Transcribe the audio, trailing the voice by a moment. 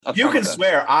You can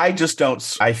swear. I just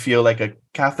don't. I feel like a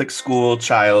Catholic school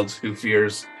child who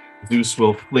fears Zeus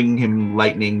will fling him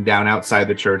lightning down outside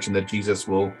the church and that Jesus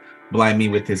will blind me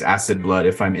with his acid blood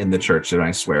if I'm in the church, and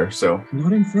I swear. So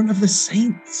not in front of the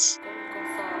saints.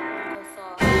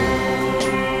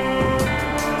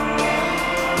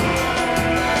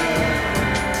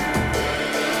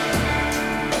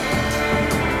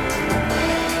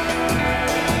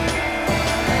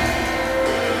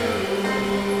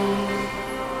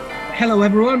 Hello,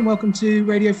 everyone. Welcome to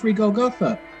Radio Free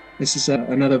Golgotha. This is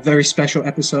another very special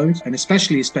episode, and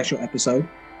especially a special episode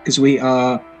because we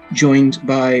are joined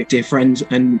by dear friend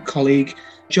and colleague,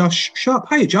 Josh Sharp.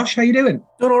 Hiya, Josh. How you doing?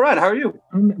 Doing all right. How are you?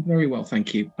 I'm very well,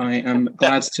 thank you. I am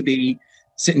glad to be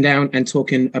sitting down and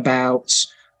talking about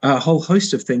a whole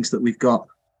host of things that we've got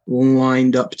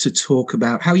lined up to talk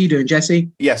about. How are you doing, Jesse?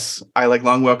 Yes, I like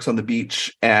long walks on the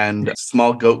beach and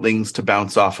small goatlings to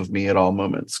bounce off of me at all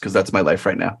moments because that's my life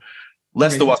right now.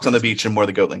 Less the walks on the beach and more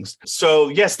the goatlings. So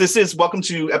yes, this is welcome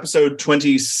to episode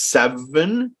 20 the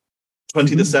 7th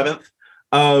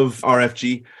of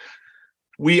RFG.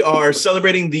 We are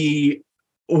celebrating the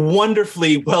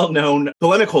wonderfully well-known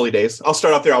polemic holy days. I'll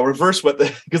start off there. I'll reverse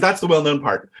because that's the well-known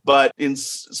part. But in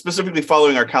specifically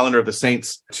following our calendar of the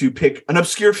saints to pick an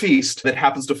obscure feast that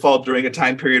happens to fall during a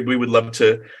time period we would love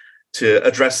to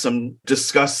address some,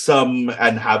 discuss some,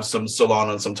 and have some salon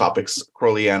on some topics.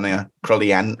 Crowleyana?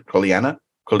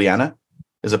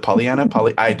 Is it Pollyanna?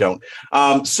 I don't.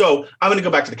 So I'm going to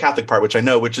go back to the Catholic part, which I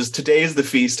know, which is today is the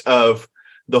feast of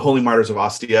the Holy Martyrs of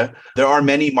Ostia. There are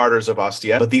many martyrs of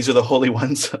Ostia, but these are the holy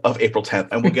ones of April 10th.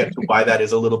 And we'll get to why that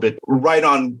is a little bit right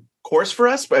on course for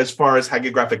us as far as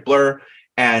hagiographic blur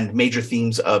and major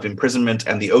themes of imprisonment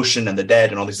and the ocean and the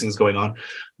dead and all these things going on.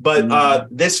 But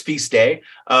this feast day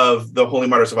of the Holy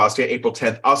Martyrs of Ostia, April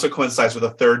 10th, also coincides with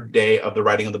the third day of the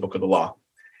writing of the Book of the Law.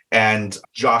 And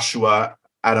Joshua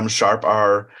Adam Sharp,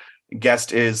 our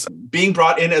guest, is being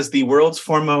brought in as the world's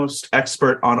foremost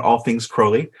expert on all things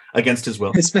Crowley against his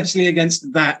will. Especially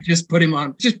against that. Just put him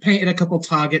on. Just painted a couple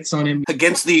targets on him.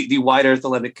 Against the wider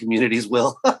Thelemic community's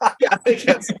will. Yeah,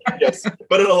 yes.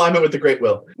 But in alignment with the great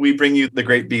will. We bring you the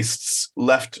great beast's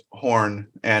left horn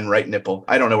and right nipple.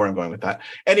 I don't know where I'm going with that.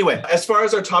 Anyway, as far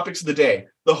as our topics of the day,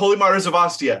 the Holy Martyrs of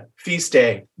Ostia, feast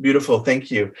day. Beautiful.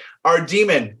 Thank you. Our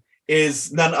demon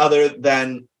is none other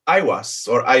than Iwas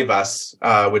or Ivas,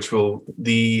 which will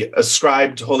the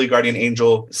ascribed holy guardian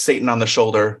angel, Satan on the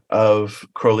shoulder of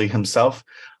Crowley himself.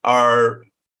 Our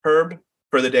herb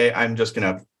for the day,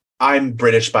 I'm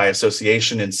British by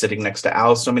association and sitting next to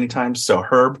Al so many times. So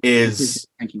herb is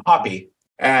poppy.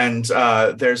 And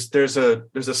there's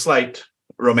a slight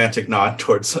romantic nod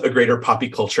towards a greater poppy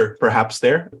culture, perhaps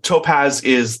there. Topaz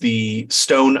is the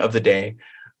stone of the day.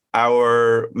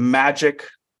 Our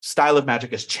style of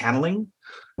magic is channeling,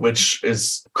 which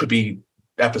could be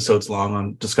episodes long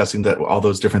on discussing all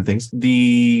those different things.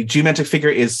 The geomantic figure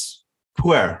is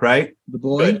Puer, right? The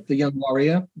boy, the young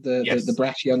warrior, the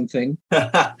brash young thing.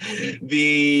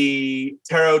 The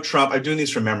tarot trump, I'm doing these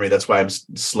from memory, that's why I'm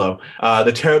slow.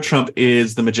 The tarot trump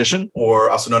is the magician, or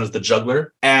also known as the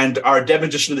juggler. And our dead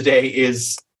magician of the day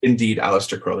is indeed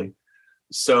Aleister Crowley.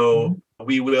 So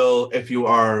we will, if you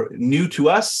are new to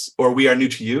us or we are new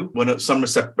to you, some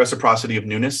reciprocity of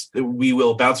newness, we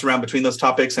will bounce around between those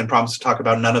topics and promise to talk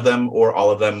about none of them or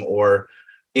all of them or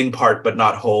in part but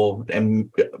not whole, and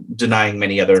denying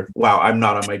many other. Wow, I'm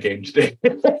not on my game today.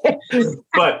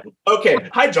 But okay.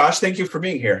 Hi, Josh. Thank you for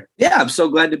being here. Yeah, I'm so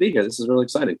glad to be here. This is really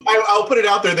exciting. I'll put it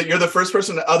out there that you're the first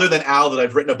person other than Al that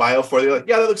I've written a bio for. They're like,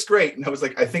 yeah, that looks great. And I was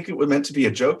like, I think it was meant to be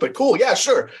a joke, but cool. Yeah,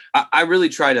 sure. I really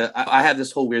try to, I have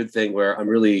this whole weird thing where I'm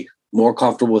really more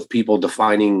comfortable with people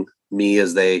defining me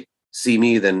as they see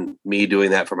me than me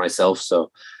doing that for myself.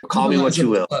 So call me what you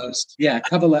will. Yeah,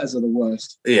 cover letters are the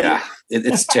worst. Yeah,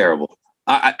 it's terrible.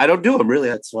 I don't do them, really.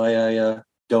 That's why I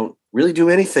don't really do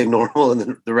anything normal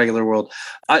in the regular world.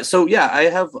 So yeah, I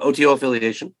have OTO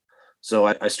affiliation. So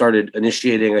I started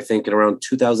initiating, I think, in around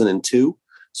 2002.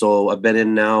 So I've been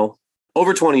in now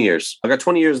over 20 years. I got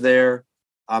 20 years there.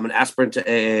 I'm an aspirant to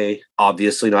AA,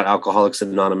 obviously not Alcoholics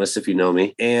Anonymous, if you know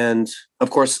me. And of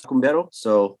course, cumbero.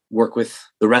 So work with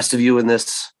the rest of you in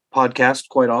this podcast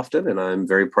quite often, and I'm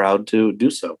very proud to do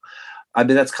so. I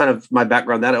mean, that's kind of my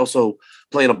background. That I also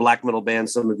play in a black metal band.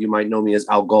 Some of you might know me as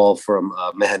Al Gall from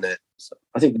Mehenet. So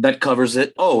I think that covers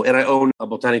it. Oh, and I own a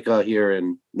Botanica here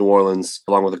in New Orleans,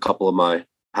 along with a couple of my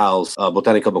pals,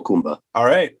 Botanica Bacumba. All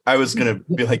right. I was going to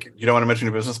be like, you don't want to mention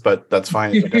your business, but that's fine.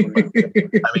 I mean,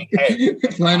 hey.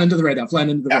 Flying under the radar.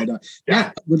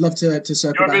 Yeah, would love to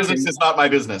circle back. Your business is not my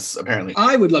business, apparently.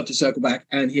 I would love to circle back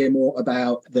and hear more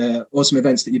about the awesome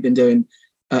events that you've been doing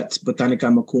at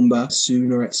Botanica Macumba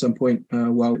soon or at some point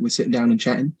while we're sitting down and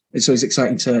chatting. It's always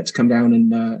exciting to come down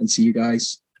and see you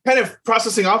guys. Kind of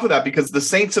processing off of that, because the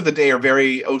saints of the day are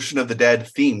very Ocean of the Dead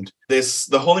themed.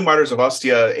 The Holy Martyrs of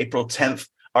Ostia, April 10th,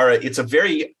 it's a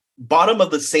very bottom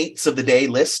of the saints of the day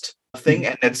list thing.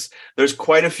 And there's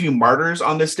quite a few martyrs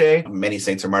on this day. Many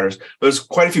saints are martyrs. There's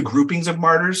quite a few groupings of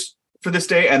martyrs for this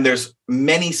day. And there's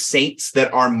many saints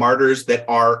that are martyrs that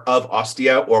are of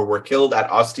Ostia or were killed at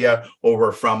Ostia or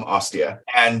were from Ostia.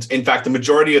 And in fact, the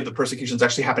majority of the persecutions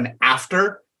actually happen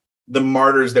after the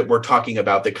martyrs that we're talking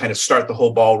about, that kind of start the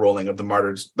whole ball rolling of the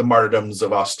martyrdoms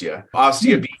of Ostia.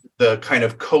 Ostia being the kind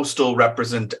of coastal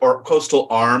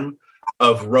arm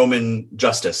of Roman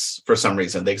justice for some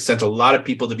reason. They sent a lot of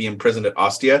people to be imprisoned at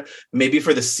Ostia, maybe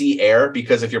for the sea air,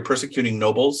 because if you're persecuting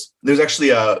nobles, there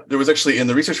was actually in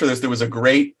the research for this, there was a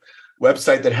great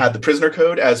website that had the prisoner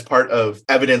code as part of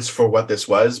evidence for what this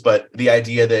was. But the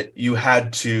idea that you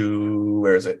had to,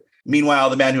 where is it? Meanwhile,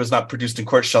 the man who is not produced in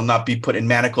court shall not be put in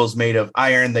manacles made of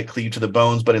iron that cleave to the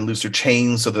bones, but in looser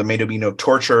chains, so that there may be no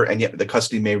torture, and yet the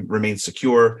custody may remain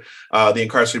secure. The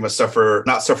incarcerated must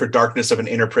not suffer darkness of an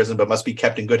inner prison, but must be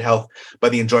kept in good health by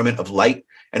the enjoyment of light.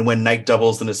 And when night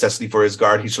doubles the necessity for his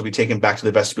guard, he shall be taken back to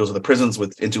the vestibules of the prisons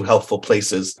into healthful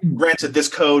places. Granted, this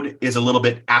code is a little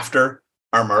bit after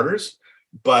our martyrs,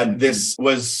 but this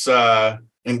was...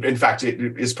 In fact,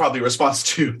 it is probably a response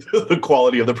to the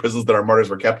quality of the prisons that our martyrs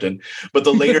were kept in. But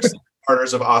the later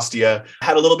martyrs of Ostia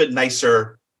had a little bit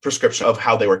nicer prescription of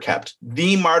how they were kept.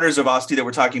 The martyrs of Ostia that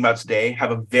we're talking about today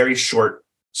have a very short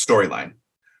storyline,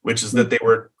 which is that they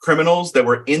were criminals that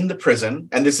were in the prison.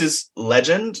 And this is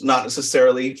legend, not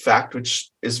necessarily fact,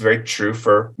 which is very true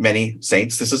for many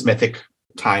saints. This is mythic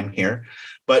time here.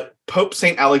 But Pope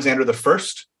St. Alexander I,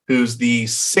 who's the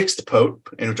sixth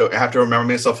pope, and I have to remember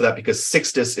myself for that because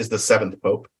Sixtus is the seventh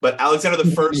pope. But Alexander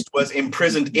I was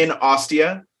imprisoned in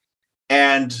Ostia,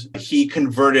 and he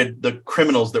converted the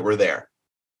criminals that were there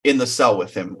in the cell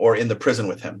with him, or in the prison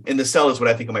with him. In the cell is what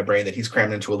I think in my brain, that he's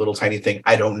crammed into a little tiny thing.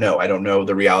 I don't know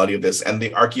the reality of this. And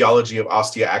the archaeology of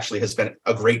Ostia actually has spent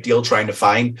a great deal trying to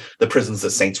find the prisons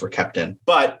that saints were kept in.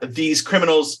 But these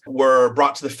criminals were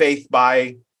brought to the faith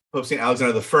by Pope St.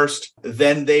 Alexander I.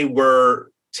 Then they were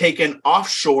taken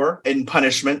offshore in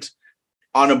punishment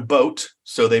on a boat.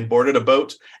 So they boarded a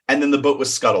boat, and then the boat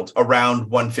was scuttled around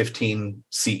 115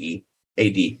 CE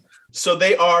AD. So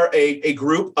they are a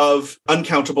group of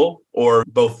uncountable, or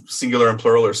both singular and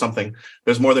plural or something.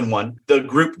 There's more than one. The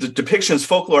depictions,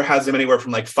 folklore has them anywhere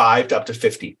from like 5 to up to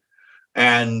 50.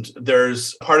 And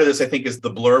there's part of this, I think, is the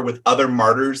blur with other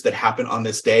martyrs that happen on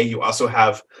this day. You also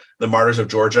have the martyrs of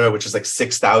Georgia, which is like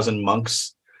 6,000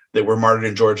 monks that were martyred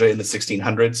in Georgia in the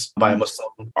 1600s by a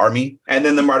Muslim army. And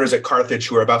then the martyrs at Carthage,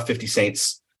 who are about 50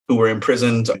 saints who were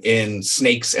imprisoned in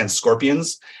snakes and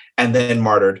scorpions and then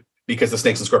martyred because the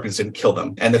snakes and scorpions didn't kill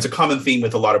them. And it's a common theme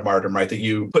with a lot of martyrdom, right? That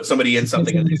you put somebody in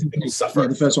something and they suffer. Yeah,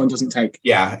 the first one doesn't take.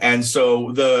 Yeah. And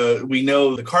so we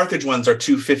know the Carthage ones are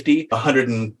 250, 100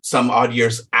 and some odd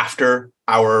years after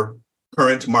our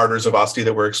current martyrs of Ostia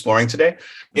that we're exploring today.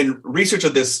 In research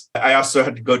of this, I also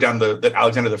had to go down the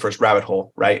Alexander I rabbit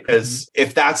hole, right? Because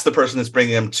if that's the person that's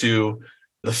bringing them to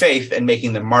the faith and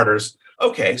making them martyrs,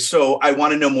 okay, so I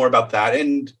want to know more about that.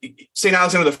 And St.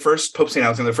 Alexander I, Pope St.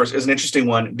 Alexander I, is an interesting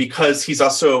one because he's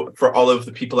also, for all of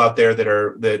the people out there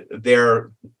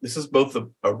this is both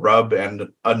a rub and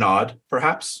a nod,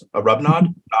 perhaps a rub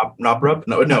nod, knob rub.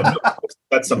 No,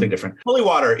 that's something different. Holy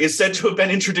water is said to have been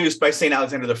introduced by St.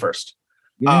 Alexander I.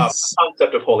 Yes.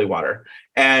 Concept of holy water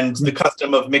and the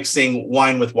custom of mixing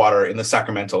wine with water in the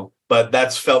sacramental. But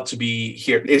that's felt to be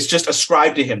here. It's just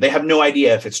ascribed to him. They have no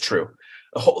idea if it's true.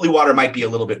 Holy water might be a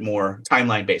little bit more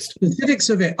timeline based. The specifics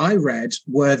of it I read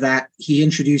were that he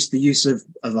introduced the use of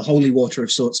a holy water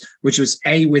of sorts, which was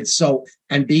A, with salt,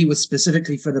 and B, was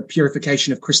specifically for the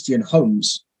purification of Christian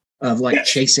homes, of like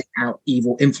chasing out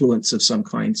evil influence of some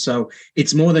kind. So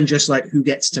it's more than just like who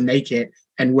gets to make it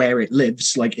and where it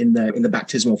lives, like in the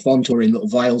baptismal font or in little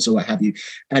vials or what have you.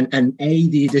 And A,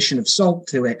 the addition of salt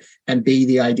to it, and B,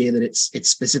 the idea that it's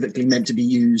specifically meant to be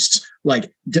used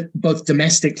like both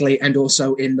domestically and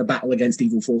also in the battle against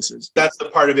evil forces. That's the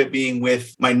part of it being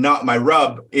with my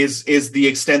rub is the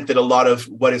extent that a lot of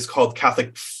what is called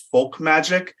Catholic folk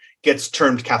magic gets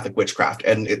termed Catholic witchcraft.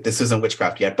 And this isn't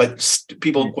witchcraft yet, but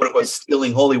people, quote unquote,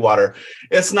 stealing holy water.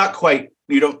 It's not quite,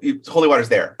 holy water's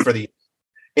there for the,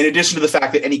 in addition to the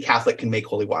fact that any Catholic can make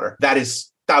holy water. That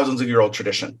is thousands of year old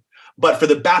tradition. But for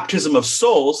the baptism of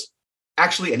souls,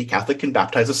 actually any Catholic can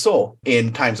baptize a soul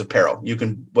in times of peril. You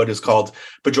can, what is called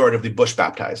pejoratively, bush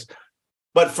baptize.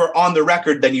 But for on the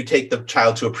record, then you take the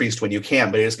child to a priest when you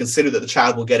can, but it is considered that the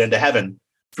child will get into heaven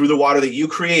through the water that you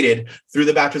created, through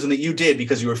the baptism that you did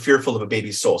because you were fearful of a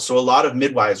baby's soul. So a lot of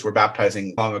midwives were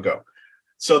baptizing long ago.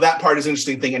 So that part is an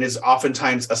interesting thing and is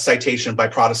oftentimes a citation by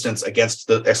Protestants against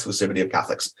the exclusivity of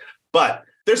Catholics. But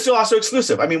they're still also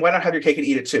exclusive. I mean, why not have your cake and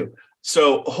eat it too?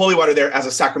 So holy water there as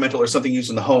a sacramental or something used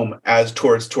in the home as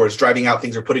towards driving out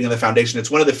things or putting in the foundation.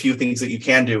 It's one of the few things that you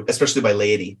can do, especially by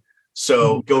laity.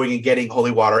 So going and getting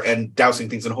holy water and dousing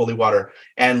things in holy water.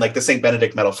 And like the St.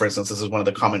 Benedict medal, for instance, this is one of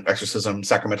the common exorcism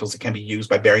sacramentals that can be used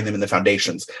by burying them in the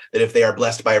foundations, that if they are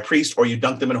blessed by a priest or you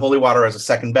dunk them in holy water as a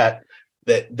second bet,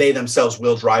 that they themselves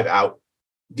will drive out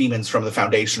demons from the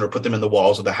foundation or put them in the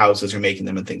walls of the houses you're making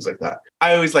them and things like that.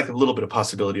 I always like a little bit of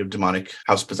possibility of demonic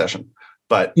house possession.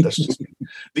 But that's just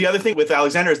the other thing with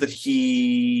Alexander is that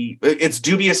it's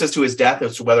dubious as to his death,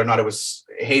 as to whether or not it was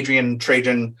Hadrian,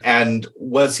 Trajan, and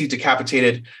was he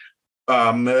decapitated?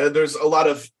 There's a lot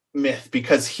of myth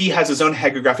because he has his own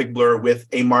hagiographic blur with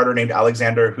a martyr named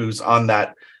Alexander who's on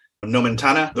that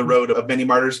Nomentana, the road of many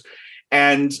martyrs.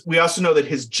 And we also know that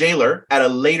his jailer at a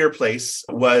later place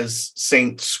was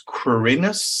Saint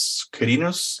Quirinus,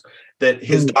 that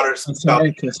his daughter's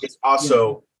is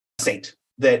also a saint,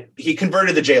 that he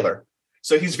converted the jailer.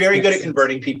 So he's very good at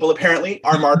converting people, apparently.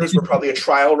 Our martyrs were probably a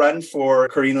trial run for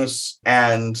Quirinus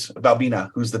and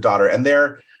Balbina, who's the daughter. And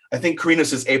I think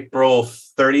Quirinus is April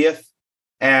 30th,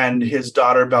 and his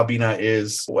daughter Balbina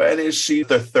is, when is she?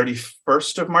 The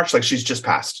 31st of March? Like she's just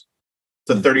passed.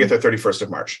 The 30th or 31st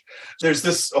of March. There's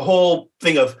this whole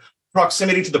thing of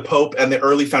proximity to the Pope and the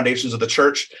early foundations of the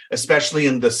church, especially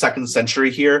in the 2nd century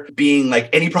here, being like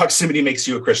any proximity makes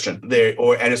you a Christian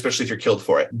and especially if you're killed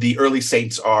for it. The early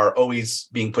saints are always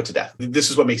being put to death.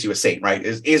 This is what makes you a saint, right?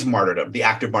 Is martyrdom. The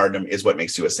act of martyrdom is what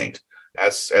makes you a saint,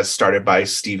 as started by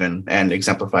Stephen and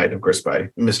exemplified, of course, by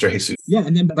Mr. Jesus. Yeah,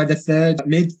 and then by the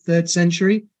mid-3rd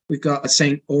century, we've got a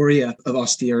Saint Aurea of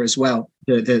Ostia as well,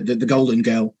 the Golden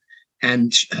Girl.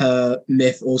 And her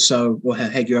myth also, or her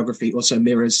hagiography also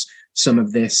mirrors some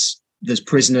of this. There's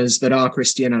prisoners that are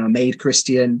Christian and are made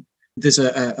Christian. There's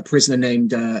a prisoner named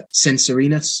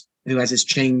Censorinus who has his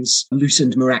chains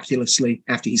loosened miraculously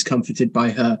after he's comforted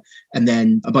by her. And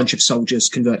then a bunch of soldiers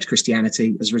convert to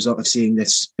Christianity as a result of seeing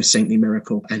this saintly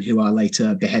miracle and who are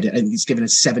later beheaded. And he's given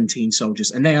us 17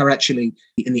 soldiers. And they are actually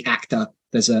in the Acta.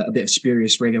 There's a bit of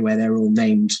spurious rigor where they're all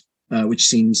named, which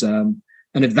seems an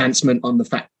advancement on the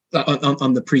fact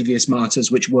on the previous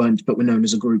martyrs, which weren't, but were known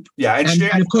as a group. Yeah, and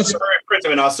of course, her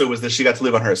imprisonment also was that she got to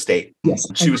live on her estate. Yes,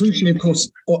 and crucially, of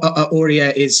course,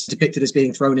 Aurea is depicted as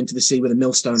being thrown into the sea with a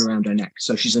millstone around her neck.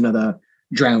 So she's another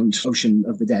drowned Ocean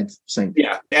of the Dead saint.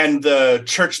 Yeah, and the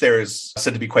church there is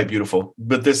said to be quite beautiful.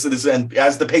 But this and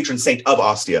as the patron saint of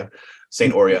Ostia,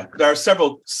 Saint Aurea. There are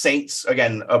several saints,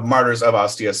 again, of martyrs of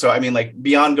Ostia. So I mean, like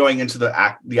beyond going into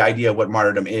the idea of what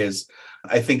martyrdom is,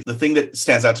 I think the thing that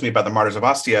stands out to me about the Martyrs of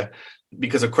Ostia,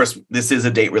 because of course this is a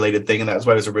date-related thing, and that's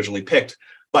why it was originally picked,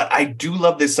 but I do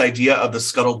love this idea of the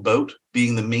scuttled boat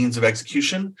being the means of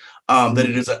execution, that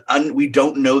it is we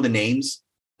don't know the names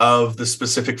of the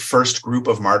specific first group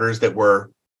of martyrs that were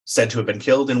said to have been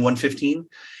killed in 115.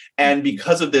 And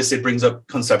because of this, it brings up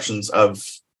conceptions of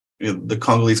the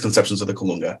Congolese conceptions of the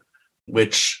Kalunga,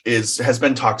 which has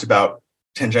been talked about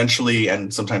tangentially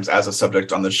and sometimes as a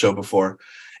subject on the show before.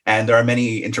 And there are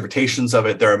many interpretations of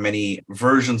it. There are many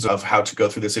versions of how to go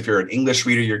through this. If you're an English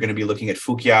reader, you're going to be looking at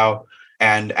Fukiao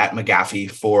and at McGaffey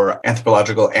for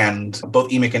anthropological and both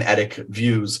emic and etic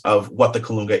views of what the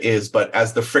Kalunga is. But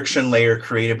as the friction layer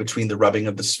created between the rubbing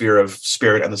of the sphere of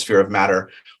spirit and the sphere of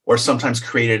matter, or sometimes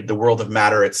created the world of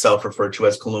matter itself, referred to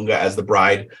as Kalunga, as the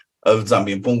bride of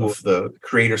Zambi Mpungu, the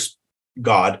creator's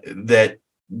god, that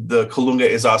the Kalunga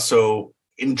is also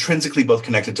intrinsically both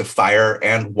connected to fire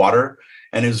and water,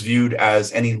 and is viewed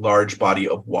as any large body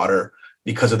of water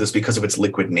because of its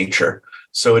liquid nature.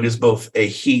 So it is both a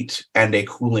heat and a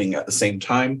cooling at the same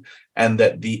time, and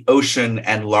that the ocean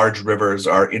and large rivers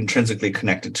are intrinsically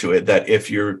connected to it. That if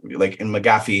you're like in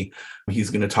McGaffey,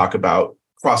 he's going to talk about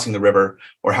crossing the river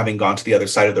or having gone to the other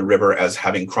side of the river as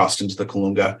having crossed into the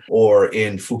Kalunga, or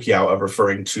in Fukiao of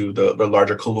referring to the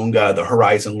larger Kalunga, the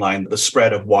horizon line, the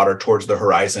spread of water towards the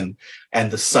horizon, and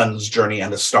the sun's journey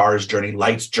and the star's journey,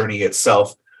 light's journey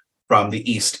itself from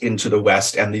the east into the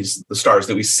west, and the stars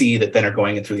that we see that then are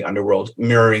going in through the underworld,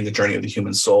 mirroring the journey of the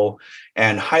human soul,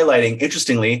 and highlighting,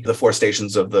 interestingly, the 4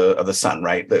 stations of the sun,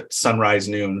 right? The sunrise,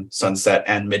 noon, sunset,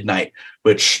 and midnight,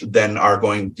 which then you're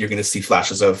going to see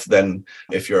flashes of then,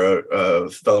 if you're a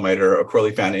Thelemite or a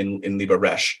Crowley fan, in Liber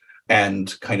Resh,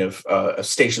 and kind of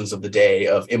stations of the day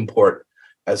of import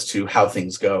as to how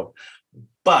things go.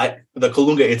 But the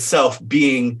Kalunga itself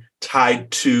being tied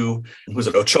to, was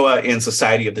it Ochoa in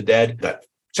Society of the Dead, that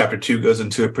Chapter 2 goes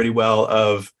into it pretty well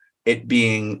of it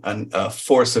being a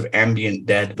force of ambient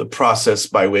dead, the process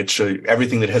by which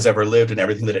everything that has ever lived and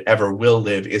everything that it ever will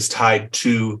live is tied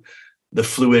to the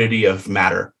fluidity of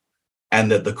matter. And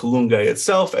that the Kulunga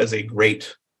itself, as a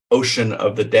great ocean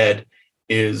of the dead,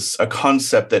 is a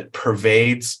concept that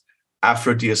pervades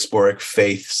Afro-diasporic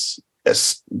faiths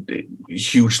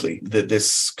hugely. That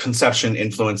this conception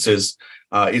influences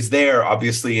is there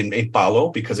obviously in Palo,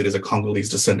 because it is a Congolese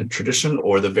descended tradition,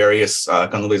 or the various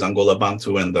Congolese Angola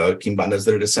Bantu and the Kimbandas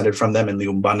that are descended from them, and the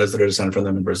Umbandas that are descended from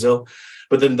them in Brazil.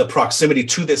 But then the proximity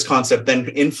to this concept then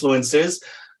influences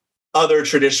other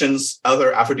traditions,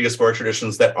 other Afro-diasporic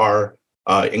traditions that are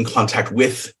in contact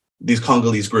with these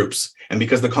Congolese groups. And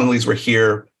because the Congolese were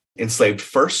here enslaved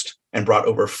first and brought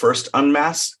over first en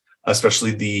masse,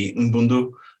 especially the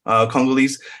Mbundu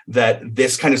Congolese, that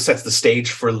this kind of sets the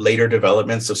stage for later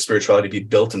developments of spirituality to be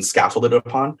built and scaffolded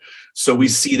upon. So we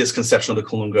see this conception of the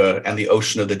Kulunga and the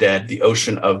ocean of the dead, the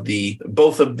ocean of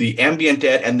both of the ambient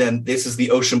dead, and then this is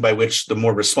the ocean by which the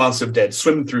more responsive dead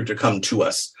swim through to come to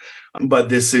us. But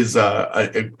this is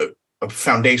a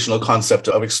foundational concept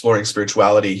of exploring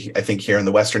spirituality, I think, here in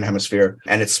the Western Hemisphere,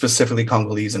 and it's specifically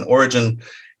Congolese in origin.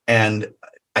 And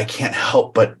I can't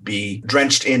help but be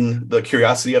drenched in the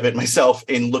curiosity of it myself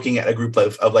in looking at a group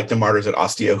of like the Martyrs at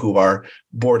Ostia who are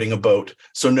boarding a boat.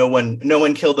 So no one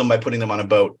killed them by putting them on a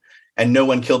boat, and no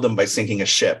one killed them by sinking a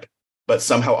ship. But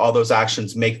somehow all those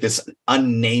actions make this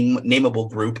unnameable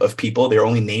group of people, they're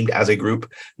only named as a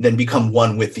group, then become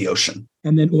one with the ocean.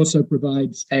 And then also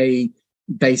provides a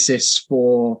basis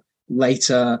for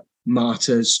later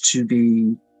martyrs to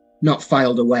be not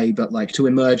filed away, but like to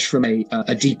emerge from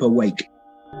a deeper wake.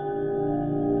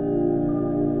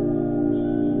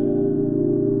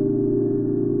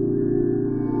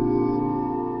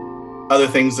 Other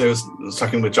things, I was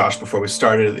talking with Josh before we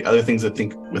started, the other things I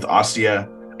think with Ostia,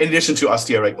 in addition to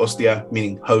Ostia, right? Ostia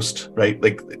meaning host, right?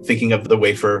 Like thinking of the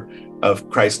wafer of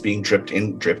Christ being dipped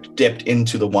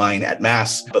into the wine at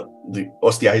Mass. But the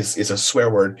Ostia is a swear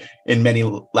word in many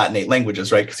Latinate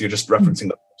languages, right? Because you're just referencing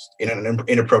the host in an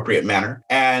inappropriate manner.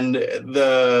 And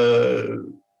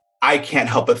I can't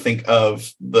help but think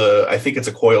of I think it's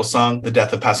a Coil song, The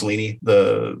Death of Pasolini,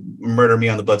 the Murder Me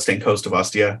on the Bloodstained Coast of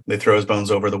Ostia. They throw his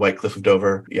bones over the White Cliff of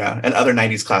Dover. Yeah. And other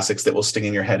 90s classics that will sting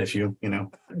in your head if you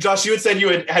know. Josh, you had said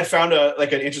you had found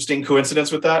an interesting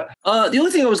coincidence with that. The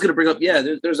only thing I was going to bring up,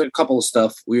 there's a couple of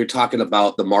stuff. We were talking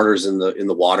about the martyrs in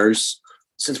the waters.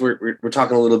 Since we're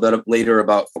talking a little bit later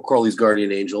about Crowley's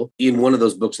guardian angel, in one of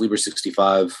those books, Liber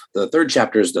 65, the third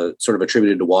chapter is the sort of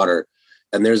attributed to water.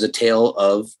 And there's a tale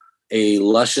of a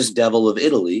luscious devil of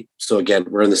Italy. So again,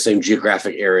 we're in the same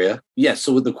geographic area. Yes.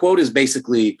 So the quote is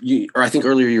basically, or I think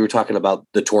earlier you were talking about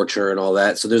the torture and all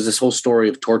that. So there's this whole story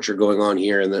of torture going on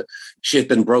here, and that she hath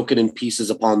been broken in pieces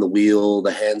upon the wheel.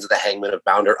 The hands of the hangman have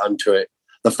bound her unto it.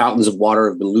 The fountains of water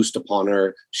have been loosed upon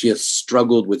her. She hath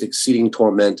struggled with exceeding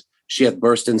torment. She hath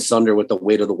burst in sunder with the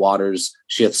weight of the waters.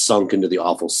 She hath sunk into the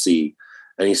awful sea.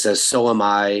 And he says, so am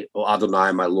I, O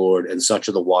Adonai, my Lord, and such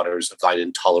are the waters of thine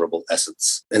intolerable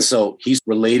essence. And so he's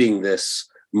relating this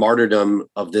martyrdom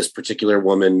of this particular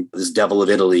woman, this devil of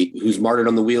Italy, who's martyred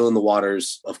on the wheel in the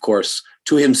waters, of course,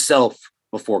 to himself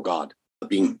before God,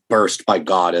 being burst by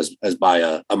God as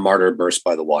by a martyr burst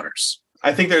by the waters.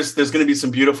 I think there's going to be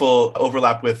some beautiful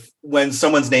overlap with when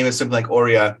someone's name is something like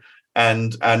Oria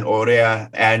and Aurea,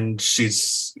 and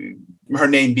her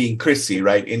name being Chrissy,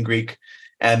 right, in Greek.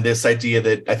 And this idea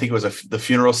that I think it was the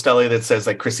funeral stele that says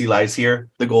like Chrissy lies here,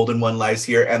 the golden one lies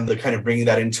here, and the kind of bringing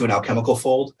that into an alchemical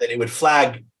fold, that it would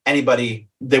flag anybody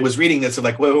that was reading this and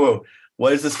like, whoa,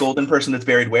 what is this golden person that's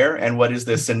buried where? And what is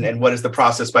this? And what is the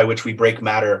process by which we break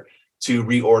matter to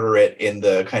reorder it in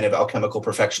the kind of alchemical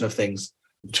perfection of things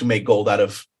to make gold out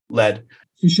of lead?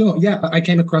 For sure. Yeah, I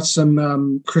came across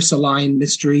some crystalline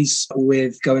mysteries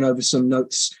with going over some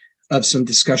notes of some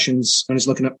discussions. I was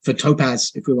looking up for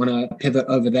topaz, if we want to pivot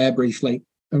over there briefly,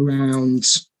 around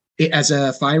it as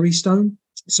a fiery stone.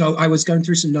 So I was going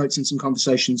through some notes and some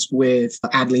conversations with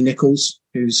Adley Nichols,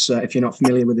 who's, if you're not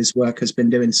familiar with his work, has been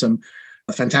doing some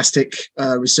fantastic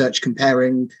research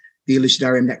comparing the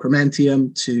Elucidarium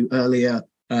Necromantium to earlier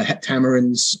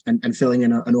heptamerons and filling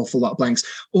in an awful lot of blanks.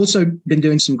 Also been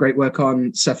doing some great work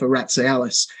on Sefer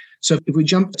Ratzialis. So if we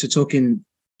jump to talking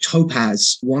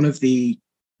topaz, one of the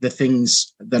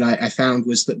things that I found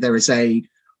was that there is a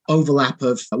overlap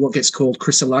of what gets called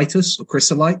chrysolitis or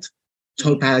chrysolite,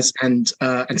 topaz, and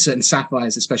certain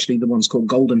sapphires, especially the ones called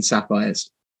golden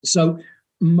sapphires. So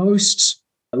most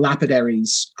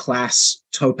lapidaries class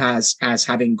topaz as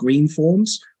having green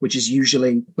forms, which is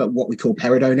usually what we call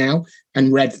peridot now,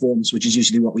 and red forms, which is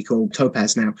usually what we call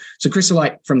topaz now. So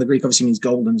chrysolite from the Greek obviously means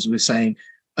golden, as we were saying,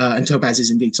 and topaz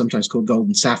is indeed sometimes called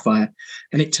golden sapphire.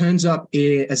 And it turns up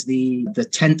as the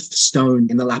 10th stone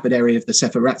in the lapidary of the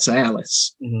Sefer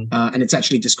Ratzaelis. And it's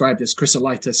actually described as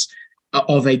chrysolitus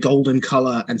of a golden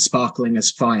color and sparkling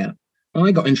as fire.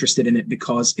 I got interested in it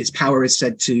because its power is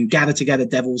said to gather together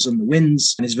devils and the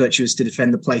winds, and its virtue is to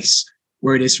defend the place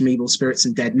where it is from evil spirits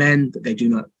and dead men, that they do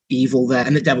not evil there.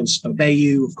 And the devils obey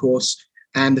you, of course.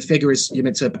 And the figure is, you're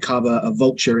meant to carve a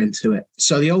vulture into it.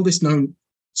 So the oldest known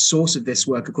source of this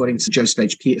work, according to Joseph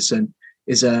H. Peterson,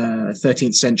 is a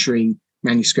 13th century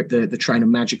manuscript, the Trinum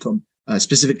Magicum,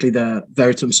 specifically the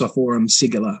Veritum Sophorum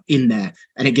Sigilla in there.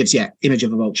 And it gives, image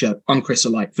of a vulture on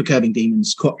chrysolite for curbing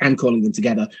demons and calling them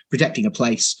together, protecting a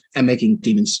place and making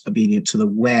demons obedient to the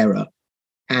wearer.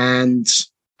 And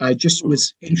I just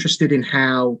was interested in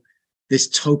how this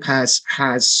topaz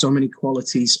has so many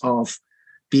qualities of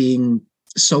being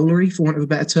solary, for want of a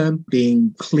better term,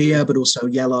 being clear, but also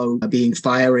yellow, being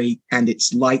fiery, and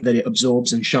it's light that it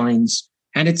absorbs and shines.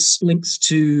 And it's linked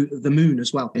to the moon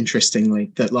as well,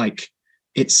 interestingly, that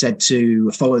it's said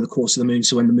to follow the course of the moon.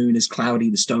 So when the moon is cloudy,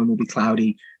 the stone will be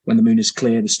cloudy. When the moon is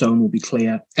clear, the stone will be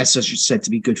clear. As such, it's said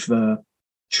to be good for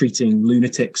treating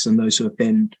lunatics and those who have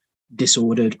been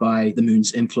disordered by the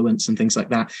moon's influence and things like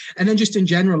that. And then just in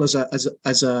general, as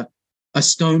a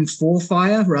stone for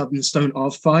fire rather than a stone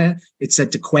of fire, it's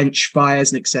said to quench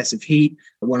fires and excessive heat.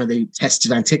 One of the tests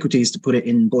of antiquity is to put it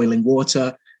in boiling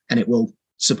water, and it will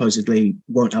supposedly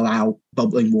won't allow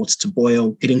bubbling water to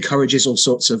boil. It encourages all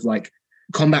sorts of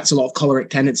combats a lot of choleric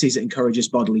tendencies. It encourages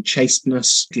bodily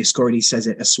chasteness. Dioscorides says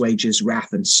it assuages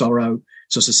wrath and sorrow.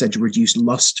 It's also said to reduce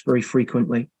lust very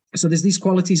frequently. So there's these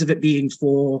qualities of it being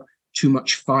for too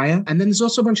much fire. And then there's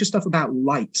also a bunch of stuff about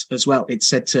light as well. It's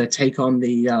said to take on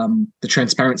the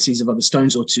transparencies of other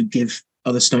stones, or to give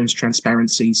other stones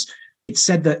transparencies. It's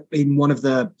said that in one of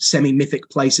the semi-mythic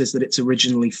places that it's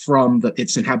originally from, that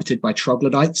it's inhabited by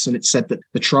troglodytes. And it's said that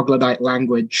the troglodyte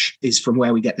language is from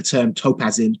where we get the term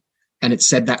topazin. And it's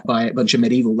said that by a bunch of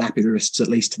medieval lapidarists, at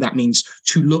least. That means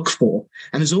to look for.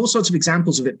 And there's all sorts of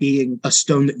examples of it being a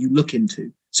stone that you look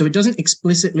into. So it doesn't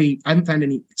explicitly, I haven't found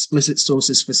any explicit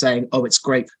sources for saying, oh, it's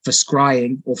great for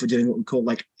scrying or for doing what we call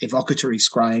evocatory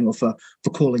scrying, or for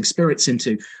calling spirits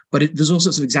into. But there's all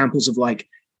sorts of examples of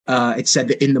it's said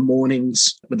that in the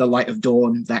mornings with the light of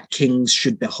dawn, that kings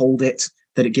should behold it,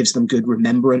 that it gives them good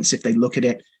remembrance. If they look at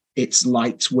it, its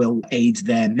light will aid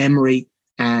their memory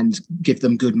and give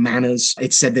them good manners.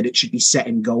 It's said that it should be set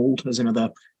in gold, as another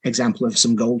example of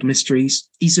some gold mysteries.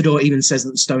 Isidore even says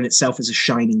that the stone itself is a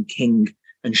shining king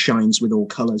and shines with all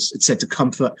colors. It's said to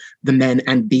comfort the men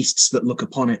and beasts that look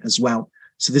upon it as well.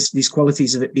 So these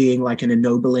qualities of it being like an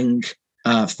ennobling,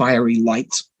 fiery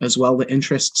light as well that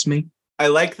interests me. I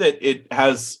like that it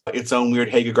has its own weird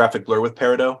hagiographic blur with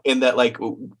peridot, in that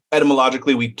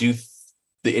etymologically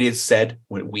it is said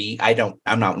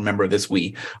I'm not a member of this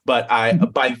but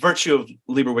by virtue of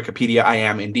Liber Wikipedia, I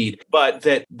am indeed, but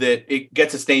that it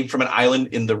gets its name from an island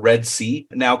in the Red Sea,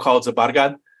 now called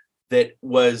Zabargad, that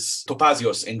was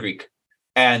topazios in Greek,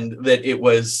 and that it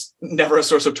was never a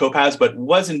source of topaz, but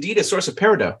was indeed a source of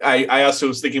peridot. I also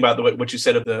was thinking about what you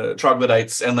said of the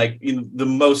troglodytes, and the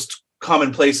most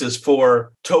common places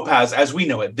for topaz as we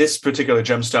know it, this particular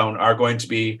gemstone, are going to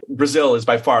be Brazil is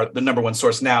by far the number one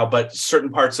source now, but certain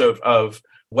parts of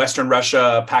Western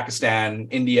Russia, Pakistan,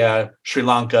 India, Sri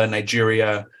Lanka,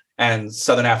 Nigeria, and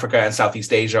Southern Africa and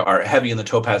Southeast Asia are heavy in the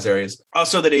topaz areas.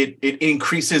 Also that it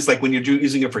increases, when you're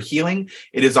using it for healing,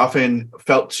 it is often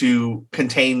felt to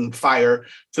contain fire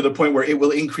to the point where it will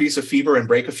increase a fever and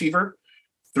break a fever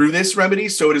through this remedy.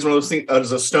 So it is one of those things, it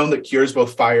is a stone that cures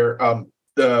both fire,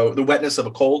 the wetness of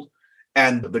a cold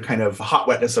and the kind of hot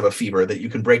wetness of a fever, that you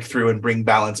can break through and bring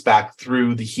balance back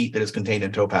through the heat that is contained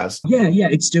in topaz. Yeah,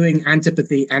 it's doing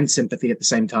antipathy and sympathy at the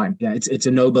same time. Yeah, it's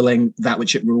ennobling that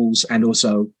which it rules and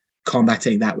also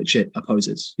combating that which it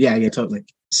opposes. Yeah, totally.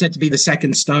 Said to be the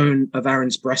second stone of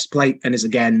Aaron's breastplate, and is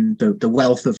again the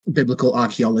wealth of biblical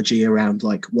archaeology around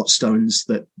what stones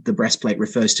that the breastplate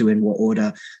refers to in what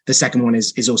order. The second one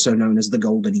is also known as the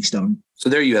Goldeny Stone. So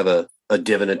there you have a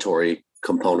divinatory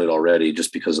component already,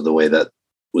 just because of the way that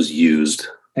was used.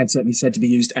 And certainly said to be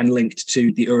used and linked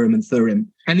to the Urim and Thurim.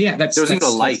 And there was even a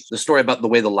light. The story about the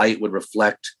way the light would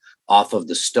reflect off of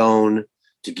the stone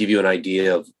to give you an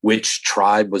idea of which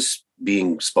tribe was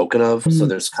being spoken of. So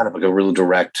there's kind of a real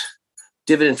direct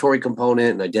divinatory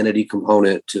component and identity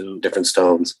component to different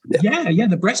stones. Yeah.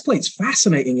 The breastplate's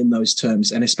fascinating in those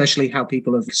terms, and especially how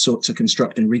people have sought to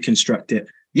construct and reconstruct it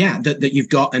that you've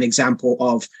got an example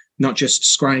of not just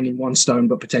scrying in one stone,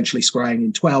 but potentially scrying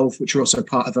in 12, which are also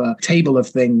part of a table of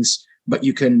things. But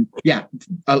you can,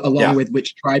 along with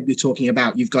which tribe you're talking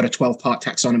about, you've got a 12-part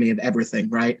taxonomy of everything,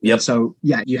 right? Yep. So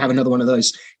you have another one of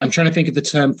those. I'm trying to think of the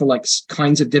term for like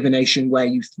kinds of divination where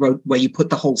you put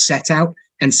the whole set out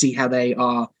and see how they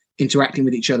are interacting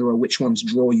with each other or which ones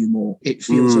draw you more. It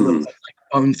feels a little bit like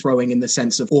bone throwing in the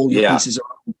sense of all your pieces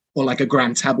are, or like a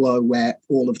grand tableau where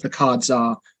all of the cards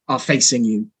are facing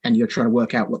you and you're trying to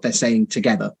work out what they're saying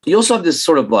together. You also have this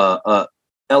sort of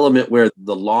element where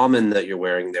the lawman that you're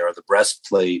wearing there, or the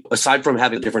breastplate, aside from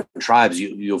having different tribes,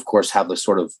 you of course have the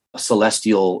sort of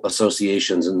celestial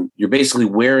associations, and you're basically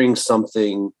wearing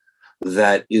something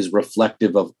that is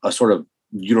reflective of a sort of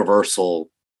universal,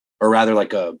 or rather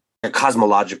like a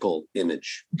cosmological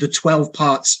image. The 12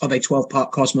 parts of a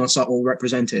 12-part cosmos are all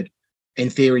represented. In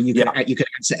theory, you can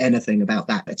answer anything about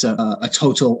that. It's a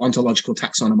total ontological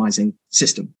taxonomizing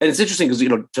system. And it's interesting because,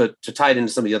 to tie it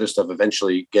into some of the other stuff,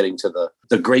 eventually getting to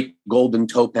the great golden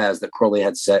topaz that Crowley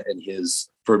had set in his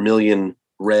vermilion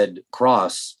red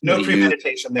cross. No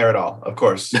premeditation there at all, of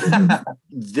course.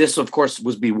 This, of course,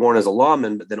 was be worn as a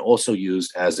lawman, but then also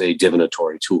used as a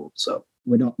divinatory tool. So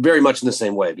we're not very much in the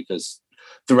same way, because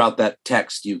throughout that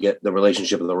text, you get the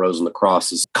relationship of the rose and the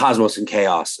cross is cosmos and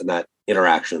chaos and that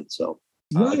interaction. So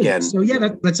again,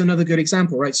 that's another good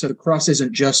example, right? So the cross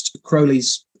isn't just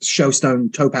Crowley's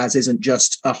showstone topaz isn't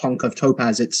just a hunk of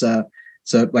topaz. It's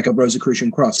like a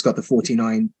Rosicrucian cross. It's got the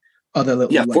 49 other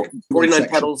little 49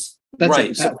 petals. That's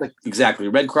right. Exactly.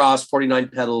 Red cross, 49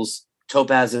 petals,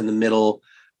 topaz in the middle.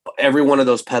 Every one of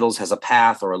those petals has a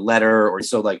path or a letter, or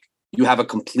so like you have a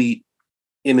complete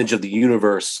image of the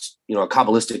universe, a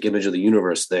Kabbalistic image of the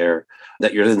universe there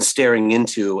that you're then staring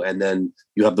into, and then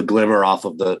you have the glimmer off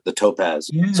of the topaz.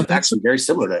 Yeah, so it's actually very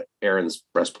similar to Aaron's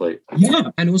breastplate. Yeah,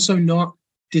 and also not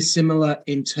dissimilar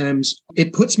in terms,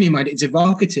 it puts me in mind, it's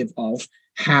evocative of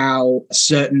how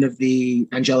certain of the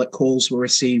angelic calls were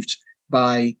received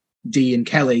by Dee and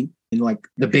Kelly in like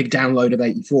the big download of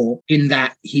 84, in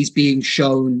that he's being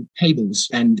shown tables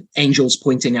and angels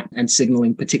pointing at and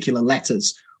signaling particular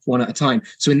letters one at a time.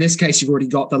 So in this case, you've already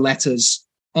got the letters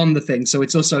on the thing. So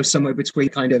it's also somewhere between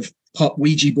kind of pop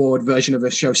Ouija board version of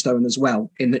a showstone as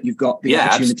well, in that you've got the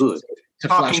opportunity to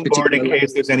flash talking board in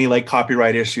case there's any like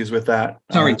copyright issues with that.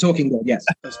 Sorry, talking board, yes.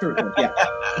 Spirit board, yeah.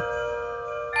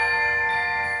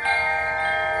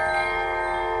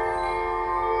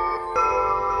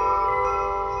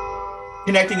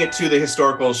 Connecting it to the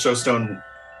historical showstone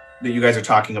that you guys are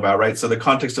talking about, right? So the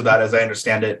context of that, as I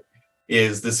understand it,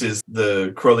 is this is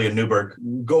the Crowley and Newberg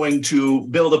going to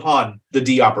build upon the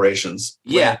D operations.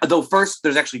 Yeah, though first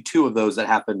there's actually two of those that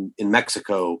happen in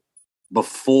Mexico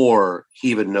before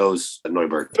he even knows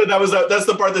Neuberg. But that's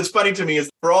the part that's funny to me, is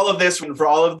for all of this and for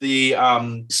all of the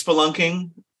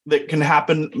spelunking that can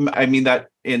happen, I mean that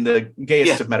in the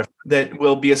gayest of metaphors, that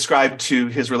will be ascribed to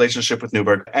his relationship with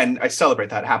Newberg. And I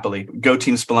celebrate that happily. Go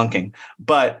team spelunking.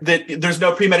 But that there's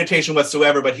no premeditation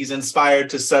whatsoever, but he's inspired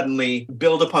to suddenly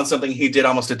build upon something he did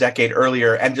almost a decade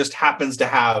earlier, and just happens to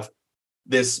have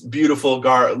this beautiful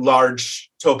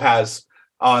large topaz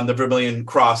on the vermilion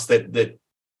cross that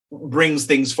brings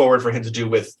things forward for him to do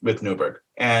with Newberg.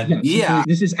 And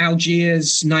this is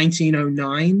Algiers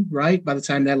 1909, right? By the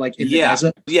time they're like in the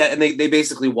desert. Yeah, and they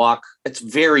basically walk, it's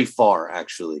very far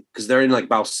actually, because they're in like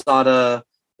Bausada.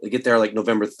 They get there like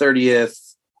November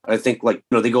 30th. I think like,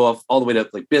 they go off all the way to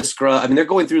like Biskra. I mean, they're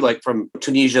going through like from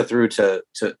Tunisia through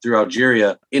through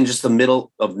Algeria in just the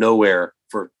middle of nowhere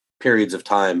for periods of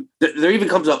time. There even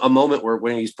comes a moment where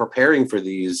when he's preparing for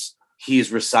these,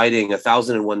 he's reciting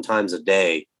 1,001 times a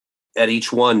day, at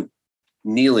each one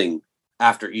kneeling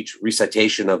after each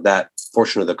recitation of that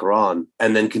portion of the Quran,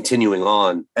 and then continuing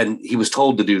on. And he was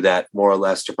told to do that more or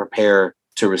less to prepare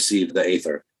to receive the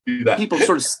Aether. People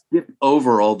sort of skip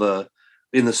over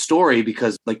in the story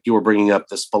because, like you were bringing up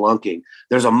the spelunking,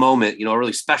 there's a moment, a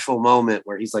really special moment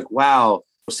where he's like, wow,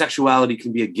 sexuality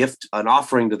can be a gift, an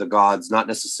offering to the gods, not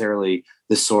necessarily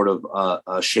this sort of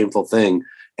a shameful thing.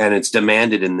 And it's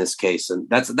demanded in this case. And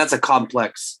that's a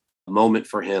complex moment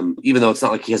for him, even though it's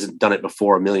not like he hasn't done it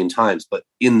before a million times, but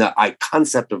in the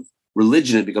concept of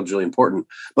religion, it becomes really important.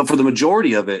 But for the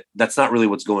majority of it, that's not really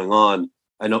what's going on.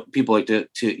 I know people like to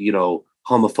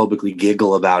homophobically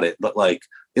giggle about it, but like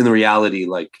in the reality,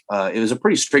 like it was a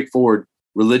pretty straightforward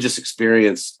religious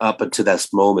experience up until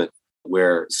this moment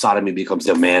where sodomy becomes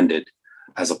demanded.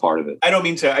 as a part of it. I don't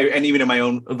mean to, and even in my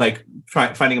own, like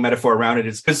finding a metaphor around it,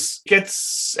 is because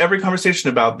gets every conversation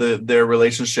about their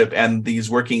relationship and these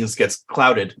workings gets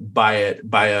clouded by it,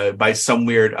 by some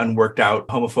weird unworked out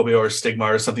homophobia or stigma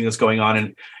or something that's going on.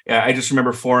 And I just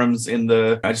remember forums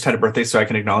I just had a birthday, so I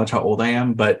can acknowledge how old I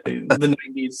am, but the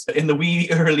 90s, in the wee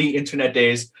early internet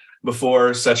days,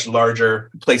 before such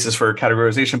larger places for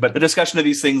categorization, but the discussion of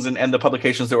these things and the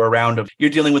publications that were around of,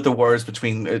 you're dealing with the wars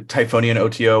between Typhonian and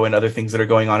OTO and other things that are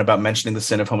going on about mentioning the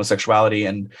sin of homosexuality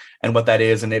and what that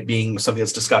is, and it being something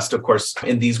that's discussed, of course,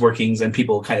 in these workings, and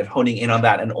people kind of honing in on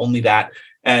that and only that.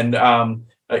 And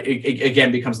it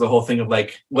again becomes the whole thing of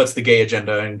like, what's the gay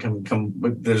agenda? And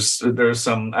there's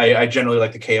some, I generally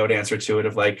like the KO'd answer to it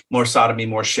of like, more sodomy,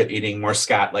 more shit eating, more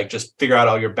scat, like just figure out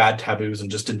all your bad taboos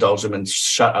and just indulge them and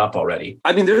shut up already.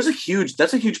 I mean, that's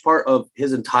a huge part of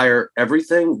his entire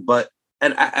everything.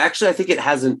 And actually, I think it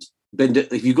hasn't been,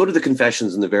 if you go to the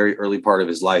confessions in the very early part of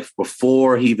his life,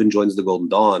 before he even joins the Golden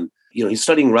Dawn, he's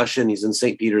studying Russian, he's in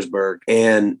St. Petersburg,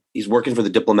 and he's working for the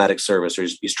diplomatic service, or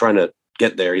he's trying to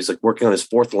get there. He's like working on his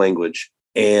fourth language,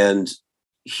 and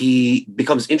he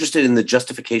becomes interested in the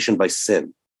justification by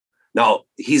sin. Now,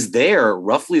 he's there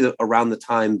roughly around the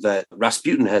time that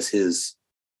Rasputin has his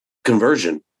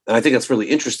conversion. And I think that's really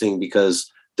interesting because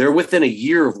they're within a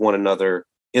year of one another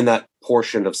in that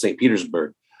portion of St.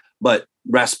 Petersburg. But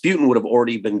Rasputin would have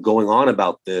already been going on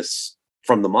about this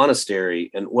from the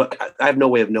monastery. And I have no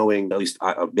way of knowing, at least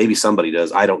maybe somebody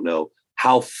does, I don't know,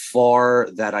 how far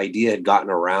that idea had gotten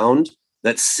around,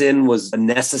 that sin was a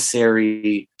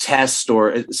necessary test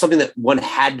or something that one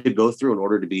had to go through in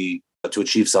order to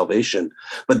achieve salvation.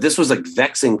 But this was like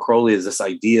vexing Crowley, as this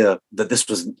idea that this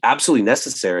was absolutely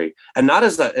necessary, and not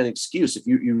as an excuse. If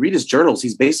you read his journals,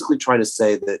 he's basically trying to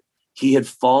say that he had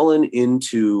fallen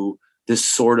into this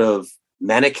sort of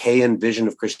Manichaean vision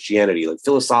of Christianity. Like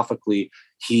philosophically,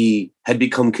 he had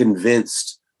become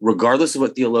convinced, regardless of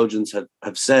what theologians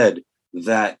have said,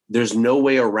 that there's no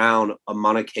way around a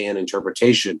Manichaean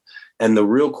interpretation. And the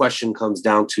real question comes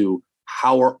down to,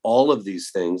 how are all of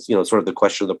these things, sort of the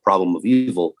question of the problem of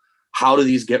evil, how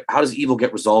does evil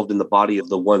get resolved in the body of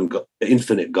the one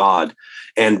infinite God?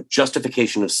 And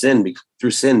justification of sin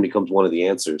through sin becomes one of the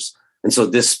answers. And so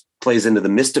this plays into the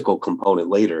mystical component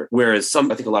later, whereas I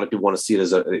think a lot of people want to see it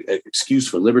as an excuse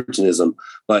for libertinism,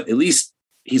 but at least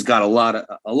he's got a lot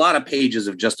of pages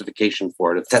of justification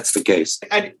for it, if that's the case.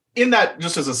 And in that,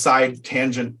 just as a side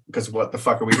tangent, because what the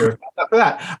fuck are we here for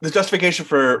that? The justification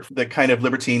for the kind of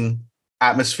libertine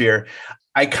atmosphere,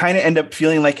 I kind of end up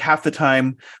feeling like half the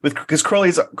time because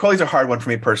Crowley's a hard one for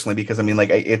me personally, because I mean,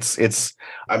 like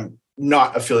I'm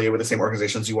not affiliated with the same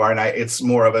organizations you are, and it's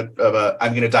more of a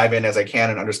I'm going to dive in as I can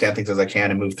and understand things as I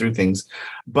can and move through things.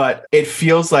 But it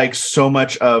feels like so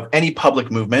much of any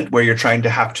public movement where you're trying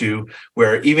to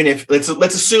where even if let's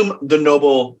assume the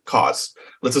noble cause,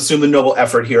 let's assume the noble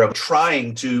effort here of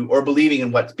trying to or believing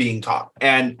in what's being taught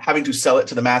and having to sell it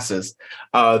to the masses,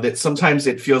 that sometimes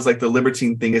it feels like the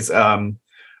libertine thing is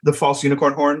the false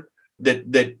unicorn horn.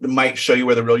 That might show you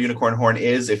where the real unicorn horn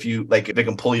is if it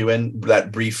can pull you in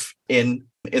that brief in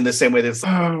the same way that's,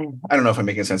 I don't know if I'm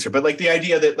making sense here, but like the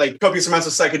idea that like copious amounts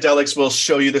of psychedelics will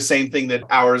show you the same thing that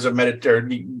hours of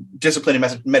discipline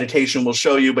and meditation will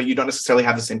show you, but you don't necessarily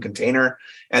have the same container,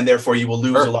 and therefore you will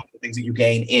lose a lot of the things that you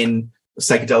gain in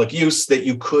psychedelic use that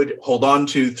you could hold on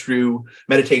to through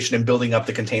meditation and building up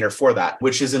the container for that,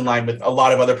 which is in line with a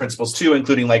lot of other principles too,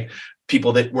 including like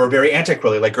people that were very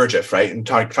anti-Crowley, like Gurdjieff, right? And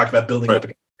talking about building up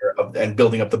and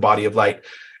building up the body of light.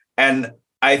 And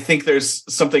I think there's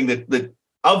something that the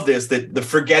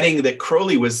forgetting that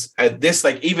Crowley was at this,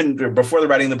 like even before the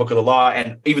writing of the Book of the Law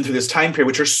and even through this time period,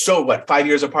 which are so 5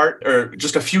 years apart or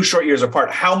just a few short years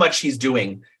apart, how much he's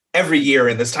doing every year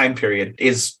in this time period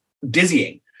is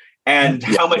dizzying. And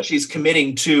how much he's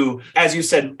committing to, as you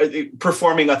said,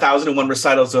 performing 1,001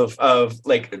 recitals of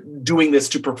like doing this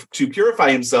to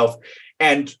purify himself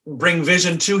and bring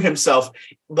vision to himself,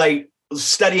 like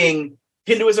studying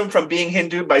Hinduism from being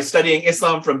Hindu, by studying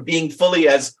Islam from being fully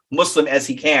as Muslim as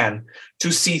he can,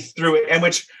 to see through it. And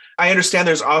which I understand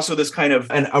there's also this kind of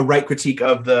a right critique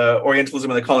of the Orientalism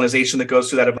and the colonization that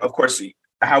goes through that. Of course,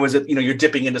 how is it, you're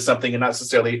dipping into something and not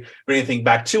necessarily bringing anything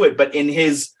back to it. But in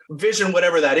his vision,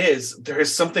 whatever that is, there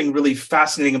is something really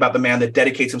fascinating about the man that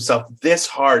dedicates himself this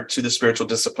hard to the spiritual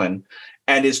discipline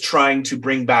and is trying to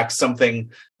bring back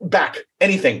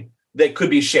anything that could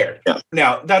be shared. Yeah.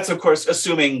 Now, that's, of course,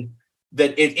 assuming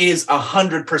that it is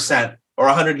 100% or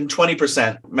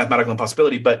 120% mathematical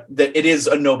impossibility, but that it is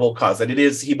a noble cause, that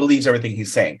he believes everything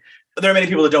he's saying. But there are many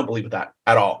people that don't believe that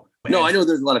at all. No, I know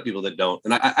there's a lot of people that don't,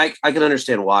 and I can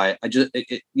understand why.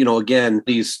 Again,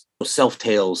 these self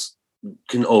tales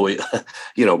can always,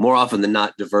 more often than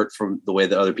not, divert from the way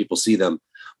that other people see them.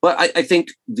 But I think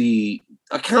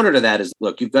a counter to that is,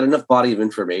 look, you've got enough body of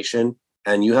information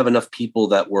and you have enough people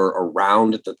that were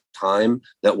around at the time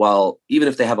that while, even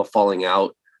if they have a falling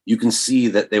out, you can see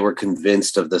that they were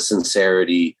convinced of the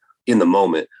sincerity in the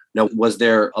moment. Now, was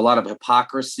there a lot of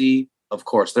hypocrisy? Of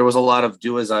course, there was a lot of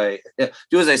do as I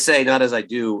say, not as I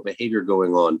do behavior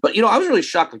going on. But, I was really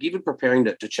shocked, like even preparing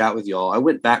to chat with y'all, I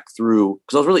went back through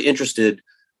because I was really interested.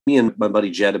 Me and my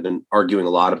buddy Jed have been arguing a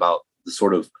lot about the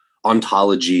sort of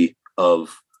ontology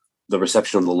of the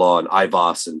reception of the law and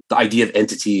IVOS and the idea of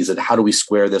entities and how do we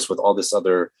square this with all this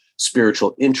other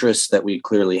spiritual interests that we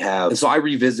clearly have. And so I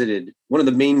revisited, one of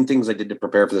the main things I did to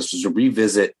prepare for this was to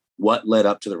revisit what led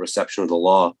up to the reception of the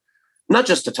law, not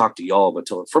just to talk to y'all, but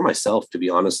for myself, to be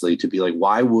like,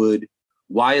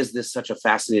 why is this such a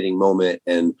fascinating moment?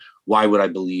 And why would I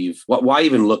believe, why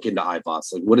even look into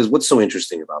IVOS? Like, what's so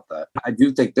interesting about that? I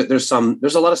do think that there's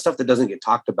a lot of stuff that doesn't get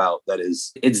talked about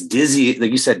it's dizzy,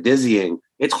 like you said, dizzying.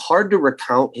 It's hard to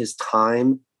recount his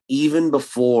time even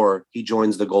before he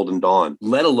joins the Golden Dawn,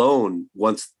 let alone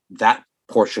once that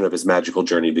portion of his magical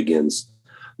journey begins.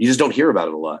 You just don't hear about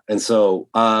it a lot. And so,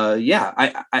 I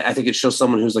think it shows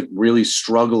someone who's like really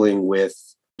struggling with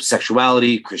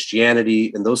sexuality,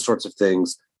 Christianity, and those sorts of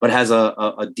things, but has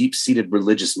a deep-seated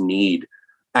religious need.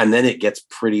 And then it gets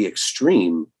pretty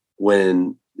extreme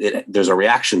when there's a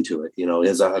reaction to it. It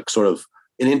has a sort of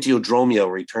an entheodromia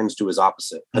where he turns to his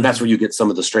opposite. And that's where you get some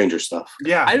of the stranger stuff.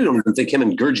 Yeah. I don't even think him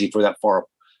and Gurdjieff were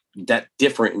that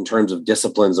different in terms of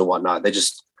disciplines and whatnot. They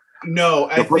just,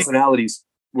 their personalities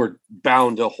were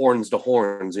bound to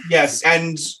horns. Yes.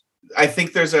 And I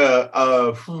think there's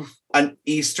an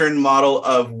Eastern model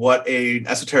of what an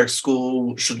esoteric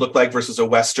school should look like versus a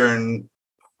Western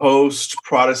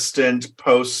post-Protestant,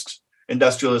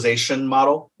 post-industrialization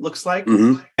model looks like.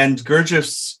 Mm-hmm. And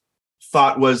Gurdjieff's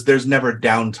thought was there's never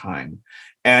downtime.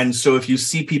 And so if you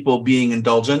see people being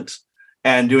indulgent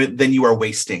and do it, then you are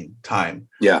wasting time.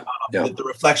 Yeah. The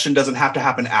reflection doesn't have to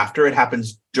happen after, it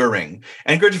happens during.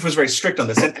 And Gurdjieff was very strict on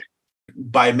this. And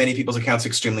by many people's accounts,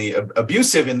 extremely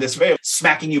abusive in this way of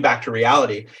smacking you back to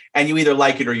reality. And you either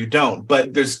like it or you don't.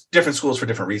 But there's different schools for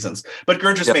different reasons. But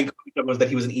Gurdjieff's main comment was that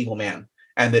he was an evil man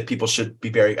and that people should be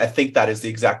buried. I think that is the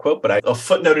exact quote, but I'll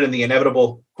footnote it in the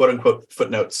inevitable quote unquote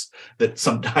footnotes that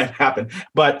sometime happen.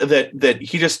 But that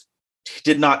he just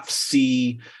did not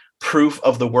see proof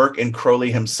of the work in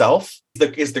Crowley himself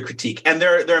is the critique. And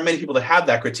there are many people that have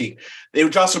that critique.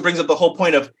 Which also brings up the whole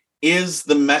point of, is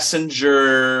the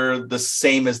messenger the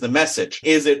same as the message?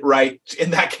 Is it right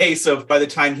in that case of by the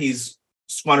time he's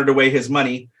squandered away his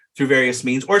money through various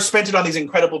means or spent it on these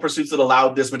incredible pursuits that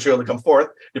allowed this material to come forth,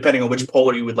 depending on which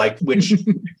polar you would like, which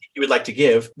you would like to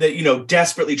give, that,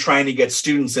 desperately trying to get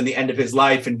students in the end of his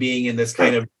life and being in this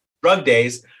kind of drug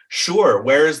days. Sure.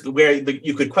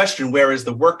 You could question, where is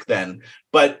the work then?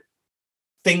 But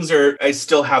I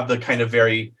still have the kind of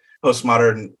very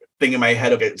postmodern thing in my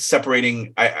head of it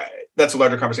separating. That's a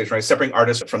larger conversation, right? Separating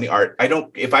artists from the art.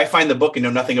 If I find the book and know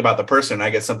nothing about the person, I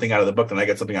get something out of the book, then I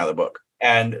get something out of the book.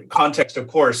 And context, of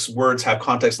course, words have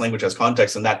context, language has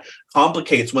context, and that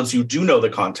complicates once you do know the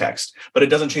context, but it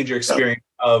doesn't change your experience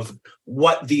of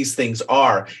what these things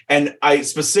are. And I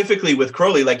specifically with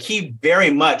Crowley, like he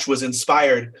very much was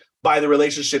inspired by the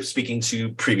relationship, speaking to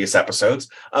previous episodes,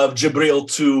 of Jibril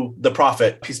to the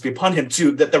prophet, peace be upon him,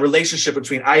 too, that the relationship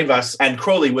between Ivas and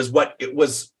Crowley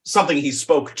was something he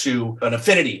spoke to an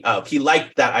affinity of. He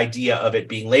liked that idea of it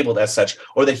being labeled as such,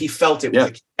 or that he felt it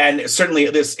was. And certainly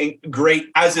this great,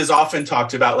 as is often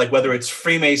talked about, like whether it's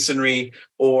Freemasonry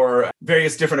or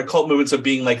various different occult movements of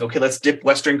being like, okay, let's dip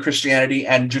Western Christianity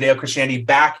and Judeo-Christianity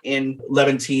back in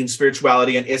Levantine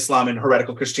spirituality and Islam and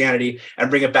heretical Christianity and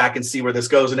bring it back and see where this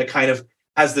goes. And it kind of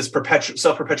has this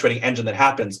self-perpetuating engine that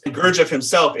happens. And Gurdjieff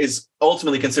himself is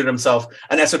ultimately considered himself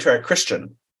an esoteric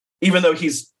Christian, even though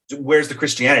where's the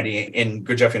Christianity in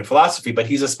Gurdjieffian philosophy, but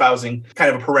he's espousing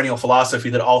kind of a perennial philosophy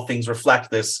that all things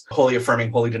reflect this wholly affirming,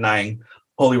 wholly denying,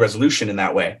 holy resolution in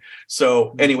that way.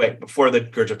 So anyway, before the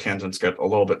Gurdjieff tangents get a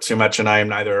little bit too much, and I am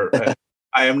neither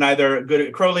good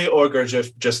at Crowley or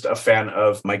Gurdjieff, just a fan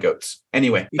of my goats.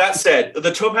 Anyway, that said,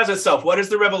 the topaz itself, what is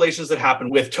the revelations that happen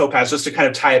with topaz? Just to kind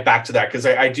of tie it back to that, because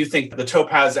I do think the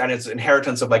topaz and its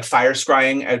inheritance of like fire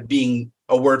scrying and being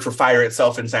a word for fire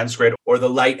itself in Sanskrit, or the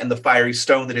light and the fiery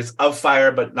stone that is of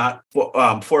fire, but not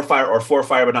for fire, or for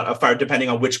fire, but not of fire, depending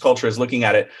on which culture is looking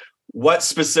at it. What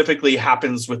specifically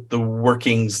happens with the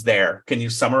workings there? Can you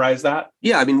summarize that?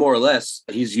 Yeah, I mean, more or less,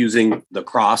 he's using the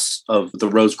cross of the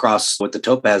rose cross with the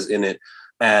topaz in it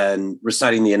and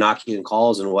reciting the Enochian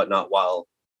calls and whatnot while,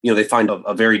 they find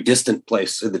a very distant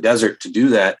place in the desert to do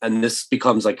that. And this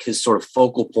becomes like his sort of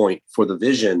focal point for the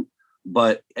vision.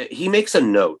 But he makes a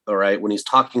note, all right, when he's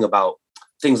talking about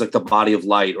things like the body of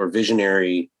light or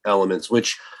visionary elements,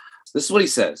 which this is what he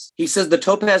says. He says the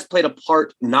topaz played a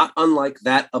part not unlike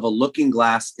that of a looking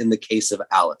glass in the case of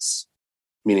Alice,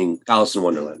 meaning Alice in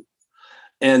Wonderland.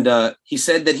 And he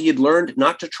said that he had learned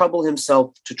not to trouble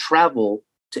himself to travel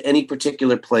to any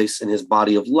particular place in his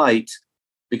body of light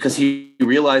because he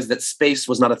realized that space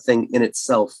was not a thing in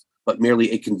itself, but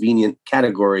merely a convenient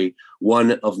category,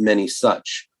 one of many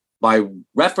such, by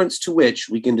reference to which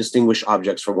we can distinguish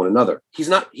objects from one another. He's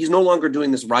no longer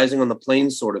doing this rising on the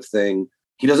plane sort of thing.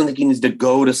 He doesn't think he needs to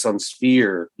go to some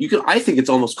sphere. I think it's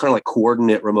almost kind of like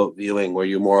coordinate remote viewing where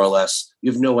you more or less,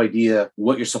 you have no idea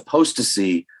what you're supposed to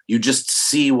see. You just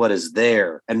see what is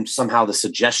there. And somehow the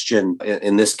suggestion,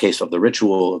 in this case of the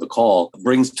ritual of the call,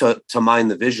 brings to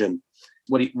mind the vision.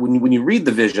 When you read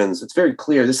the visions, it's very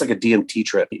clear. This is like a DMT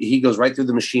trip. He goes right through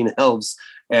the machine elves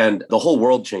and the whole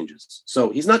world changes. So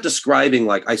he's not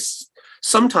describing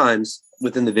sometimes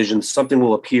within the vision, something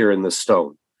will appear in the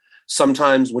stone.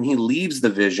 Sometimes when he leaves the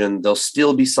vision, there'll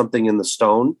still be something in the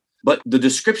stone. But the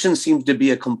description seems to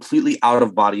be a completely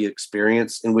out-of-body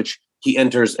experience in which he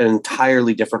enters an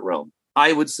entirely different realm.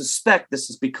 I would suspect this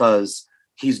is because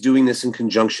he's doing this in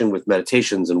conjunction with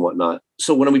meditations and whatnot.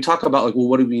 So when we talk about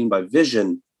what do we mean by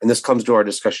vision? And this comes to our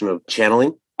discussion of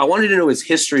channeling. I wanted to know his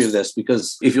history of this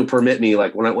because if you'll permit me,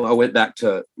 when I went back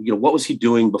to, what was he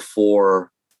doing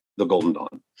before the Golden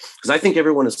Dawn? Because I think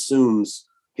everyone assumes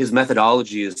his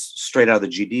methodology is straight out of the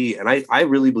GD. And I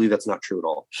really believe that's not true at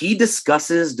all. He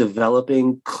discusses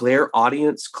developing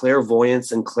clairaudience,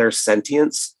 clairvoyance, and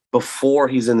clairsentience before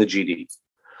he's in the GD.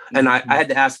 And I had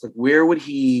to ask, where would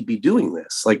he be doing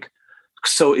this?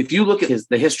 So if you look at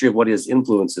the history of what his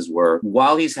influences were,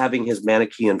 while he's having his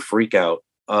Manichaean freak out,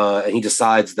 and he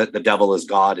decides that the devil is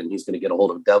God and he's going to get a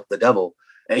hold of the devil,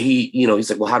 and he's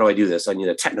like, well, how do I do this? I need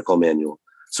a technical manual.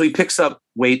 So he picks up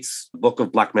Waite's Book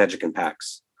of Black Magic and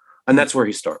Pacts, and that's where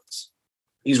he starts.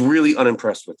 He's really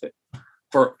unimpressed with it.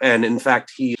 And in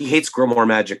fact, he hates grimoire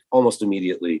magic almost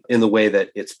immediately in the way that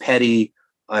it's petty,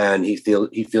 and he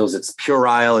feels it's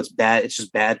puerile, it's bad, it's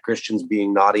just bad Christians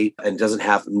being naughty and doesn't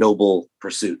have noble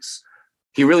pursuits.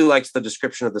 He really likes the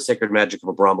description of the sacred magic of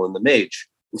a Brahma and the mage.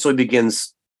 And so he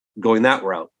begins going that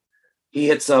route. He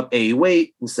hits up A.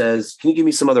 Waite and says, can you give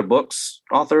me some other books,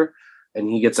 author? And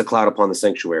he gets A Cloud Upon the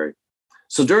Sanctuary.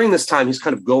 So during this time, he's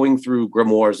kind of going through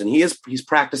grimoires, and he's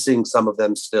practicing some of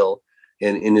them still.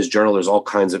 In his journal, there's all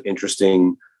kinds of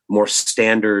interesting, more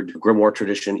standard grimoire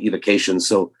tradition evocations.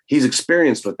 So he's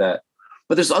experienced with that.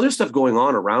 But there's other stuff going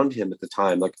on around him at the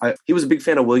time. He was a big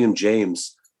fan of William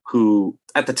James, who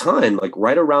at the time,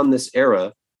 right around this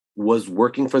era, was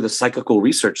working for the Psychical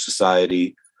Research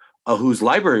Society, whose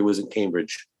library was in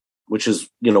Cambridge, which is,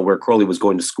 where Crowley was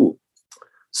going to school.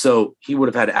 So he would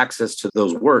have had access to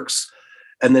those works.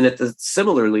 And then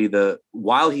similarly,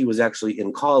 while he was actually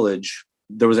in college,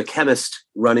 there was a chemist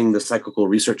running the Psychical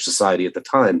Research Society at the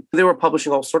time. They were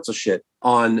publishing all sorts of shit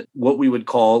on what we would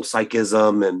call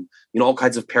psychism and, all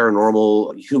kinds of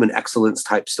paranormal, human excellence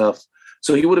type stuff.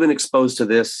 So he would have been exposed to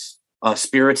this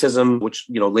spiritism, which,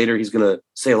 later he's going to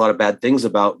say a lot of bad things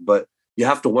about. But you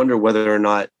have to wonder whether or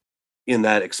not in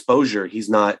that exposure, he's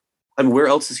not, where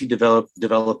else is he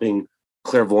developing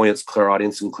clairvoyance,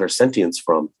 clairaudience, and clairsentience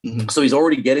from? Mm-hmm. So he's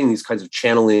already getting these kinds of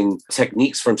channeling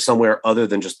techniques from somewhere other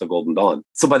than just the Golden Dawn.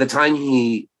 So by the time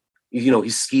he's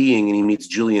skiing and he meets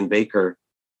Julian Baker,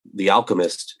 the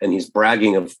alchemist, and he's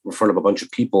bragging in front of a bunch of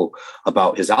people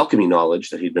about his alchemy knowledge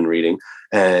that he'd been reading,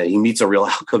 and he meets a real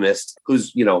alchemist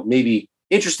who's, maybe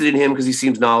interested in him because he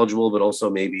seems knowledgeable, but also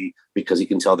maybe because he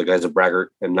can tell the guy's a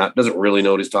braggart and doesn't really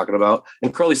know what he's talking about.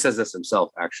 And Crowley says this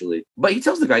himself, actually. But he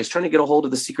tells the guy he's trying to get a hold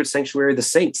of the secret sanctuary of the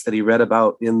saints that he read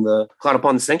about in the Cloud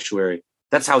Upon the Sanctuary.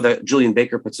 That's how Julian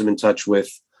Baker puts him in touch with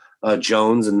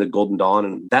Jones and the Golden Dawn,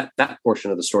 and that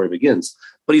portion of the story begins.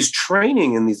 But he's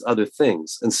training in these other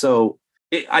things. And so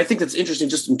I think that's interesting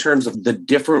just in terms of the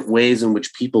different ways in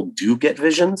which people do get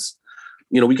visions.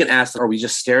 We can ask, are we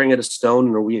just staring at a stone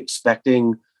and are we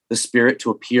expecting the spirit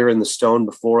to appear in the stone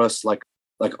before us like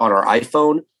on our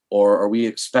iPhone? Or are we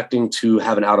expecting to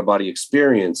have an out-of-body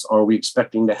experience? Or are we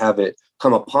expecting to have it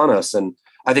come upon us? And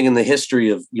I think in the history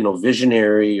of,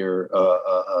 visionary or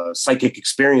psychic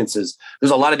experiences,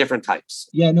 there's a lot of different types.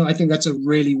 Yeah, no, I think that's a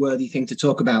really worthy thing to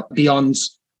talk about beyond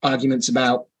arguments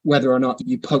about whether or not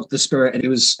you poked the spirit and it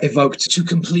was evoked to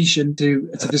completion, to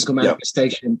physical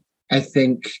manifestation. I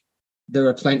think there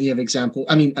are plenty of examples.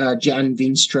 I mean, Jan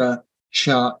Veenstra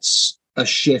charts a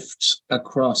shift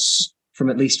across from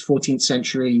at least 14th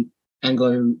century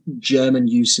Anglo-German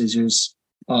usages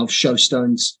of show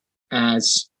stones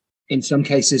as, in some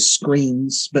cases,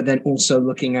 screens, but then also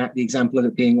looking at the example of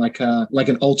it being like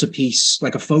an altarpiece,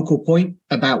 like a focal point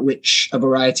about which a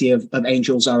variety of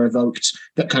angels are evoked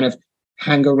that kind of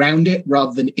hang around it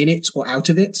rather than in it or out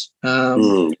of it.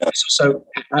 So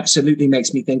absolutely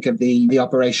makes me think of the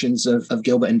operations of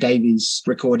Gilbert and Davies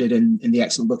recorded in the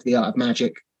excellent book, The Art of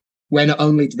Magic, where not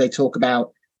only do they talk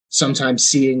about sometimes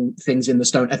seeing things in the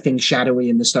stone, a thing shadowy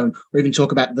in the stone, or even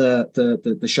talk about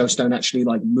the show stone actually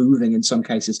like moving in some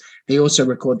cases. They also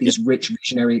record these rich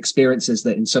visionary experiences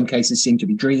that in some cases seem to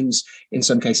be dreams, in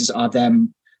some cases are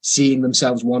them seeing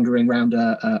themselves wandering around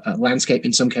a landscape,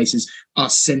 in some cases are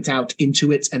sent out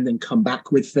into it and then come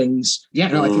back with things. Yeah,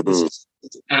 no, I think this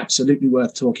is absolutely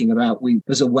worth talking about.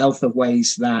 There's a wealth of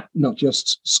ways that not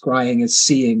just scrying as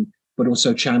seeing, but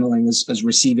also channeling as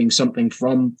receiving something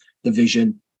from the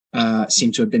vision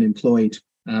seem to have been employed.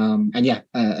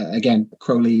 Again,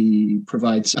 Crowley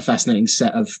provides a fascinating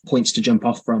set of points to jump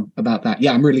off from about that.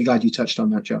 Yeah, I'm really glad you touched on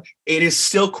that, Josh. It is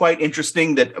still quite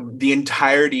interesting that the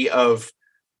entirety of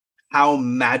how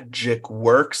magic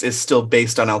works is still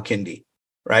based on Al-Kindi,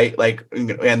 right? Like,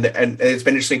 and it's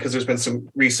been interesting because there's been some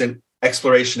recent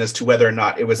exploration as to whether or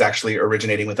not it was actually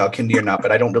originating with Al-Kindi or not,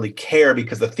 but I don't really care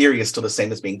because the theory is still the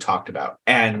same as being talked about.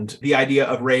 And the idea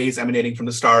of rays emanating from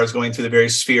the stars going through the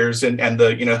various spheres and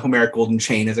the Homeric golden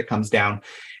chain as it comes down,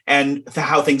 and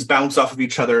how things bounce off of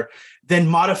each other, then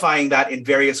modifying that in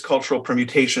various cultural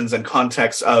permutations and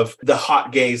contexts of the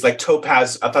hot gaze, like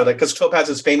Topaz. I thought, because Topaz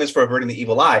is famous for averting the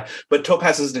evil eye, but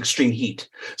Topaz is an extreme heat.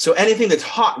 So anything that's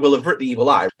hot will avert the evil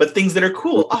eye, but things that are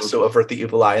cool also avert the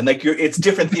evil eye. And it's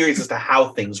different theories as to how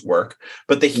things work,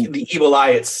 but the evil eye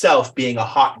itself being a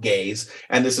hot gaze,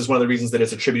 and this is one of the reasons that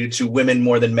it's attributed to women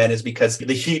more than men, is because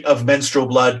the heat of menstrual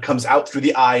blood comes out through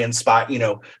the eye and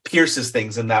pierces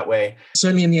things in that way.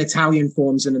 Certainly in the Italian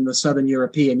forms and in the Southern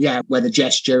European, where the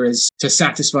gesture is to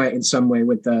satisfy it in some way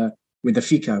with the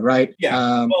fika, right?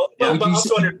 Yeah. But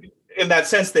also in that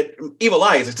sense that evil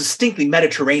eye is a distinctly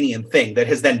Mediterranean thing that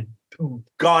has then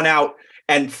gone out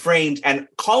and framed and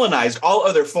colonized all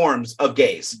other forms of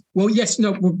gaze. Well, yes,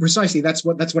 no, precisely. That's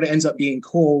what it ends up being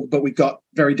called. But we've got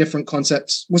very different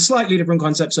concepts, slightly different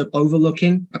concepts of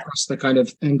overlooking across the kind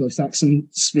of Anglo-Saxon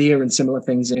sphere and similar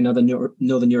things in other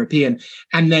Northern European.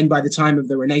 And then by the time of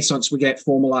the Renaissance, we get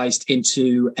formalized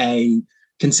into a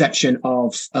conception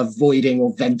of voiding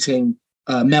or venting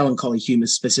melancholy humor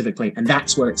specifically. And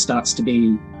that's where it starts to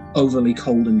be overly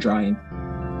cold and drying.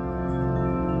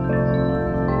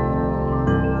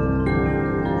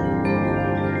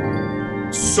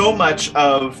 So much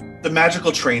of the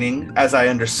magical training, as I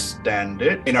understand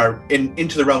it,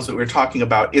 into the realms that we're talking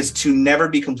about, is to never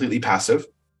be completely passive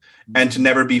and to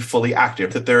never be fully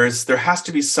active. That there has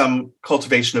to be some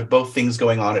cultivation of both things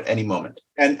going on at any moment.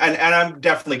 And I'm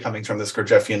definitely coming from this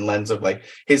Gurdjieffian lens of like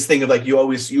his thing of like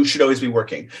you should always be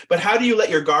working. But how do you let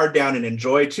your guard down and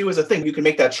enjoy too is a thing. You can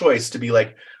make that choice to be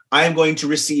like, I am going to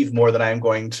receive more than I am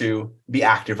going to be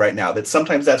active right now. That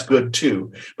sometimes that's good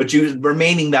too. But you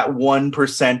remaining that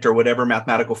 1% or whatever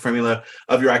mathematical formula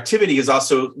of your activity is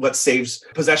also what saves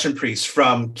possession priests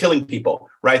from killing people,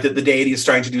 right? That the deity is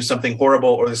starting to do something horrible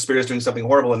or the spirit is doing something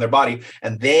horrible in their body,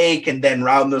 and they can then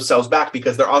round themselves back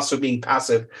because they're also being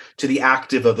passive to the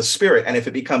active of the spirit. And if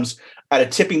it becomes at a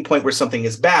tipping point where something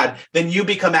is bad, then you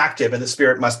become active and the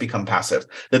spirit must become passive.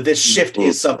 That this shift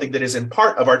is something that is in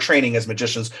part of our training as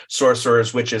magicians,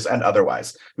 sorcerers, witches, and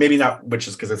otherwise. Maybe not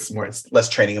witches because it's less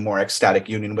training and more ecstatic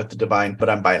union with the divine, but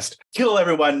I'm biased. Kill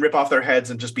everyone, rip off their heads,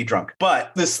 and just be drunk.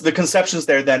 But the conceptions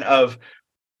there then of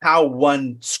how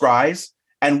one scries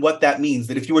and what that means,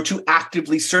 that if you were too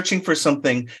actively searching for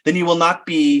something, then you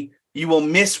will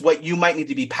miss what you might need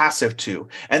to be passive to.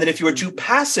 And then if you are too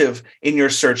passive in your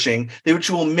searching, then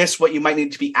you will miss what you might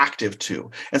need to be active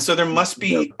to. And so there must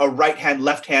be a right hand,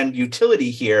 left hand utility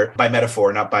here by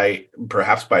metaphor, not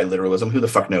perhaps by literalism. Who the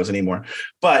fuck knows anymore?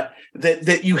 But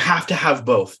that you have to have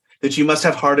both. That you must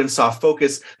have hard and soft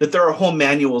focus, that there are whole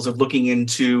manuals of looking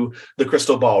into the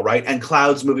crystal ball, right? And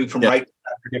clouds moving from right to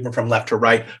left, or different from left to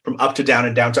right, from up to down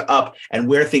and down to up, and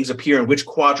where things appear in which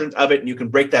quadrant of it. And you can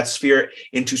break that sphere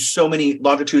into so many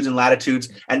longitudes and latitudes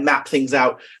and map things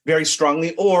out very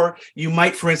strongly. Or you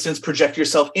might, for instance, project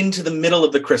yourself into the middle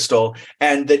of the crystal,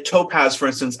 and that topaz, for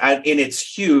instance, in its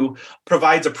hue,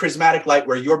 provides a prismatic light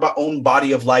where your own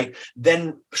body of light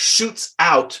then shoots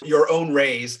out your own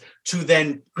rays to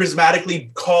then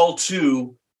prismatically call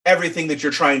to everything that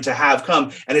you're trying to have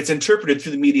come, and it's interpreted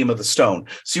through the medium of the stone.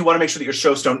 So you want to make sure that your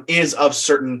show stone is of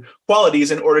certain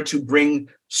qualities in order to bring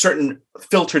certain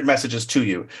filtered messages to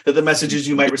you, that the messages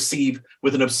you might receive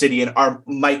with an obsidian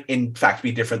might in fact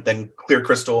be different than clear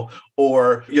crystal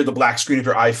or the black screen of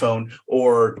your iPhone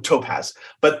or topaz.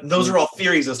 But those are all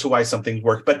theories as to why something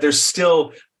worked, but there's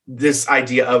still this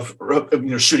idea of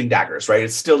shooting daggers, right?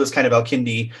 It's still this kind of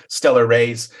Al-Kindi stellar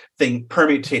rays thing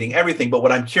permutating everything. But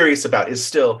what I'm curious about is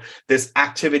still this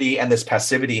activity and this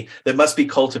passivity that must be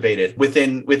cultivated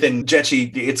within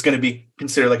Jechi. It's going to be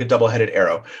considered like a double-headed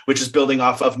arrow, which is building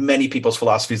off of many people's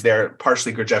philosophies there,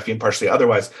 partially Gurdjieffian, partially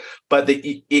otherwise. But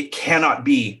it cannot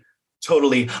be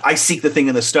totally, I seek the thing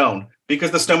in the stone,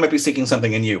 because the stone might be seeking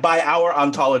something in you by our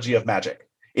ontology of magic.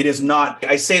 It is not,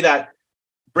 I say that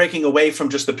breaking away from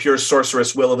just the pure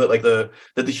sorceress will of it, like that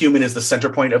the human is the center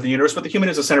point of the universe, but the human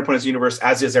is the center point of the universe,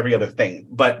 as is every other thing.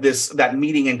 But that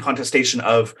meeting and contestation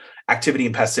of activity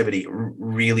and passivity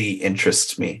really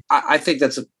interests me. I think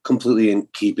that's completely in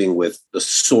keeping with the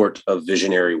sort of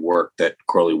visionary work that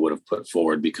Crowley would have put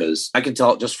forward, because I can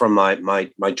tell just from my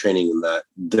training in that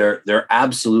there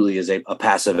absolutely is a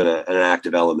passive and an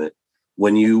active element.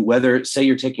 When whether say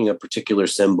you're taking a particular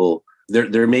symbol,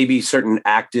 there may be certain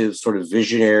active sort of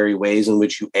visionary ways in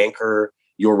which you anchor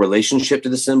your relationship to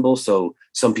the symbol. So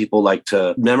some people like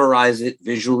to memorize it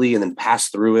visually and then pass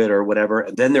through it or whatever.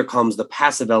 And then there comes the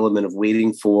passive element of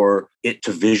waiting for it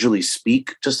to visually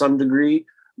speak to some degree.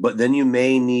 But then you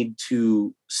may need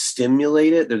to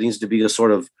stimulate it. There needs to be a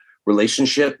sort of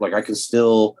relationship. Like I can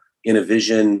still, in a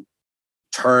vision,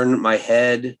 turn my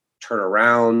head, turn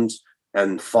around,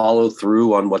 and follow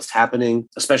through on what's happening,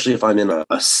 especially if I'm in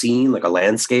a scene, like a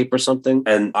landscape or something.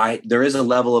 And there is a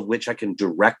level of which I can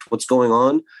direct what's going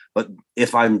on. But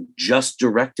if I'm just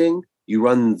directing, you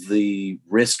run the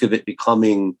risk of it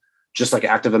becoming just like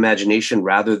active imagination,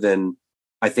 rather than,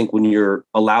 I think, when you're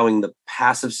allowing the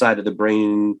passive side of the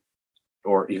brain,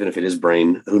 or even if it is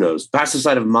brain, who knows, passive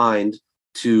side of mind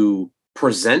to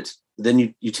present,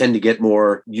 then you tend to get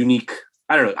more unique.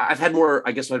 I don't know. I've had more,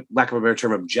 I guess, for lack of a better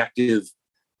term, objective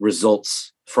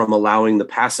results from allowing the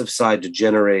passive side to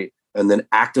generate and then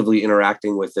actively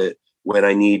interacting with it when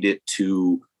I need it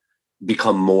to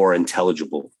become more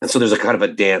intelligible. And so there's a kind of a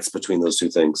dance between those two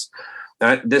things.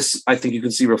 This, I think you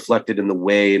can see reflected in the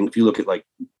way, and if you look at like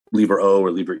Liber O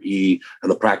or Liber E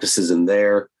and the practices in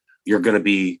there, you're going to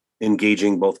be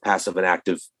engaging both passive and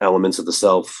active elements of the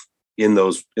self in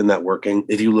that working.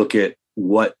 If you look at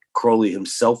what Crowley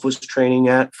himself was training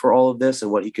at for all of this and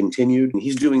what he continued, and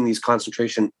he's doing these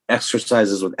concentration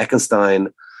exercises with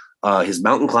Eckenstein, his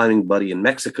mountain climbing buddy in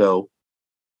Mexico,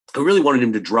 who really wanted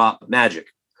him to drop magic.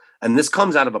 And this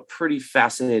comes out of a pretty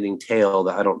fascinating tale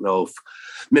that I don't know if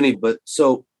many, but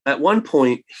so at one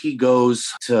point he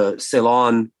goes to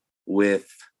Ceylon with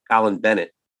Alan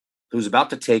Bennett, who's about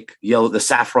to take the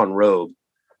saffron robe.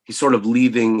 He's sort of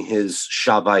leaving his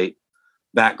Shavite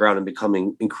background and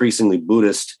becoming increasingly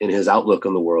Buddhist in his outlook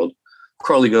on the world.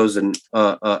 Crowley goes and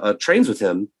trains with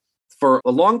him for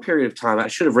a long period of time. I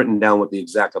should have written down what the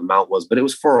exact amount was, but it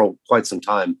was for quite some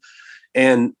time.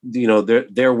 And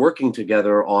they're working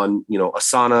together on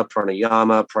asana,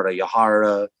 pranayama,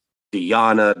 pratyahara,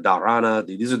 dhyana, dharana.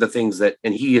 These are the things that,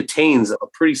 and he attains a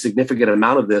pretty significant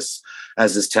amount of this,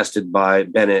 as is tested by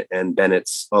Bennett and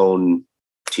Bennett's own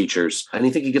teachers. And I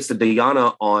think he gets the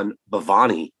dhyana on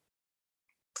Bhavani.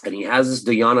 And he has this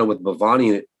dhyana with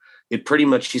Bhavani. It pretty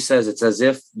much, he says, it's as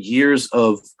if years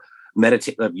of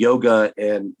yoga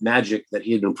and magic that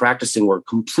he had been practicing were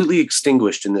completely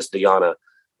extinguished in this dhyana.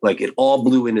 Like it all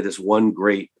blew into this one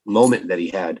great moment that he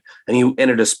had. And he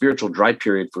entered a spiritual dry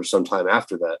period for some time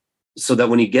after that. So that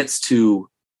when he gets to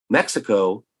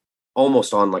Mexico,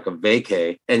 almost on like a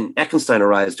vacay, and Eckenstein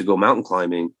arrives to go mountain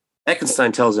climbing,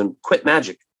 Eckenstein tells him, quit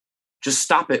magic. Just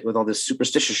stop it with all this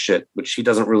superstitious shit, which he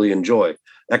doesn't really enjoy,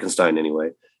 Eckenstein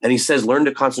anyway. And he says, learn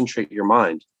to concentrate your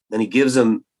mind. And he gives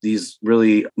him these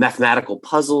really mathematical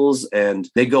puzzles, and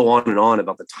they go on and on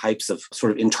about the types of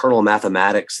sort of internal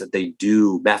mathematics that they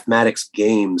do, mathematics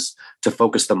games to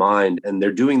focus the mind. And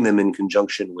they're doing them in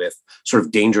conjunction with sort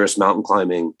of dangerous mountain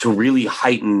climbing to really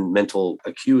heighten mental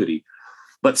acuity.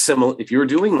 But similar, if you're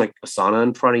doing like asana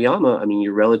and pranayama, I mean,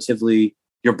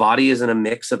 your body is in a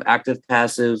mix of active,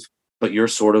 passive, but you're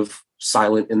sort of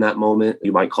silent in that moment.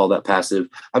 You might call that passive.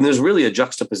 I mean, there's really a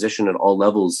juxtaposition at all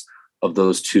levels of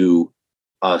those two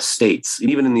states.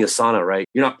 Even in the asana, right?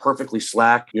 You're not perfectly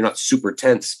slack. You're not super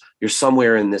tense. You're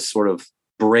somewhere in this sort of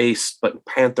braced, but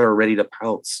panther ready to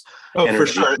pounce. Oh, energy. For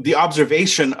sure. The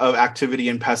observation of activity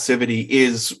and passivity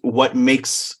is what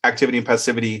makes activity and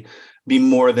passivity be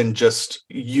more than just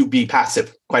you be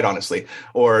passive, quite honestly,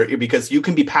 or because you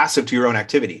can be passive to your own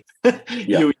activity.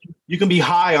 You can be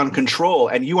high on control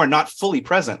and you are not fully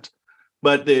present.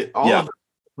 But all of the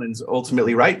disciplines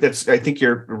ultimately, right? I think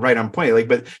you're right on point. Like,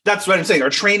 but that's what I'm saying. Our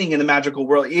training in the magical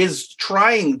world is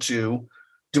trying to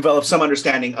develop some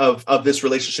understanding of this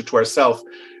relationship to ourself,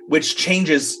 which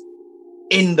changes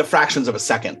in the fractions of a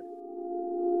second.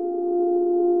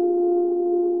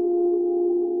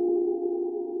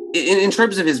 In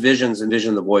terms of his visions and vision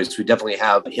of the voice, we definitely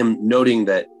have him noting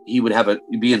that he would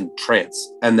be in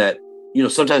trance, and that,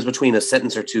 sometimes between a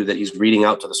sentence or two that he's reading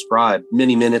out to the scribe,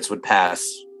 many minutes would pass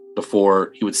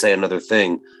before he would say another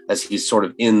thing as he's sort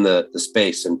of in the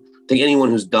space. And I think anyone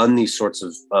who's done these sorts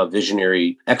of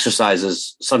visionary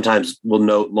exercises sometimes will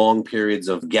note long periods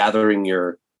of gathering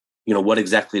your, what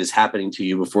exactly is happening to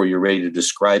you before you're ready to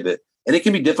describe it. And it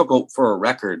can be difficult for a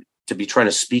record to be trying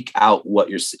to speak out what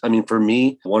you're. I mean, for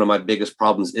me, one of my biggest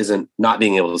problems isn't not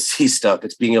being able to see stuff.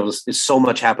 It's being able to. So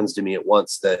much happens to me at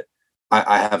once that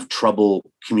I have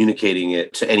trouble communicating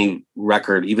it to any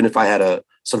record. Even if I had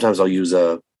sometimes I'll use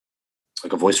a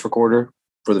voice recorder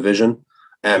for the vision,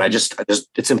 and I just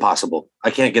it's impossible. I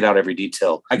can't get out every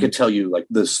detail. I could tell you like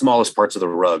the smallest parts of the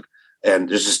rug,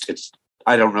 and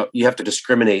I don't know. You have to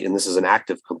discriminate, and this is an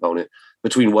active component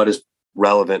between what is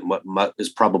relevant, what is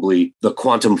probably the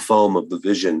quantum foam of the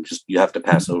vision. Just you have to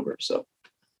pass over. So,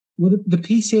 well, the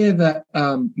piece here that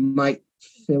might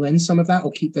fill in some of that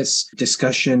or keep this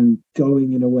discussion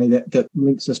going in a way that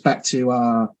links us back to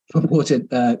our purported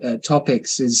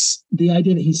topics is the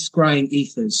idea that he's scrying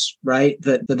ethers, right?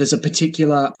 That there's a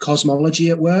particular cosmology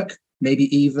at work,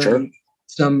 maybe even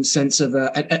some sense of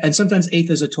and sometimes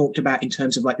ethers are talked about in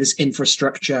terms of like this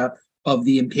infrastructure of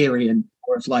the Empyrean,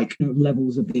 or of like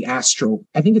levels of the astral.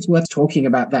 I think it's worth talking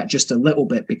about that just a little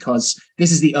bit, because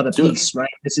this is the other piece, right?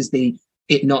 This is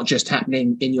it not just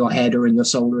happening in your head or in your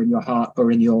soul or in your heart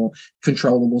or in your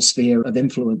controllable sphere of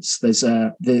influence. There's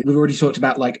we've already talked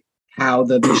about like how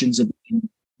the visions are being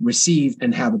received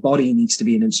and how the body needs to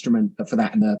be an instrument for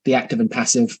that, and the active and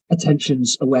passive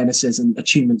attentions, awarenesses and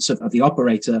attunements of the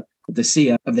operator, of the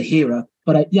seer, of the hearer.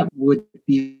 But I would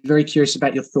be very curious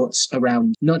about your thoughts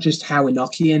around not just how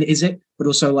Enochian is it, but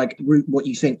also like what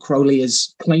you think Crowley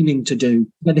is claiming to do,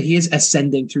 whether he is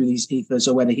ascending through these ethers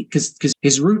or whether because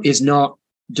his route is not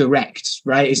direct,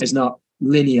 right? It's not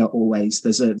linear always.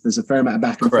 There's a fair amount of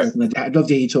back and forth. And I'd love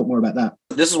to hear you talk more about that.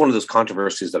 This is one of those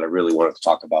controversies that I really wanted to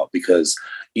talk about, because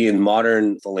in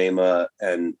modern thelema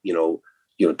and,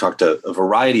 talk to a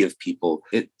variety of people,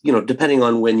 depending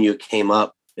on when you came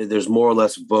up, there's more or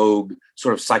less vogue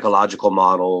sort of psychological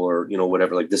model or,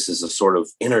 whatever, like this is a sort of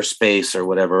inner space or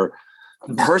whatever.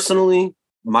 Personally,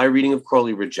 my reading of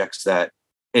Crowley rejects that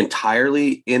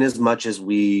entirely, in as much as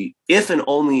if and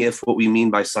only if what we mean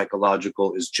by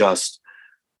psychological is just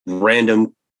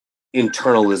random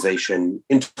internal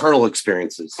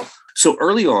experiences. So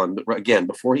early on, again,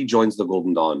 before he joins the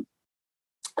Golden Dawn,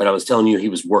 and I was telling you, he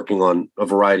was working on a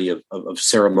variety of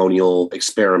ceremonial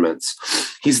experiments.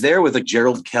 He's there with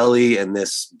Gerald Kelly and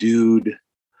this dude,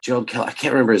 Gerald Kelly, I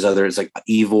can't remember his other, it's like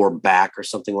Ivor Back or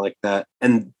something like that.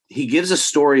 And he gives a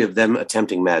story of them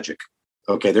attempting magic.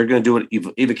 Okay, they're going to do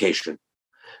an evocation.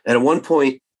 And at one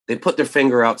point, they put their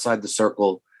finger outside the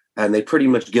circle and they pretty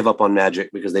much give up on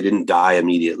magic because they didn't die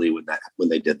immediately when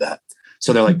they did that.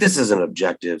 So they're like, this isn't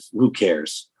objective. Who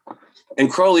cares? And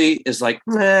Crowley is like,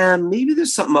 maybe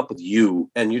there's something up with you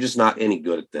and you're just not any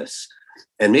good at this.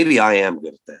 And maybe I am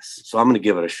good at this. So I'm going to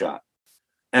give it a shot.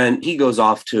 And he goes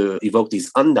off to evoke these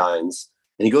undines,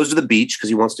 and he goes to the beach because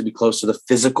he wants to be close to the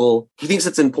physical. He thinks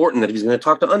it's important that if he's going to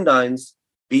talk to undines,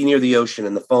 be near the ocean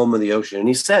and the foam of the ocean. And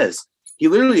he says he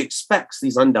literally expects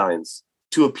these undines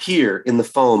to appear in the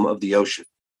foam of the ocean.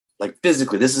 Like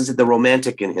physically, this is the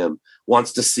romantic in him,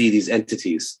 wants to see these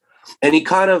entities. And he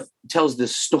kind of tells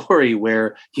this story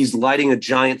where he's lighting a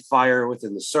giant fire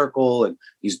within the circle and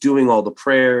he's doing all the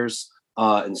prayers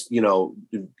and,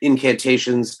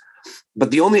 incantations. But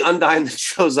the only undine that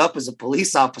shows up is a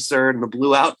police officer in a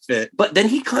blue outfit. But then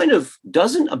he kind of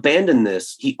doesn't abandon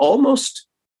this.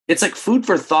 It's like food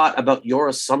for thought about your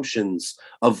assumptions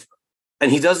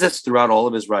and he does this throughout all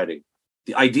of his writing.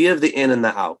 The idea of the in and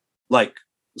the out, like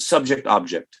subject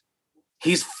object.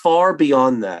 He's far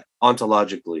beyond that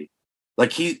ontologically.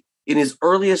 Like in his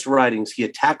earliest writings, he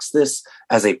attacks this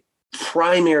as a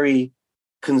primary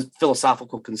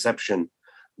philosophical conception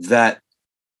that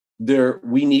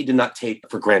we need to not take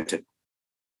for granted.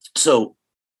 So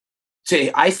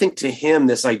I think to him,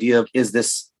 this idea of, is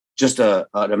this just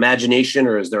an imagination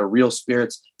or is there real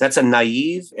spirits? That's a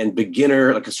naive and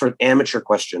beginner, like a sort of amateur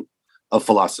question of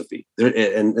philosophy.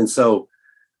 And so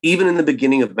even in the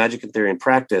beginning of Magic and Theory and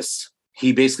Practice,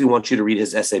 he basically wants you to read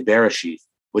his essay Bereshith,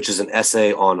 which is an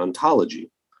essay on ontology.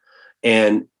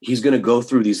 And he's going to go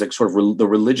through these like sort of the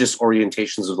religious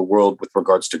orientations of the world with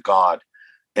regards to God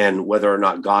and whether or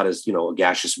not God is, a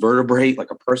gaseous vertebrate,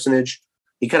 like a personage.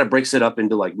 He kind of breaks it up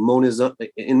into like monism.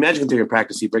 In Magic and Theory and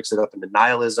Practice, he breaks it up into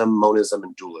nihilism, monism,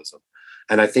 and dualism.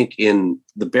 And I think in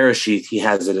the Bereshith, he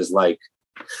has it as like,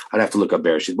 I'd have to look up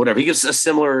Bereshith, whatever. He gives a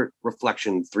similar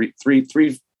reflection,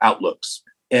 three outlooks.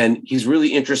 And he's really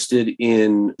interested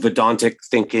in Vedantic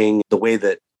thinking, the way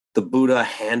that the Buddha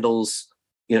handles,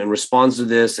 and responds to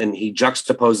this. And he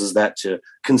juxtaposes that to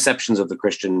conceptions of the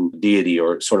Christian deity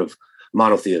or sort of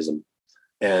monotheism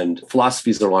and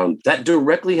philosophies around that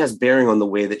directly has bearing on the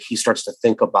way that he starts to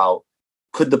think about,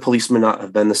 could the policeman not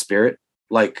have been the spirit?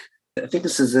 Like, I think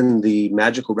this is in the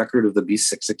Magical Record of the Beast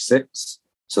 666.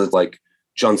 So it's like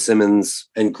John Simmons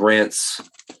and Grant's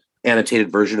annotated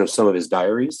version of some of his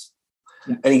diaries.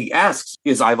 Yeah. And he asks,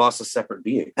 is Ivos a separate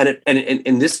being? And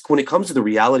this, when it comes to the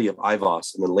reality of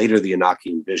Ivos and then later the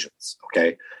Enochian visions,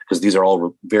 okay, because these are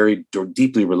all very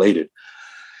deeply related.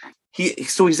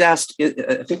 He's asked,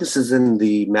 I think this is in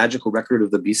the Magical Record of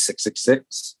the Beast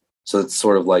 666. So it's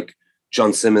sort of like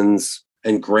John Simmons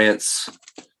and Grant's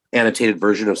annotated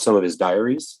version of some of his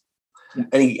diaries. Yeah.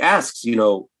 And he asks,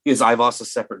 is Ivos a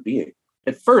separate being?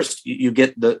 At first, you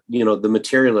get the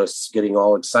materialists getting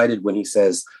all excited when he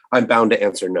says, I'm bound to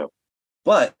answer no.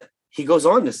 But he goes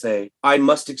on to say, I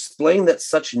must explain that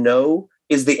such no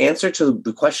is the answer to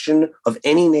the question of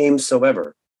any name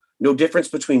soever. No difference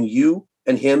between you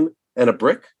and him and a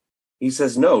brick? He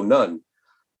says, no, none.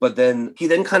 But then he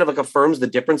kind of like affirms the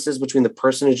differences between the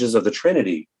personages of the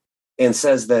Trinity and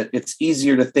says that it's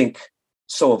easier to think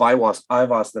so of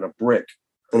Ivos than a brick.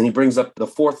 And he brings up the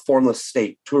fourth formless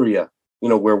state, Turiya,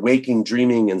 where waking,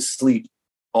 dreaming, and sleep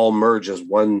all merge as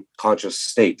one conscious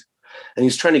state. And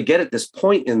he's trying to get at this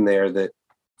point in there that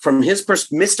from his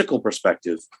mystical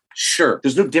perspective, sure,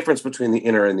 there's no difference between the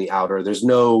inner and the outer. There's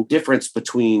no difference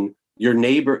between your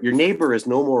neighbor. Your neighbor is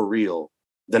no more real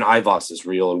than Ivos is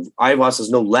real. And Ivos is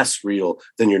no less real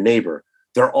than your neighbor.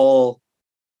 They're all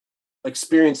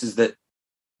experiences that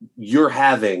you're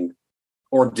having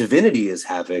or divinity is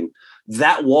having.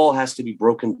 That wall has to be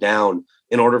broken down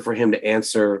in order for him to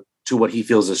answer to what he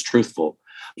feels is truthful.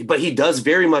 But he does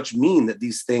very much mean that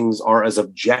these things are as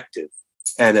objective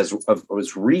and as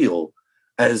real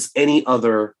as any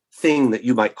other thing that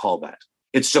you might call that.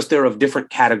 It's just they're of different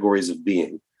categories of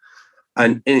being.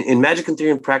 And in Magic and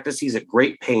Theory and Practice, he's at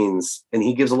great pains, and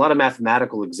he gives a lot of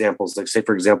mathematical examples, like, say,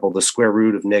 for example, the square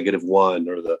root of -1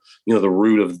 or the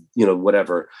root of,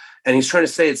 whatever. And he's trying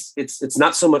to say it's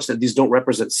not so much that these don't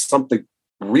represent something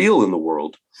real in the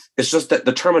world. It's just that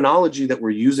the terminology that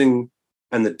we're using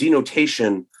and the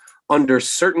denotation under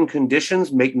certain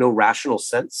conditions make no rational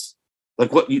sense.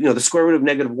 Like the square root of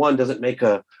 -1 doesn't make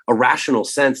a rational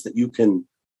sense that you can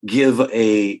give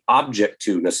a object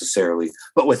to necessarily,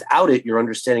 but without it, your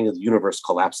understanding of the universe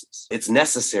collapses. It's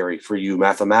necessary for you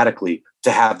mathematically to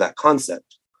have that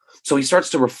concept. So he starts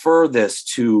to refer this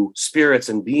to spirits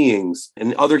and beings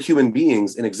and other human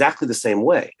beings in exactly the same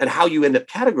way. And how you end up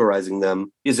categorizing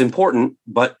them is important,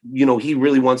 but, he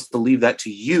really wants to leave that to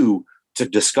you to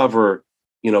discover.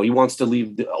 He wants to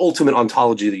leave the ultimate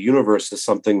ontology of the universe as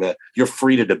something that you're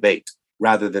free to debate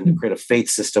rather than to create a faith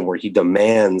system where he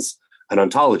demands an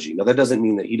ontology. Now, that doesn't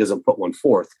mean that he doesn't put one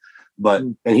forth,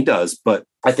 and he does, but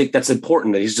I think that's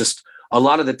important that he's just a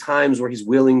lot of the times where he's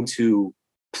willing to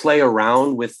play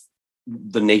around with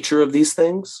the nature of these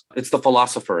things. It's the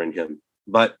philosopher in him,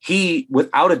 but he,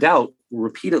 without a doubt,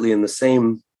 repeatedly in the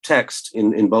same text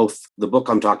in both the book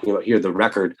I'm talking about here, the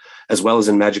record, as well as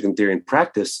in Magic and Theory and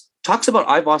Practice, talks about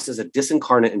Ivos as a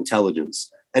disincarnate intelligence.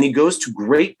 And he goes to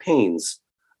great pains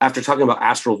after talking about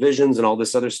astral visions and all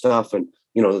this other stuff and,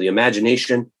 the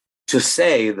imagination, to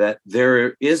say that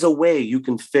there is a way you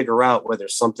can figure out whether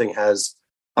something has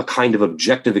a kind of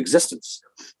objective existence.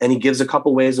 And he gives a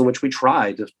couple ways in which we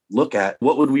try to look at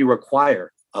what would we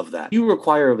require of that. You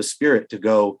require of a spirit to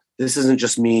go, this isn't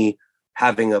just me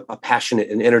having a passionate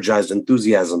and energized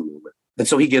enthusiasm movement. And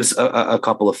so he gives a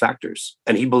couple of factors.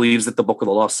 And he believes that the Book of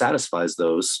the Law satisfies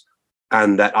those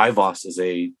and that Ivos is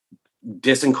a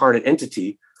disincarnate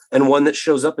entity and one that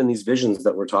shows up in these visions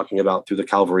that we're talking about through the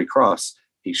Calvary cross.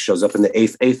 He shows up in the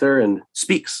eighth aether and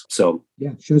speaks. So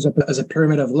shows up as a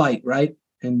pyramid of light, right?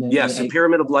 And a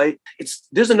pyramid of light.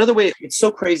 There's another way. It's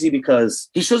so crazy because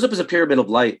he shows up as a pyramid of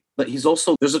light, but he's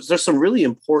also there's some really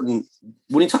important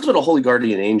when he talks about a holy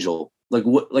guardian angel.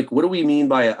 What do we mean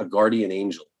by a guardian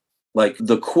angel? Like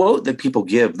the quote that people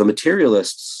give, the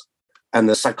materialists and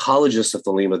the psychologists of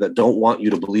Thelema that don't want you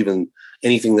to believe in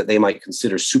anything that they might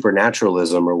consider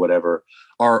supernaturalism or whatever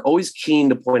are always keen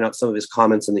to point out some of his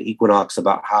comments in the Equinox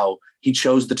about how he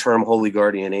chose the term holy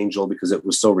guardian angel because it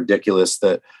was so ridiculous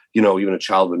that, even a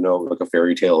child would know, like a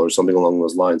fairy tale or something along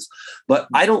those lines. But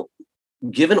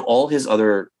given all his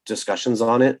other discussions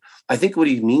on it, I think what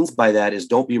he means by that is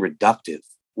don't be reductive.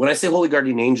 When I say holy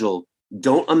guardian angel,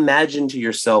 don't imagine to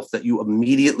yourself that you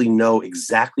immediately know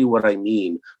exactly what I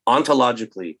mean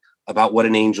ontologically about what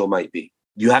an angel might be.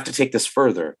 You have to take this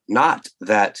further. Not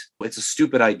that it's a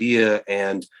stupid idea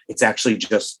and it's actually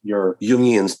just your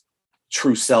Jungian's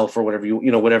true self or whatever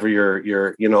whatever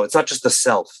your it's not just the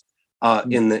self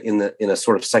in a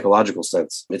sort of psychological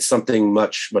sense. It's something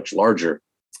much, much larger.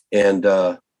 And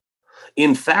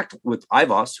in fact, with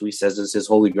Ivos, who he says is his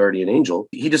holy guardian angel,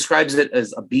 he describes it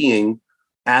as a being,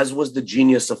 as was the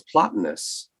genius of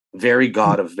Plotinus, very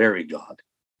God of very God.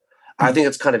 I think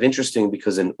it's kind of interesting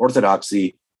because in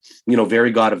Orthodoxy,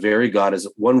 very God of very God is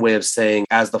one way of saying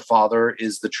as the Father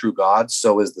is the true God,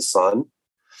 so is the Son.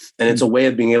 And it's a way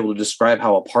of being able to describe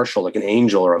how a partial, like an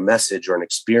angel or a message or an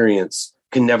experience,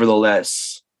 can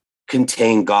nevertheless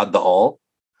contain God the All.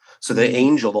 So the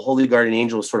angel, the holy guardian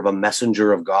angel, is sort of a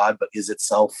messenger of God, but is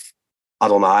itself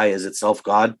Adonai, is itself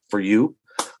God for you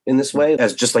in this way,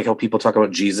 as just like how people talk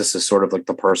about Jesus as sort of like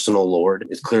the personal Lord.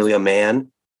 Is clearly a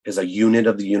man, is a unit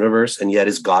of the universe, and yet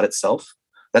is God itself.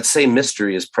 That same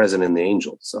mystery is present in the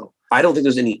angel. So I don't think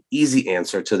there's any easy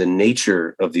answer to the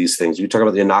nature of these things. You talk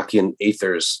about the Enochian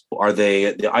aethers. Are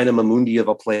they the anima mundi of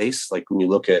a place? Like when you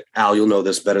look at Al, you'll know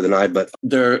this better than I, but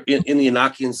they're in the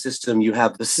Enochian system. You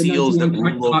have the seals that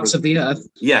rule parts of the earth.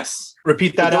 Yes.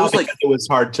 Repeat that out because it was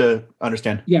hard to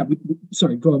understand. Yeah,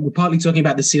 sorry, go on. We're partly talking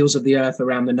about the seals of the earth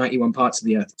around the 91 parts of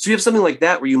the earth. So you have something like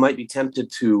that where you might be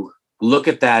tempted to look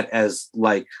at that as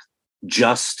like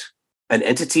just an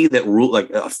entity that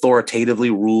authoritatively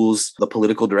rules the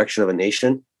political direction of a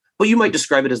nation, but you might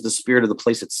describe it as the spirit of the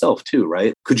place itself too,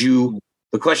 right? The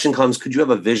question comes, could you have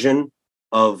a vision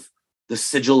of the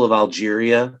sigil of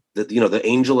Algeria, the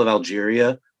angel of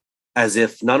Algeria, as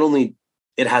if not only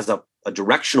it has a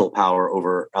directional power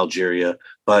over Algeria,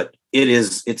 but it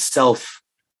is itself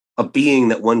a being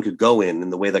that one could go in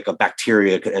the way like a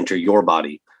bacteria could enter your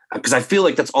body? Because I feel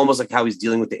like that's almost like how he's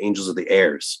dealing with the angels of the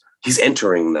airs. He's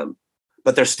entering them,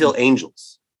 but they're still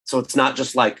angels. So it's not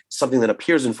just like something that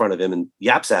appears in front of him and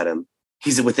yaps at him.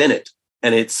 He's within it.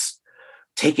 And it's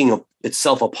taking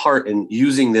itself apart and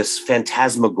using this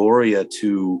phantasmagoria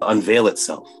to unveil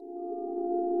itself.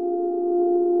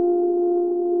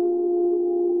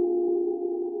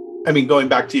 I mean, going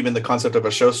back to even the concept of a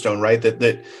showstone, right?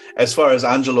 That as far as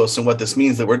angelos and what this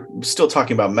means, that we're still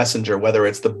talking about messenger, whether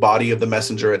it's the body of the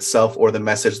messenger itself or the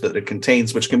message that it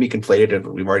contains, which can be conflated, as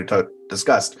we've already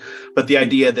discussed. But the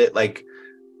idea that like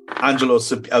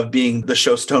angelos of being the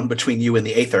showstone between you and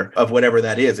the aether of whatever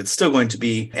that is, it's still going to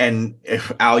be. And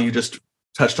if Al, you just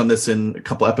touched on this in a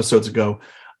couple episodes ago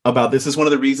about this is one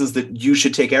of the reasons that you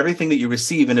should take everything that you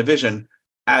receive in a vision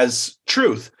as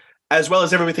truth, as well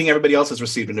as everything everybody else has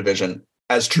received in a vision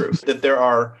as truth. That there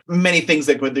are many things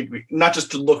that would not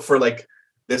just to look for like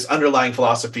this underlying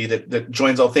philosophy that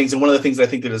joins all things. And one of the things that I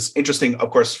think that is interesting,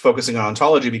 of course, focusing on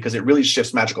ontology, because it really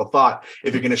shifts magical thought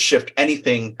if you're going to shift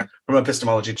anything from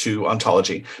epistemology to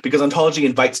ontology, because ontology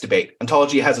invites debate.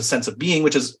 Ontology has a sense of being,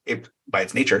 which is by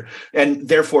its nature, and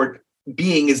therefore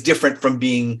being is different from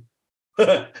being.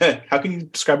 How can you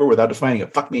describe it without defining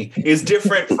it? Fuck me. Is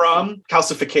different from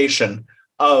calcification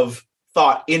of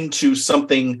thought into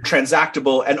something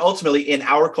transactable, and ultimately in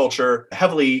our culture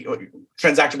heavily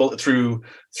transactable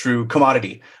through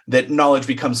commodity. That knowledge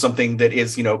becomes something that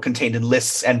is contained in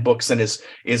lists and books and is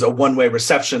a one-way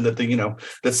reception, that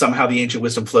that somehow the ancient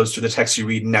wisdom flows through the text you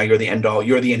read, and now you're the end all,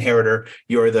 you're the inheritor,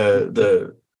 you're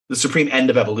the supreme end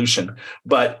of evolution.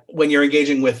 But when you're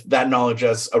engaging with that knowledge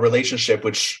as a relationship,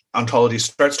 which ontology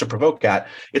starts to provoke at,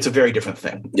 it's a very different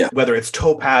thing. Yeah. Whether it's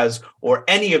topaz or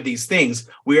any of these things,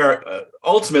 we are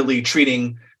ultimately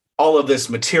treating all of this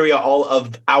materia, all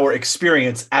of our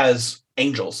experience as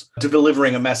angels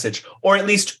delivering a message, or at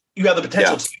least you have the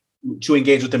potential to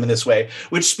engage with them in this way,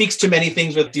 which speaks to many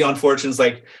things with Dion Fortune's,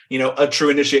 like, a true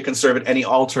initiate can serve at any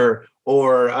altar,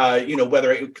 or,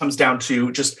 whether it comes down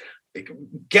to just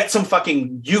get some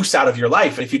fucking use out of your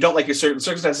life. And if you don't like your certain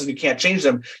circumstances and you can't change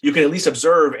them, you can at least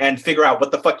observe and figure out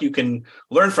what the fuck you can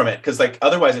learn from it. Because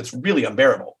otherwise it's really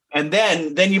unbearable. And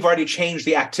then you've already changed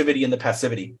the activity and the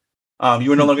passivity.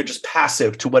 You are no longer just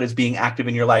passive to what is being active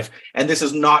in your life. And this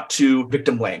is not to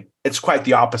victim blame. It's quite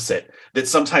the opposite. That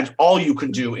sometimes all you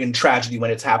can do in tragedy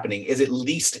when it's happening is at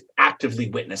least act actively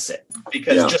witness it,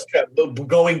 because just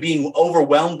being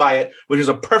overwhelmed by it, which is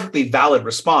a perfectly valid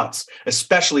response,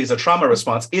 especially as a trauma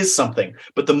response, is something.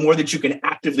 But the more that you can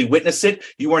actively witness it,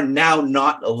 you are now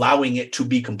not allowing it to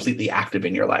be completely active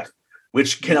in your life,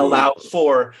 which can allow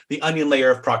for the onion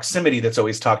layer of proximity that's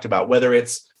always talked about, whether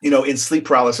it's, in sleep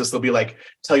paralysis, they'll be like,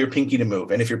 tell your pinky to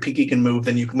move. And if your pinky can move,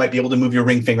 then you might be able to move your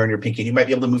ring finger on your pinky. You might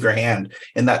be able to move your hand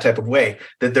in that type of way,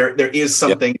 that there is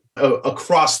something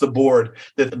across the board,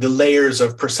 that the layers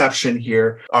of perception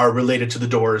here are related to the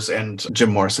Doors and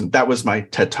Jim Morrison. That was my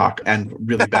TED Talk, and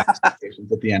really bad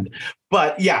expectations at the end.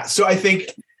 But yeah, so I think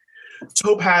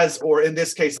Topaz, or in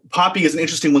this case, Poppy, is an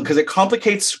interesting one because it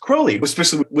complicates Crowley,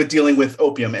 especially with dealing with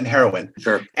opium and heroin.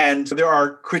 Sure. And there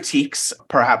are critiques,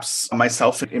 perhaps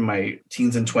myself in my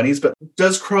teens and 20s, but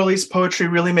does Crowley's poetry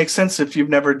really make sense if you've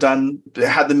never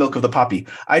had the milk of the poppy?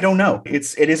 I don't know.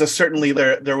 It is certainly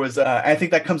there was, I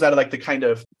think that comes out of like the kind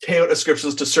of chaotic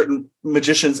ascriptions to certain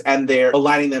magicians, and they're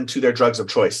aligning them to their drugs of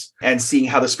choice and seeing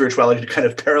how the spirituality kind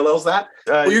of parallels that.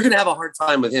 Well, you're going to have a hard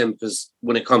time with him because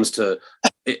when it comes to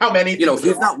how many,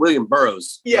 he's not William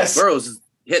Burroughs. Yes. Burroughs is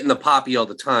hitting the poppy all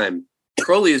the time.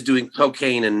 Crowley is doing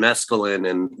cocaine and mescaline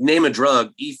and name a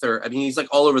drug, ether. I mean, he's like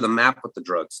all over the map with the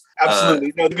drugs.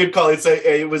 Absolutely. Good call.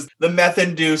 It was the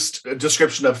meth-induced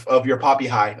description of your poppy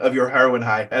high, of your heroin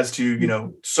high, as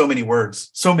to, so many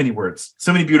words, so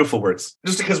many beautiful words.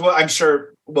 Just because, I'm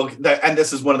sure, and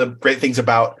this is one of the great things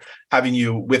about having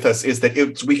you with us, is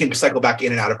that we can cycle back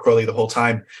in and out of Crowley the whole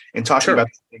time and talking about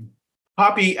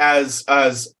poppy as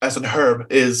an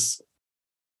herb is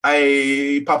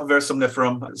a Papaver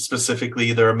somniferum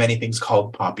specifically. There are many things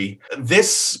called poppy.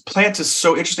 This plant is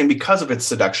so interesting because of its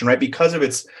seduction, right? Because of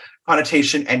its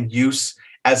connotation and use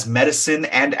as medicine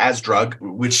and as drug,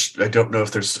 which I don't know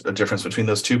if there's a difference between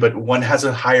those two, but one has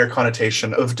a higher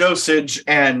connotation of dosage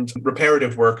and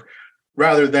reparative work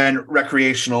rather than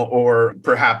recreational, or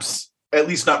perhaps at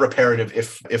least not reparative,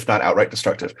 if not outright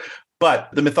destructive. But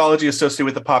the mythology associated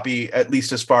with the poppy, at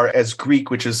least as far as Greek,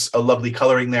 which is a lovely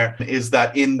coloring there, is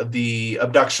that in the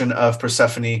abduction of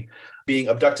Persephone, being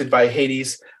abducted by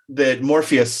Hades, that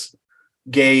Morpheus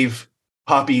gave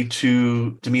poppy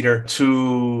to Demeter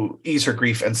to ease her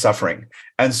grief and suffering.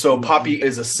 And so poppy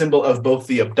is a symbol of both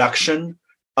the abduction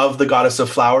of the goddess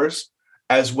of flowers,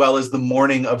 as well as the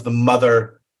mourning of the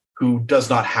mother who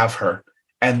does not have her,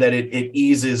 and that it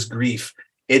eases grief.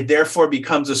 It therefore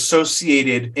becomes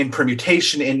associated in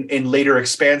permutation in later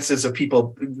expanses of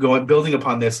people building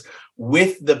upon this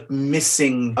with the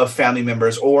missing of family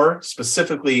members, or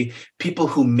specifically people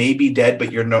who may be dead,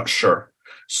 but you're not sure.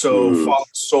 So fallen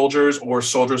soldiers, or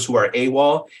soldiers who are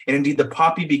AWOL. And indeed, the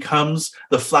poppy becomes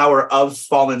the flower of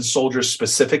fallen soldiers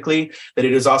specifically, that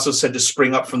it is also said to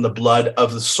spring up from the blood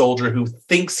of the soldier who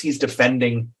thinks he's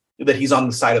defending, that he's on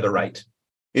the side of the right.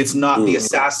 It's not the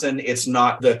assassin. It's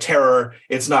not the terror.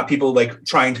 It's not people like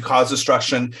trying to cause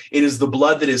destruction. It is the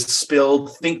blood that is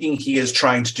spilled thinking he is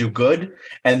trying to do good.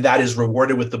 And that is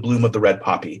rewarded with the bloom of the red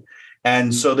poppy.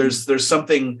 And so there's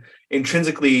something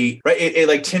intrinsically, right? It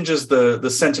like tinges the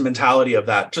sentimentality of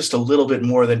that just a little bit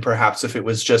more than perhaps if it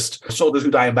was just soldiers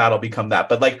who die in battle become that.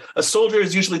 But like a soldier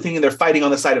is usually thinking they're fighting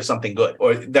on the side of something good,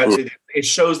 or that it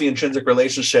shows the intrinsic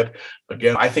relationship.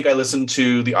 Again, I think I listened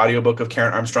to the audiobook of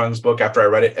Karen Armstrong's book after I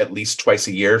read it at least twice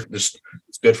a year. It's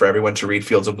good for everyone to read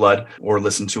Fields of Blood or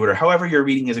listen to it, or however your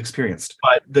reading is experienced.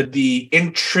 But the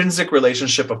intrinsic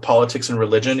relationship of politics and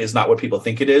religion is not what people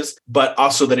think it is, but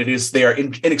also that they are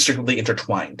inextricably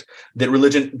intertwined. That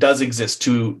religion does exist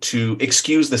to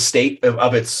excuse the state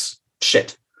of its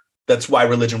shit. That's why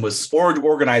religion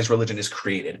organized religion is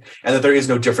created. And that there is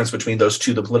no difference between those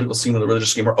two. The political scheme and the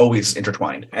religious scheme are always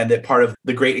intertwined. And that part of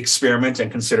the great experiment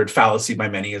and considered fallacy by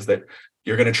many is that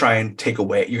you're going to try and take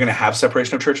away, you're going to have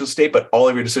separation of church and state, but all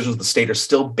of your decisions of the state are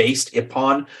still based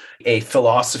upon a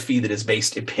philosophy that is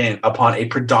based upon a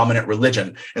predominant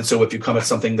religion. And so if you come at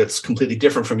something that's completely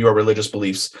different from your religious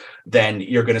beliefs, then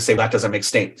you're going to say, that doesn't make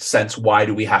sense. Why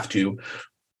do we have to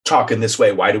talk in this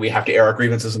way? Why do we have to air our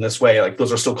grievances in this way? Like,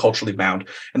 those are still culturally bound.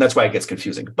 And that's why it gets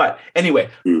confusing. But anyway,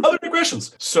 other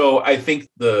digressions. So I think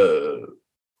the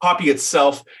poppy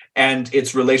itself and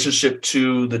its relationship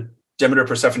to the Demeter,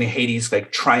 Persephone, Hades,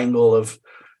 like triangle of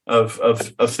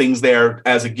things there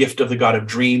as a gift of the god of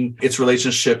dream, its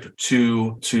relationship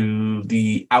to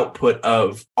the output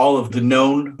of all of the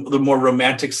more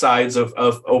romantic sides of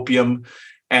opium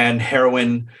and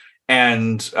heroin,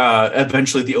 and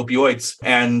eventually the opioids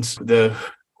and the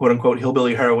quote unquote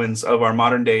hillbilly heroines of our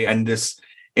modern day, and this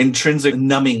intrinsic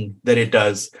numbing that it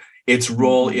does, its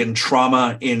role in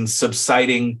trauma, in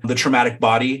subsiding the traumatic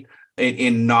body,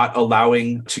 in not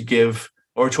allowing to give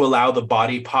or to allow the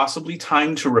body possibly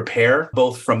time to repair,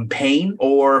 both from pain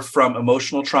or from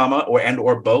emotional trauma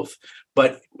or both.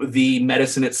 But the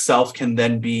medicine itself can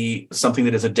then be something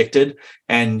that is addicted,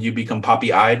 and you become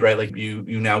poppy-eyed, right? Like you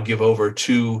now give over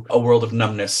to a world of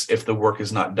numbness if the work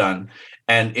is not done.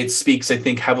 And it speaks, I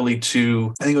think, heavily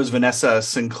to, I think it was Vanessa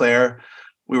Sinclair.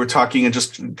 We were talking and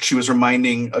she was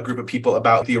reminding a group of people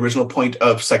about the original point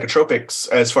of psychotropics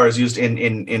as far as used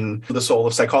in the soul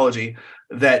of psychology,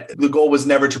 that the goal was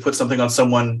never to put something on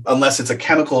someone unless it's a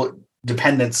chemical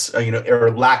dependence, or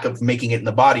lack of making it in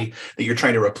the body that you're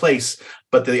trying to replace.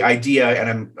 But the idea, and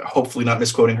I'm hopefully not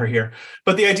misquoting her here,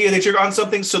 but the idea that you're on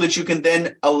something so that you can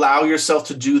then allow yourself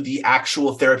to do the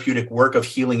actual therapeutic work of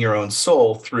healing your own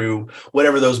soul through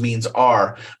whatever those means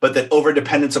are. But that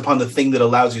overdependence upon the thing that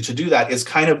allows you to do that is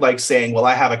kind of like saying, well,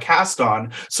 I have a cast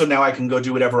on, so now I can go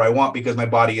do whatever I want because my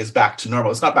body is back to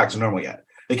normal. It's not back to normal yet.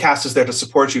 The cast is there to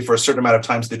support you for a certain amount of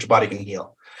time so that your body can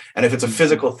heal. And if it's a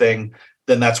physical thing,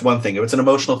 then that's one thing. If it's an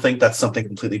emotional thing, that's something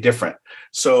completely different.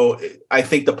 So I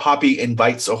think the poppy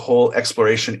invites a whole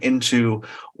exploration into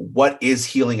what is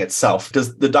healing itself.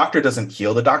 The doctor doesn't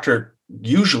heal. The doctor,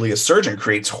 usually a surgeon,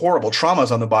 creates horrible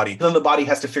traumas on the body. Then the body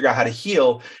has to figure out how to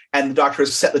heal. And the doctor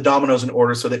has set the dominoes in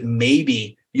order so that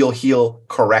maybe you'll heal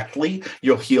correctly.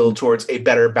 You'll heal towards a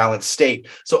better balanced state.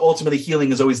 So ultimately,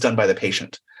 healing is always done by the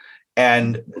patient.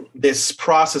 And this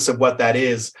process of what that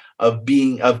is, of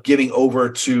giving over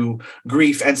to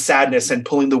grief and sadness and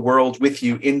pulling the world with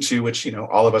you into which,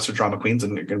 all of us are drama queens,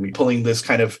 and you're going to be pulling this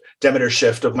kind of Demeter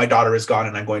shift of my daughter is gone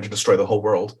and I'm going to destroy the whole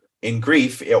world in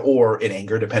grief or in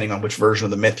anger, depending on which version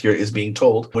of the myth is being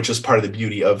told, which is part of the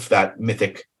beauty of that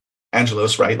mythic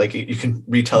Angelos, right? Like you can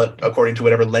retell it according to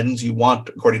whatever lens you want,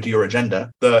 according to your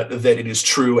agenda, that it is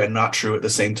true and not true at the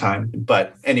same time.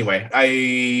 But anyway,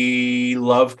 I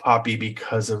love Poppy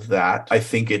because of that. I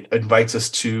think it invites us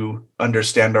to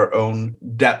understand our own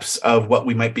depths of what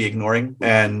we might be ignoring,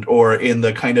 or in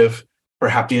the kind of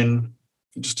perhaps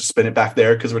just to spin it back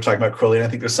there, because we're talking about Crowley, and I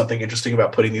think there's something interesting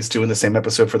about putting these two in the same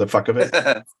episode for the fuck of it.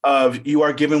 Of you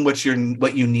are given what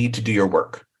you need to do your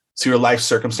work. So your life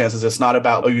circumstances, it's not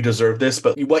about, you deserve this,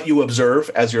 but what you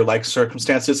observe as your life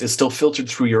circumstances is still filtered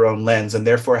through your own lens and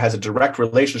therefore has a direct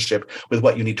relationship with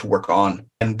what you need to work on.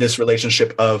 And this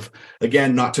relationship of,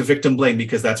 again, not to victim blame,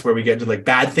 because that's where we get to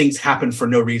bad things happen for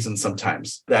no reason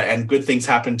sometimes, and good things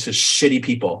happen to shitty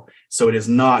people. So it is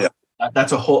not,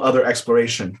 that's a whole other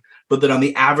exploration. But that on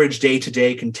the average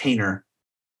day-to-day container,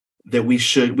 that we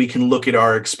can look at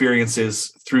our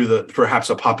experiences through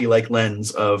perhaps a Poppy-like lens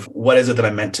of what is it that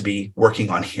I'm meant to be working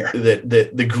on here.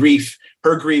 The grief,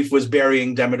 her grief was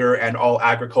burying Demeter and all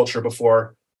agriculture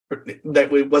before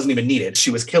that it wasn't even needed.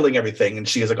 She was killing everything, and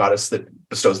she is a goddess that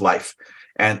bestows life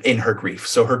and in her grief.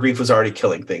 So her grief was already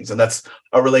killing things. And that's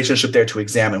a relationship there to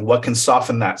examine. What can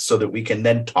soften that so that we can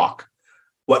then talk?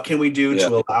 What can we do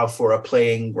to allow for a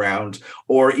playing ground,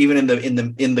 or even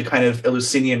in the kind of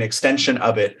Eleusinian extension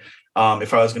of it?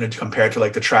 If I was going to compare it to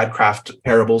the Tradcraft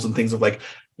parables and things of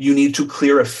you need to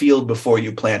clear a field before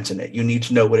you plant in it. You need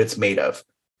to know what it's made of.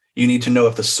 You need to know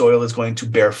if the soil is going to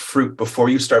bear fruit before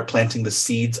you start planting the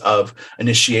seeds of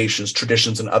initiations,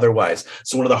 traditions, and otherwise.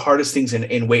 So one of the hardest things in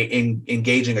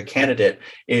engaging a candidate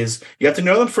is you have to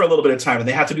know them for a little bit of time, and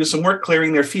they have to do some work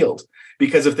clearing their field.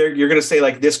 Because if you're going to say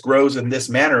this grows in this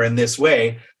manner, in this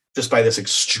way, just by this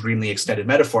extremely extended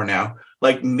metaphor now,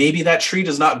 maybe that tree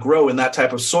does not grow in that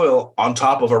type of soil on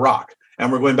top of a rock.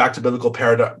 And we're going back to biblical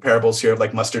parables here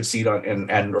of mustard seed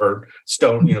or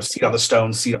stone, seed on the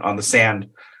stone, seed on the sand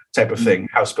type of thing,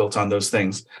 house built on those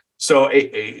things. So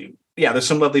there's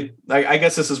some lovely, I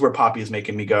guess this is where Poppy is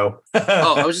making me go.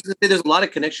 I was just going to say there's a lot of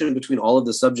connection between all of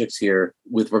the subjects here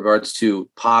with regards to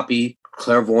Poppy,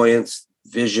 clairvoyance,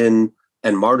 vision,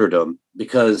 and martyrdom,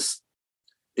 because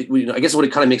I guess what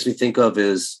it kind of makes me think of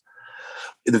is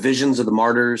the visions of the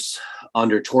martyrs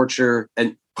under torture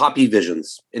and Poppy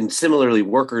visions, and similarly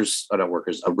runner's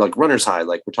high.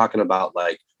 We're talking about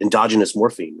endogenous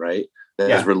morphine, right?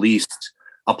 That is released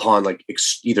upon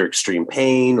either extreme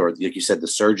pain or, like you said, the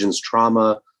surgeon's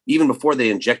trauma. Even before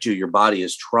they inject you, your body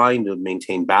is trying to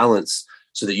maintain balance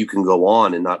so that you can go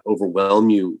on and not overwhelm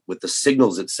you with the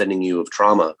signals it's sending you of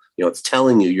trauma. It's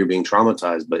telling you you're being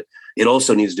traumatized, but it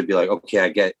also needs to be okay, I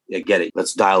get it.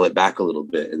 Let's dial it back a little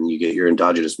bit. And you get your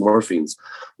endogenous morphines.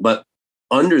 But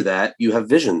under that, you have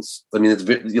visions. I mean, it's,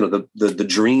 the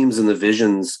dreams and the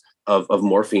visions of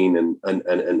morphine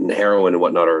and heroin and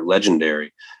whatnot are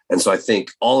legendary. And so I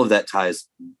think all of that ties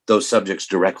those subjects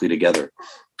directly together.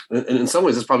 And in some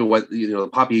ways, that's probably what, the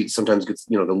poppy sometimes gets,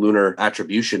 the lunar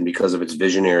attribution because of its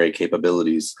visionary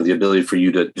capabilities, the ability for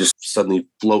you to just suddenly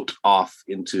float off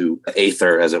into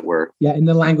aether, as it were. Yeah, in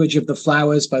the language of the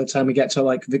flowers, by the time we get to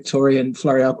like Victorian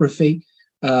floriography,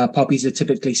 poppies are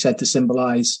typically said to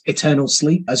symbolize eternal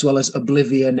sleep, as well as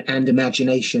oblivion and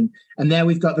imagination. And there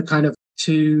we've got the kind of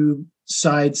two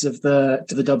sides of the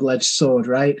double-edged sword,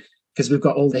 right? Because we've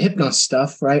got all the Hypnos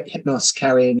stuff, right? Hypnos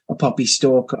carrying a poppy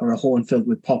stalk or a horn filled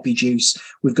with poppy juice.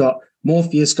 We've got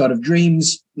Morpheus, god of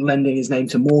dreams, lending his name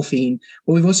to morphine.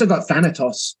 But we've also got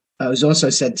Thanatos, who's also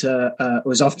said to,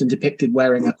 was often depicted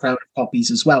wearing a crown of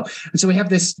poppies as well. And so we have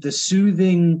the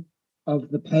soothing of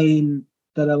the pain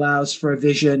that allows for a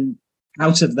vision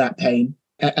out of that pain,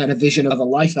 and a vision of a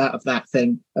life out of that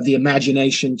thing, of the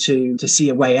imagination to see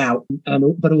a way out,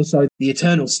 but also the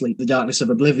eternal sleep, the darkness of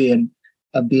oblivion,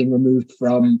 of being removed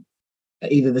from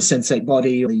either the sensate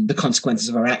body or the consequences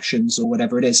of our actions or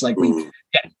whatever it is. Like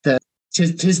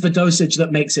tis the dosage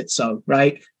that makes it so,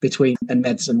 right? Between and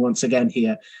medicine once again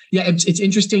here. Yeah, it's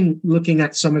interesting looking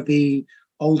at some of the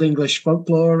Old English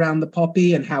folklore around the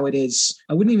poppy and how it is,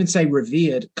 I wouldn't even say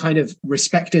revered, kind of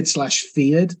respected /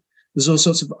 feared. There's all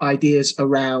sorts of ideas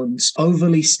around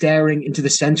overly staring into the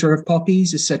center of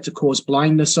poppies is said to cause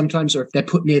blindness sometimes, or if they're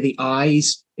put near the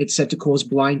eyes, it's said to cause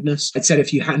blindness. It's said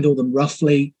if you handle them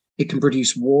roughly, it can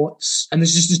produce warts. And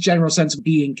there's just this general sense of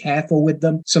being careful with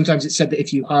them. Sometimes it's said that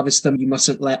if you harvest them, you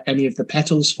mustn't let any of the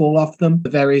petals fall off them for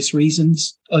various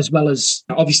reasons, as well as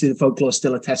obviously the folklore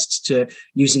still attests to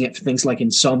using it for things like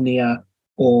insomnia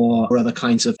or other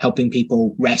kinds of helping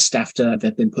people rest after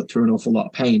they've been put through an awful lot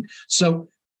of pain. So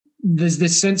there's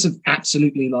this sense of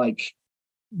absolutely like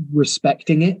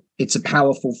respecting it. It's a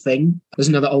powerful thing. There's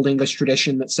another Old English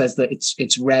tradition that says that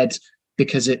it's red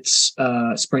because it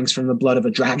springs from the blood of a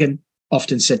dragon,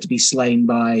 often said to be slain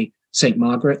by Saint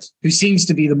Margaret, who seems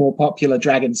to be the more popular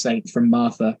dragon saint from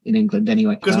Martha in England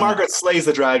anyway. Because Margaret slays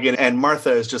the dragon and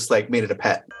Martha is just like made it a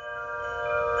pet.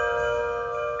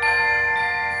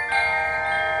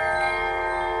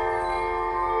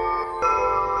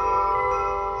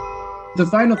 The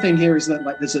final thing here is that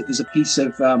like there's a piece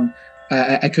of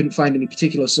I couldn't find any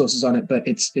particular sources on it, but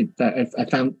I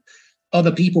found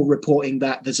other people reporting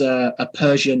that there's a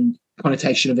Persian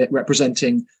connotation of it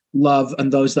representing love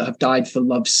and those that have died for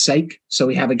love's sake. So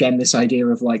we have again this idea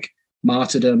of like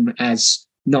martyrdom as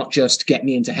not just get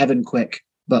me into heaven quick,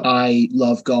 but I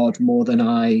love God more than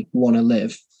I want to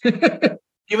live.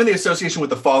 Even the association with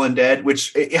the fallen dead,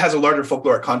 which it has a larger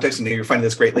folkloric context, and you're finding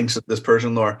this great links to this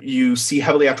Persian lore, you see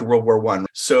heavily after World War I.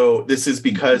 So this is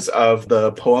because of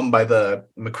the poem by the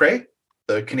McCrae,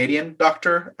 the Canadian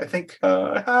doctor, I think.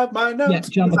 I have my notes. Yeah,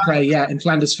 John McCrae, in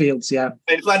Flanders Fields,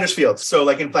 In Flanders Fields. So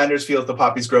like in Flanders Fields, the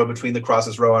poppies grow between the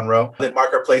crosses row on row that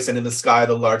mark our place, and in the sky,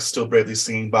 the larks still bravely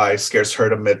singing by, scarce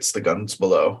heard amidst the guns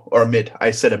below. Or amid,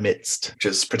 I said amidst, which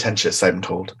is pretentious, I'm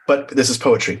told. But this is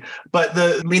poetry. But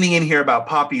the meaning in here about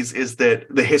poppies is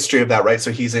that the history of that, right?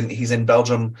 So he's in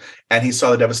Belgium, and he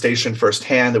saw the devastation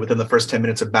firsthand, that within the first 10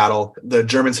 minutes of battle, the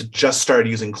Germans had just started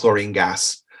using chlorine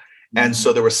gas. And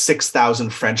so there were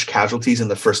 6,000 French casualties in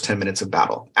the first 10 minutes of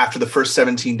battle. After the first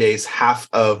 17 days, half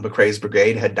of McCrae's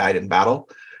brigade had died in battle.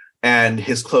 And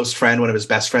his close friend, one of his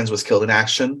best friends, was killed in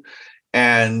action.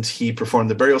 And he performed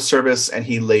the burial service. And as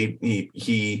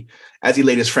he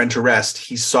laid his friend to rest,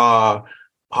 he saw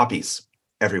poppies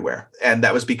everywhere. And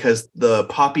that was because the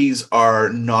poppies are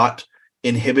not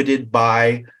inhibited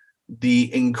by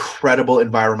the incredible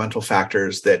environmental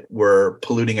factors that were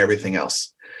polluting everything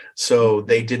else. So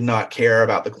they did not care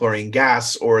about the chlorine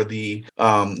gas or the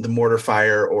mortar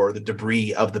fire or the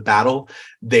debris of the battle.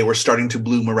 They were starting to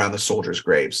bloom around the soldiers'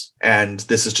 graves. And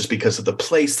this is just because of the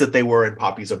place that they were, and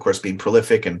poppies, of course, being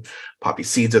prolific, and poppy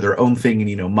seeds are their own thing.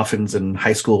 And, muffins and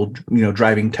high school,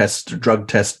 driving test, drug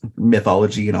test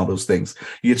mythology and all those things.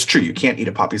 It's true. You can't eat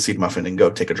a poppy seed muffin and go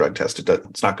take a drug test.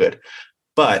 It's not good.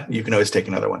 But you can always take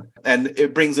another one. And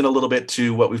it brings in a little bit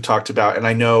to what we've talked about. And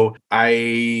I know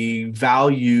I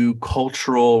value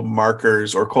cultural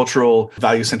markers or cultural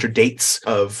value-centered dates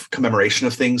of commemoration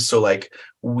of things. So like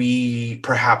we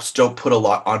perhaps don't put a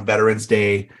lot on Veterans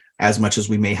Day as much as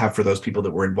we may have for those people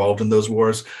that were involved in those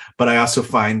wars. But I also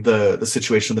find the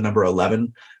situation of the number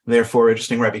 11, therefore,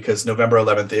 interesting, right? Because November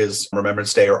 11th is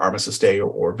Remembrance Day or Armistice Day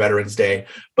or Veterans Day,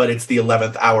 but it's the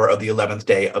 11th hour of the 11th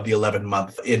day of the 11th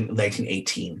month in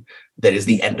 1918 that is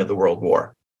the end of the World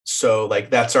War. So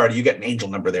like that's already, you get an angel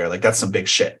number there. Like that's some big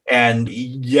shit. And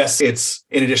yes, it's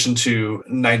in addition to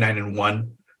 99 and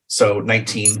 1. So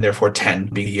 19, therefore 10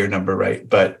 being the year number, right?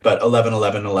 But 11,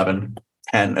 11, 11.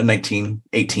 And 19,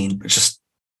 18, it's just,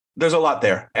 there's a lot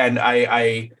there. And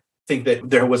I think that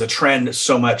there was a trend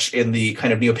so much in the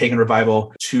kind of neo-pagan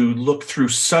revival to look through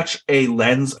such a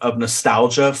lens of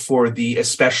nostalgia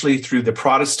especially through the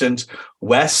Protestant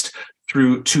West,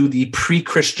 through to the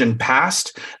pre-Christian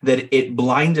past, that it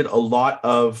blinded a lot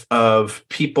of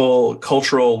people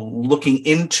cultural looking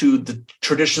into the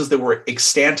traditions that were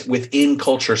extant within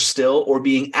culture still, or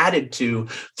being added to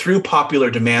through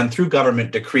popular demand, through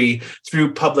government decree,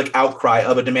 through public outcry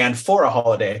of a demand for a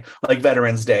holiday like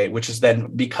Veterans Day, which is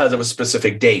then because of a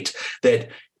specific date, that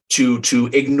to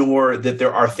ignore that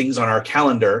there are things on our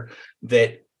calendar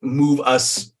that move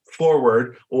us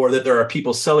forward, or that there are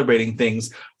people celebrating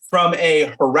things from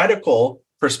a heretical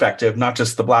perspective, not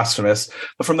just the blasphemous,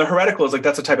 but from the heretical, is like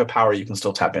that's a type of power you can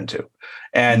still tap into.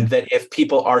 And that if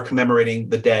people are commemorating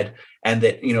the dead, and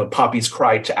that, poppies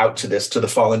cry out to the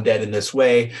fallen dead in this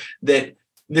way, that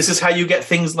this is how you get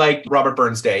things like Robert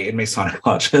Burns Day in Masonic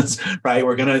lodges, right?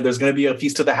 There's gonna be a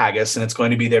feast of the haggis, and it's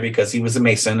going to be there because he was a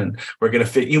Mason, and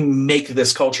you make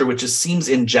this culture, which just seems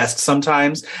in jest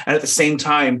sometimes, and at the same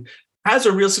time has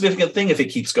a real significant thing if it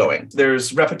keeps going.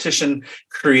 There's repetition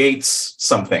creates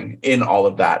something in all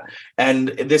of that. And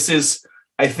this is,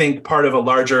 I think, part of a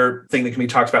larger thing that can be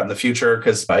talked about in the future,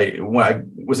 because I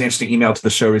was an interesting email to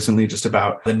the show recently just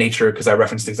about the nature, because I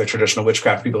referenced things like traditional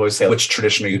witchcraft. People always say, which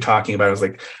tradition are you talking about? It was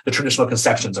like the traditional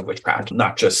conceptions of witchcraft,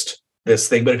 not just this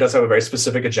thing, but it does have a very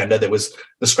specific agenda that was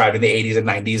described in the 80s and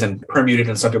 90s and permuted,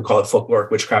 and some people call it folkloric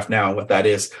witchcraft now. And what that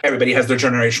is, everybody has their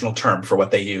generational term for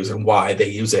what they use and why they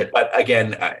use it. But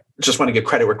again, I just want to give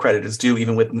credit where credit is due,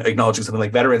 even with acknowledging something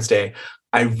like Veterans Day.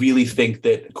 I really think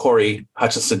that Corey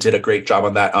Hutchinson did a great job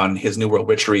on that, on his New World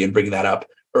Witchery, and bringing that up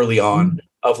early on,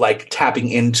 of like tapping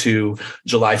into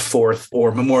July 4th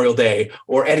or Memorial Day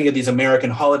or any of these American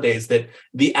holidays that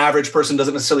the average person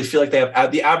doesn't necessarily feel like they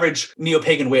have. The average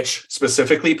neo-pagan witch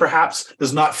specifically perhaps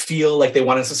does not feel like they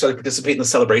want to necessarily participate in the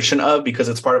celebration of, because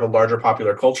it's part of a larger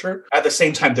popular culture. At the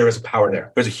same time, there is a power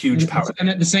there. There's a huge power. And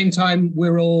at the same time,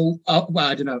 we're all, well,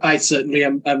 I don't know. I certainly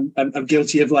am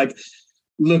guilty of like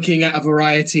looking at a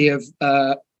variety of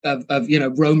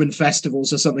Roman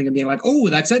festivals or something and being like, oh,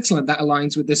 that's excellent. That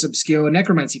aligns with this obscure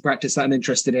necromancy practice that I'm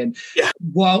interested in. Yeah.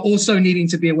 While also needing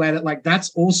to be aware that like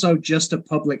that's also just a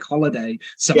public holiday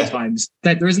sometimes.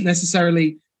 Yeah. That there isn't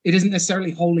necessarily, it isn't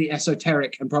necessarily wholly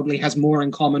esoteric, and probably has more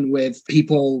in common with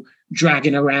people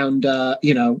dragging around,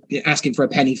 asking for a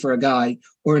penny for a guy,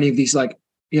 or any of these like,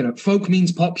 folk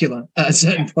means popular at a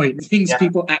certain point. Things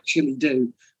people actually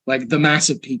do, like the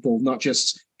mass of people, not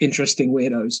just interesting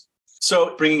weirdos.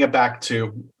 So bringing it back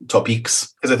to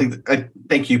topics, because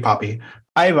thank you, Poppy.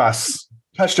 Aivas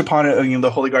touched upon it,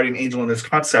 the Holy Guardian Angel in this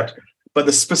concept, but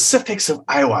the specifics of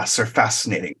Aivas are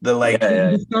fascinating. The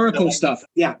historical stuff.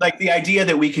 Yeah. Like the idea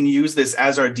that we can use this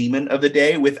as our demon of the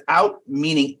day without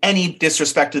meaning any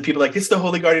disrespect to the people. Like, it's the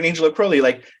Holy Guardian Angel of Crowley.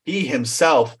 Like, he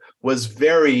himself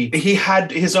he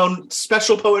had his own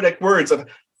special poetic words of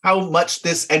how much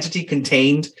this entity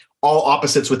contained all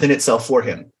opposites within itself for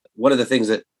him. One of the things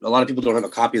that a lot of people don't have a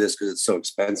copy of this because it's so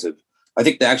expensive. I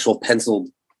think the actual penciled,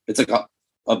 it's like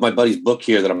of my buddy's book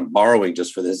here that I'm borrowing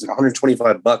just for this, it's like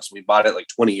 $125. We bought it like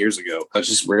 20 years ago. It's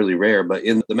just rarely rare. But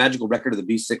in the Magical Record of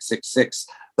the B666,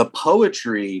 the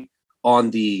poetry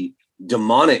on the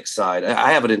demonic side,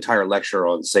 I have an entire lecture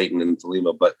on Satan and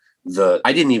Thelema, but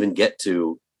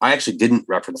I actually didn't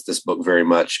reference this book very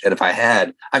much. And if I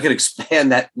had, I could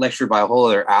expand that lecture by a whole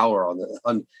other hour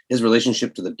on his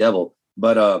relationship to the devil.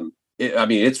 But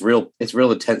it's real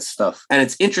intense stuff. And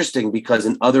it's interesting because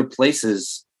in other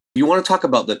places, you want to talk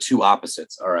about the two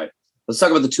opposites. All right, let's talk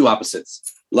about the two opposites.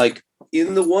 Like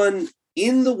in the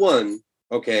one,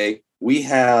 okay, we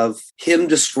have him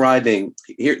describing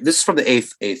here. This is from the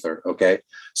eighth Aether. Okay.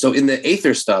 So in the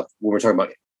Aether stuff, when we're talking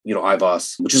about,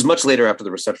 Aivas, which is much later after the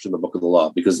reception of the Book of the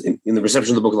Law, because in the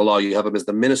reception of the Book of the Law, you have him as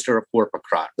the minister of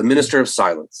Horpakrat, the minister of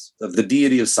silence, of the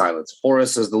deity of silence.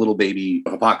 Horus as the little baby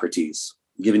Hippocrates,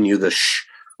 giving you the shh,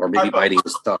 or maybe biting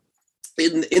his thumb.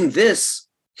 In this,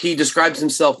 he describes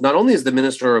himself not only as the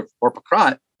minister of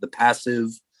Horpakrat, the passive,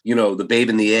 the babe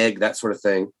in the egg, that sort of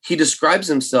thing. He describes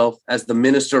himself as the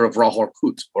minister of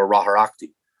Rahorkut, or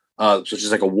Raharakti, which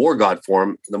is like a war god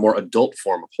form, the more adult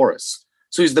form of Horus.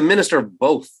 So he's the minister of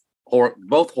both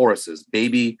Horuses,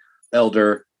 baby,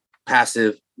 elder,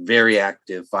 passive, very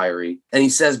active, fiery. And he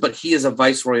says, but he is a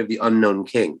viceroy of the unknown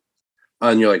king.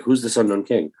 And you're like, who's this unknown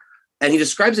king? And he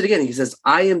describes it again. He says,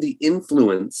 I am the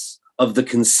influence of the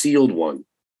concealed one.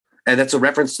 And that's a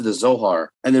reference to the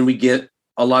Zohar. And then we get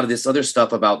a lot of this other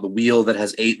stuff about the wheel that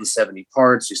has 8 and 70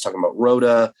 parts. He's talking about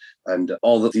Rhoda and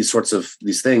all of these sorts of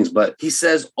these things. But he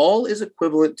says, all is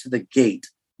equivalent to the gate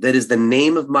that is the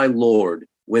name of my Lord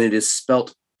when it is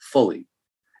spelt fully.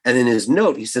 And in his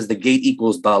note, he says the gate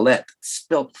equals Dalet,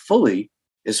 spelt fully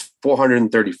is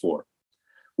 434.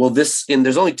 Well,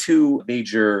 there's only two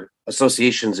major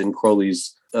associations in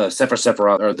Crowley's Sefer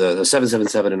Sephiroth, or the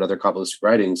 777 and other Kabbalistic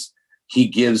writings. He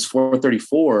gives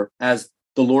 434 as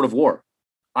the Lord of War,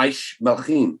 Aish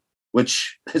Malachim,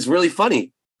 which is really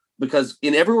funny because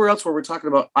in everywhere else where we're talking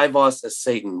about Ivos as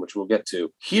Satan, which we'll get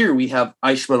to, here we have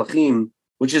Aish Malachim,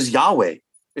 which is Yahweh.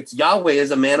 It's Yahweh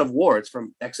as a man of war. It's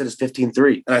from Exodus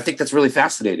 15:3. And I think that's really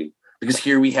fascinating because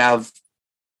here we have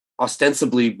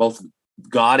ostensibly both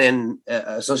God and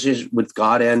association with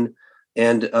God and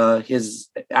his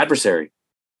adversary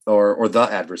or the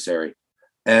adversary.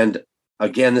 And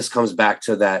again, this comes back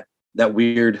to that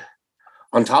weird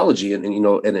ontology and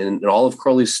in all of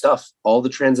Crowley's stuff, all the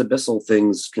transabyssal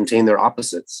things contain their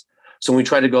opposites. So when we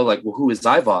try to go like, well, who is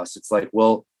Ivos? It's like,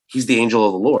 well, he's the angel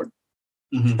of the Lord.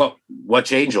 Mm-hmm. But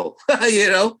which angel?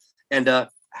 And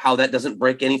how that doesn't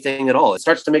break anything at all. It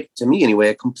starts to make, to me anyway,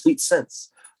 a complete sense.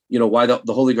 Why the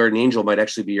Holy Guardian Angel might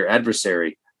actually be your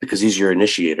adversary, because he's your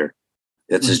initiator.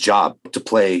 That's his job, to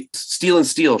play steel and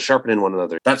steel, sharpening one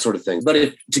another, that sort of thing.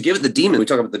 But to give it the demon, we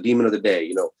talk about the demon of the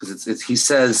day, because he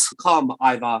says, "Come,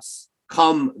 Ivos,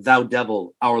 come, thou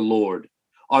devil, our Lord,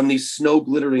 on these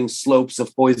snow-glittering slopes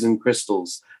of poison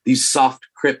crystals, these soft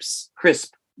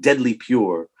crisp, deadly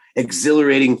pure,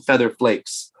 exhilarating feather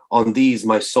flakes, on these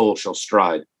my soul shall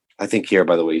stride." I think here,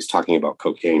 by the way, he's talking about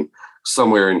cocaine.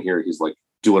 Somewhere in here, he's like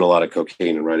doing a lot of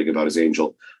cocaine and writing about his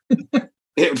angel.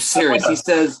 I'm serious. He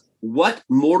says, "What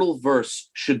mortal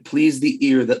verse should please the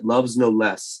ear that loves no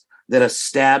less than a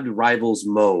stabbed rival's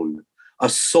moan, a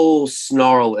soul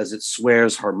snarl as it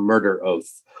swears her murder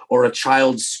oath, or a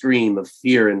child's scream of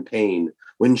fear and pain,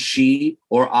 when she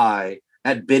or I,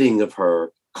 at bidding of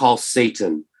her, call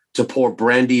Satan to pour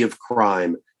brandy of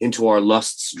crime into our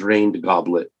lust's drained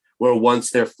goblet, where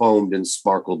once there foamed and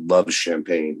sparkled love's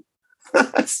champagne."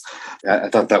 I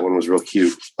thought that one was real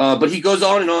cute. But he goes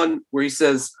on and on where he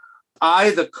says, "I,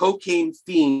 the cocaine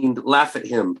fiend, laugh at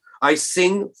him. I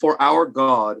sing for our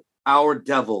God, our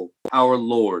devil, our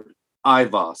Lord,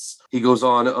 Ivos." He goes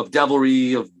on, of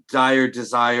devilry, of dire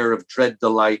desire, of dread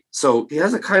delight. So he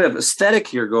has a kind of aesthetic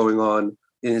here going on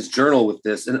in his journal with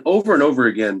this. And over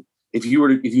again, if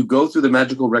you go through the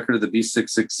magical record of the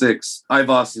B666,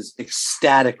 Ivos is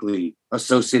ecstatically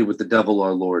associated with the devil,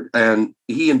 our Lord. And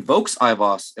he invokes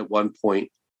Ivos at one point,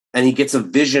 and he gets a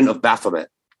vision of Baphomet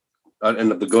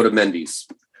and of the goat of Mendes.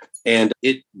 And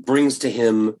it brings to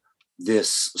him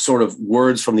this sort of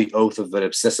words from the oath of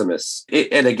Ipsissimus.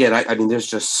 And again, I mean, there's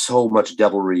just so much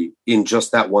devilry in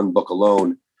just that one book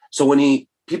alone. So when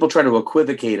people try to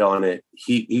equivocate on it,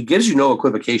 he gives you no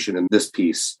equivocation in this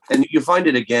piece. And you find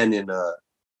it again in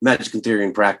Magic and Theory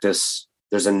and Practice.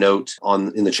 There's a note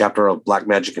in the chapter of Black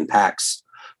Magic and Pacts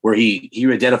where he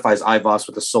identifies Ivos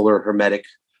with the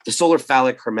solar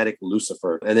phallic hermetic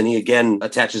Lucifer. And then he again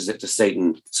attaches it to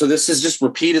Satan. So this is just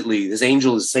repeatedly, this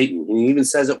angel is Satan. And he even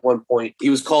says at one point, he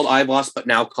was called Ivos, but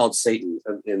now called Satan.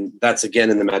 And that's again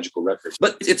in the magical records.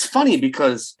 But it's funny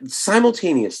because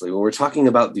simultaneously, when we're talking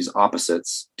about these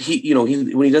opposites, when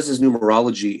he does his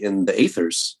numerology in the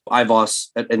Aethers,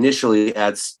 Ivos initially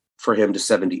adds for him to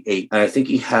 78. And I think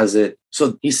he has it.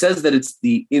 So he says that it's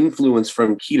the influence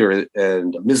from Keter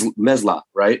and Mesla,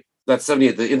 right? That's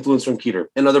 78, the influence from Keter.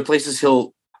 In other places,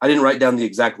 I didn't write down the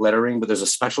exact lettering, but there's a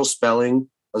special spelling.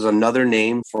 There's another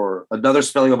name for another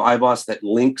spelling of Ivos that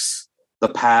links the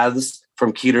paths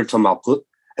from Keter to Malkut.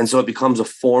 And so it becomes a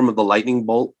form of the lightning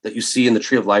bolt that you see in the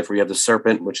Tree of Life, where you have the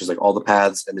serpent, which is like all the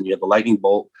paths. And then you have the lightning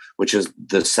bolt, which is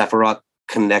the Sephiroth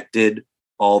connected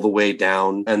all the way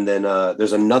down. And then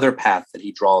there's another path that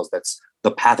he draws that's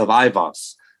the path of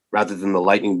Ivos rather than the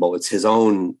lightning bolt. It's his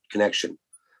own connection.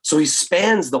 So he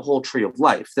spans the whole Tree of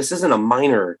Life. This isn't a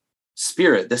minor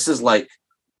spirit. This is like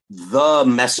the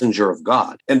messenger of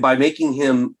God. And by making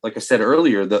him, like I said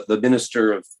earlier, the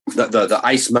minister of the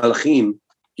Ais Malachim,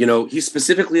 he's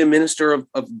specifically a minister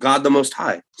of God the Most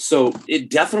High. So it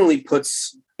definitely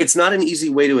it's not an easy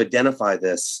way to identify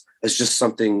this as just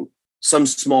some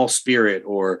small spirit,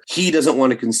 or he doesn't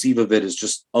want to conceive of it as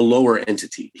just a lower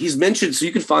entity. He's mentioned, so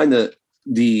you can find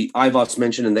the Ivos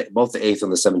mentioned in both the 8th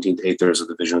and the 17th Aethers of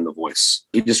the Vision and the Voice.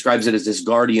 He describes it as this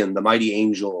guardian, the mighty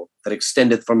angel that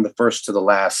extendeth from the first to the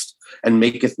last and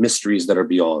maketh mysteries that are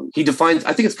beyond. He defines,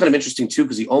 I think it's kind of interesting too,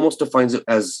 because he almost defines it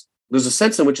as, there's a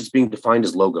sense in which it's being defined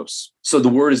as logos. So the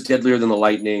word is deadlier than the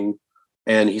lightning.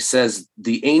 And he says,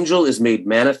 the angel is made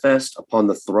manifest upon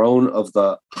the throne of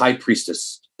the high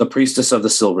priestess, the priestess of the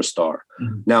silver star.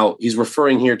 Mm-hmm. Now, he's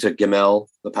referring here to Gemel,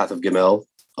 the path of Gemel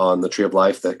on the Tree of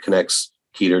Life that connects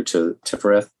Keter to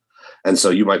Tifereth. And so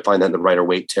you might find that in the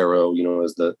Rider-Waite Tarot,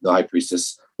 as the high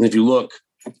priestess. And if you look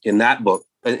in that book,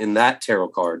 in that tarot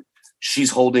card,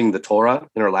 she's holding the Torah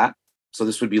in her lap. So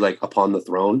this would be like upon the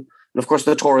throne. And of course,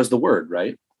 the Torah is the word,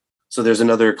 right? So there's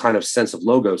another kind of sense of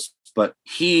logos. But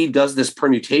he does this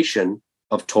permutation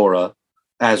of Torah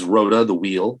as Rhoda, the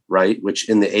wheel, right? Which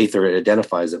in the Aether it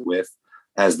identifies it with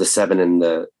as the 7 and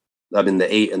the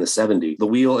 8 and the 70. The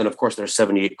wheel, and of course there's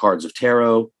 78 cards of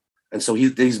tarot. And so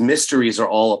these mysteries are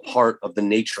all a part of the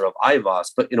nature of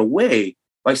Ivos. But in a way,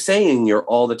 by saying you're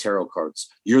all the tarot cards,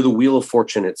 you're the Wheel of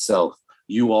Fortune itself,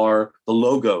 you are the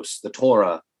Logos, the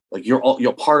Torah, like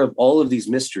you're part of all of these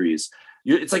mysteries.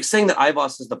 It's like saying that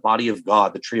Ivos is the body of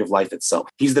God, the tree of life itself.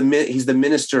 He's the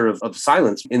minister of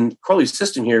silence. In Crowley's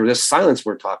system here, this silence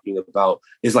we're talking about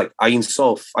is like Ein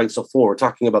Sof 4. We're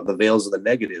talking about the veils of the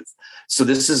negative. So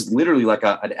this is literally like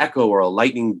an echo or a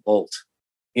lightning bolt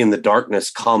in the darkness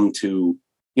come to,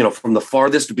 from the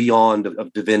farthest beyond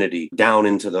of divinity down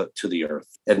into the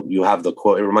earth. And you have the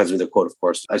quote, it reminds me of the quote, of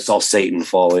course, I saw Satan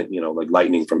falling, like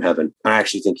lightning from heaven. I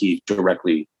actually think he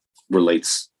directly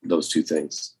relates those two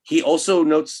things. He also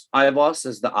notes Ivos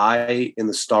as the eye in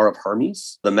the star of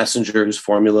Hermes, the messenger whose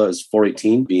formula is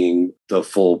 418, being the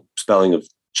full spelling of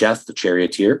Cheth, the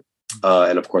charioteer,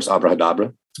 and of course, Abrahadabra.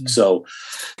 Mm-hmm. So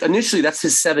initially, that's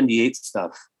his 78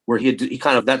 stuff, where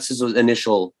that's his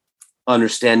initial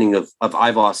understanding of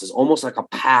Ivos as almost like a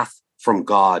path from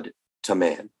God to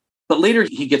man. But later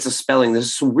he gets a spelling.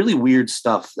 There's some really weird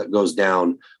stuff that goes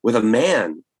down with a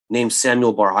man named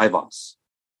Samuel Bar Ivos,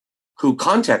 who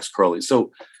contacts Crowley.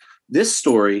 So this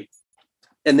story,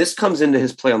 and this comes into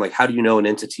his play on like, how do you know an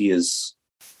entity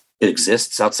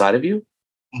exists outside of you?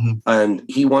 Mm-hmm. And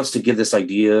he wants to give this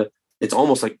idea. It's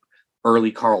almost like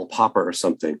early Karl Popper or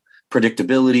something.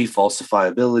 Predictability,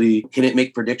 falsifiability. Can it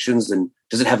make predictions? And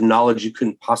does it have knowledge you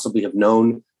couldn't possibly have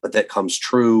known, but that comes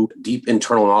true? Deep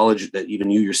internal knowledge that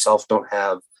even you yourself don't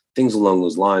have, things along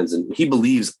those lines. And he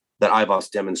believes that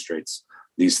Ivos demonstrates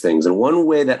these things. And one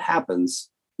way that happens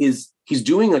is he's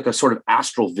doing like a sort of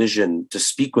astral vision to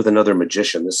speak with another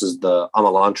magician. This is the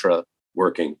Amalantra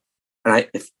working. And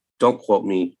don't quote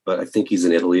me, but I think he's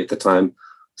in Italy at the time.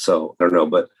 So I don't know,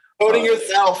 but quoting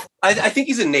yourself. I think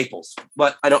he's in Naples,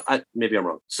 but maybe I'm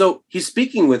wrong. So he's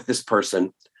speaking with this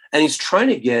person and he's trying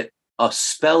to get a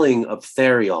spelling of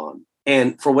Therion.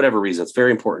 And for whatever reason, it's very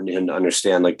important to him to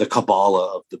understand like the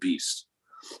Kabbalah of the beast.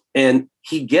 And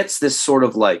he gets this sort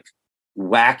of like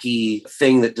wacky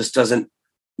thing that just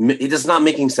it is not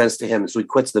making sense to him. So he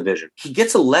quits the vision. He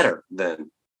gets a letter then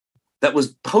that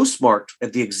was postmarked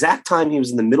at the exact time he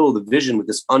was in the middle of the vision with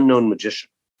this unknown magician.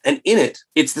 And in it,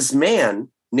 it's this man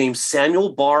named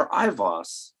Samuel Bar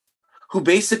Ivos, who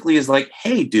basically is like,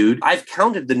 hey, dude, I've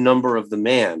counted the number of the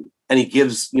man. And he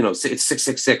gives, it's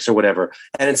 666 or whatever.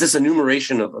 And it's this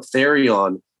enumeration of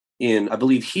Therion in, I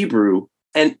believe, Hebrew.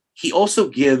 And he also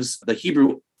gives the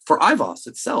Hebrew for Ivos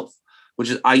itself, which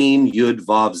is Ayin Yud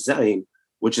Vav Zayin,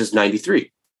 which is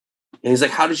 93. And he's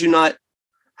like, how did you,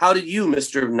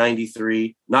 Mr.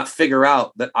 93, not figure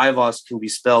out that Ivos can be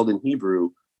spelled in Hebrew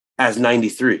as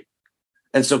 93?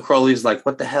 And so Crowley's like,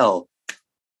 what the hell?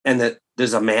 And that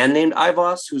there's a man named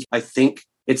Ivos who's, I think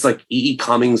it's like E.E.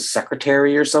 Cummings'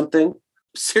 secretary or something.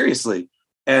 Seriously.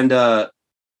 And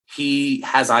he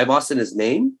has Ivos in his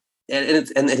name.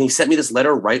 And he sent me this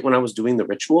letter right when I was doing the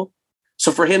ritual.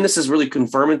 So for him, this is really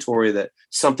confirmatory that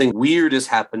something weird is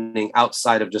happening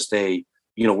outside of just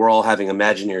we're all having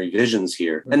imaginary visions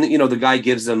here. And, the guy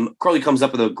gives them, Crowley comes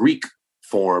up with a Greek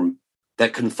form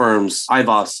that confirms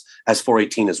Ivos as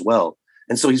 418 as well.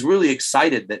 And so he's really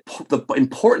excited that the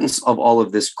importance of all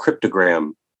of this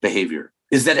cryptogram behavior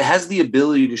is that it has the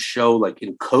ability to show like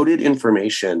encoded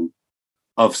information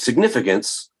of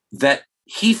significance that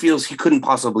he feels he couldn't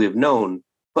possibly have known.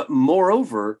 But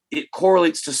moreover, it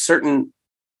correlates to certain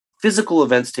physical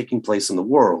events taking place in the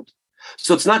world.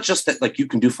 So it's not just that like you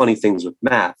can do funny things with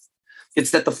math.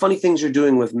 It's that the funny things you're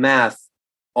doing with math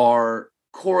are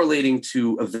correlating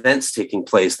to events taking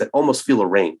place that almost feel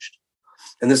arranged.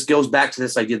 And this goes back to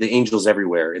this idea of the angels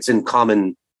everywhere. It's in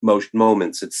common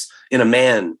moments. It's in a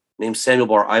man named Samuel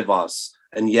Bar Ivos,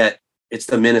 and yet it's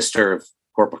the minister of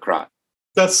Horpokrat.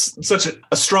 That's such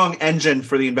a strong engine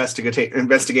for the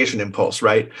investigation impulse,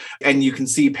 right? And you can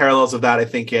see parallels of that, I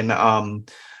think, in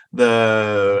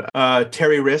the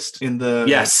Terry Wrist in the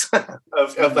yes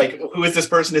of like, who is this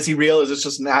person? Is he real? Is this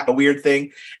just not a weird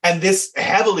thing? And this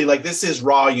heavily, like, this is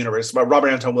Raw universe, Robert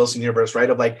Anton Wilson universe, right?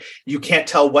 Of like, you can't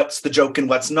tell what's the joke and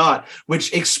what's not,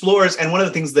 which explores. And one of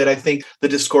the things that I think the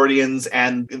Discordians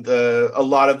and a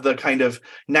lot of the kind of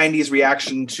 90s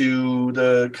reaction to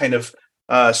the kind of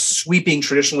sweeping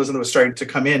traditionalism that was starting to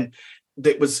come in,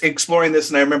 that was exploring this.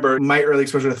 And I remember my early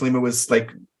exposure to Thelema was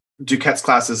like Duquette's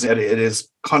classes at his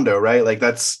condo, right? Like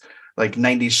that's like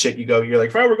 90s shit. You're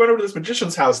like, oh, we're going over to this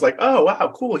magician's house. Like, oh,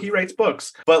 wow, cool. He writes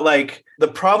books. But like the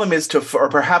problem is or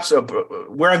perhaps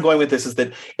where I'm going with this is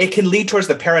that it can lead towards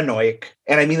the paranoid.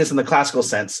 And I mean this in the classical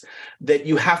sense, that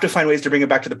you have to find ways to bring it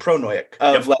back to the pronoic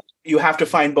of like, you have to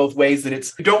find both ways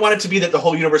that you don't want it to be that the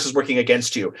whole universe is working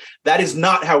against you. That is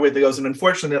not how it goes. And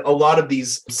unfortunately, a lot of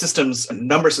these systems,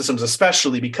 number systems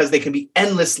especially, because they can be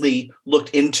endlessly looked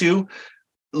into,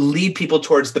 lead people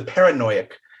towards the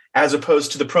paranoid as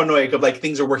opposed to the pronoic of like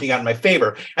things are working out in my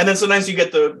favor. And then sometimes you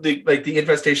get the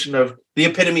infestation of the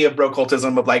epitome of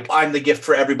brocultism of like, I'm the gift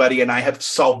for everybody and I have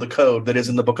solved the code that is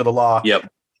in the book of the law. Yep.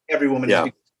 Every woman is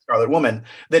a Scarlet Woman.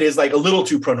 That is like a little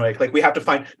too pronoic. Like we have to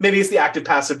find, maybe it's the active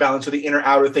passive balance or the inner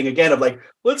outer thing again of like,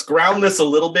 let's ground this a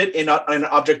little bit in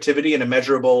objectivity and a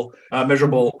measurable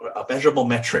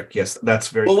metric. Yes, that's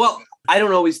very well. I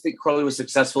don't always think Crowley was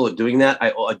successful at doing that.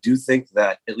 I do think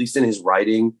that at least in his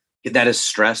writing, that is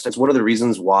stressed. It's one of the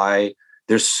reasons why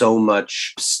there's so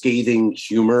much scathing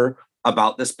humor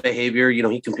about this behavior. You know,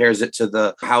 he compares it to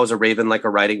the how is a raven like a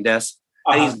writing desk.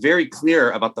 And he's very clear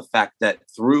about the fact that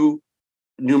through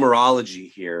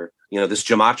numerology here, you know, this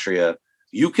gematria,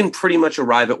 you can pretty much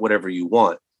arrive at whatever you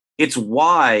want. It's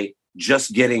why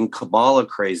just getting Kabbalah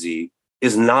crazy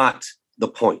is not the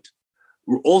point.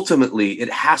 Ultimately,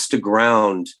 it has to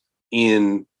ground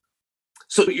in.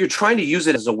 So you're trying to use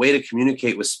it as a way to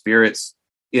communicate with spirits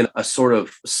in a sort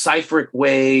of cipheric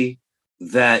way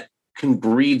that can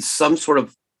breed some sort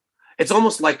of, it's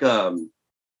almost like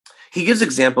he gives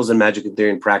examples in Magic and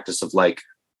Theory and Practice of like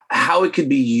how it could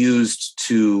be used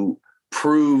to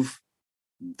prove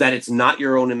that it's not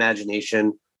your own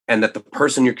imagination and that the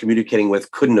person you're communicating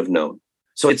with couldn't have known.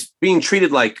 So it's being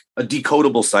treated like a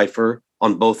decodable cipher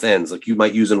on both ends, like you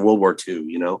might use in World War II,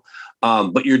 you know,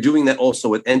 but you're doing that also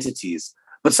with entities.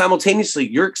 But simultaneously,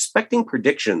 you're expecting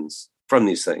predictions from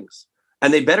these things,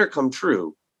 and they better come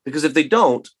true, because if they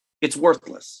don't, it's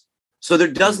worthless. So there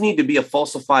does need to be a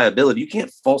falsifiability. You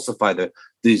can't falsify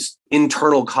these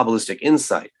internal Kabbalistic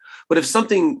insight. But if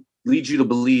something leads you to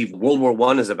believe World War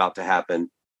I is about to happen,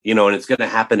 you know, and it's going to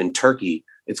happen in Turkey,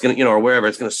 it's going to, you know, or wherever,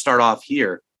 it's going to start off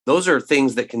here. Those are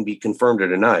things that can be confirmed or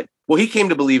denied. Well, he came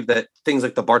to believe that things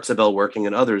like the Bartzabel working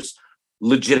and others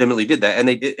legitimately did that. And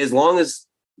they did, as long as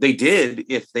they did,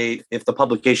 if the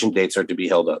publication dates are to be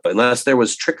held up. Unless there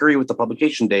was trickery with the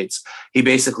publication dates, he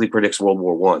basically predicts World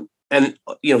War I. And,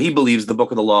 you know, he believes the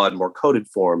Book of the Law in more coded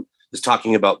form is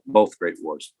talking about both great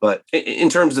wars. But in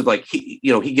terms of like, he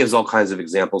gives all kinds of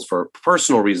examples for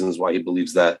personal reasons why he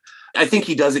believes that. I think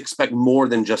he does expect more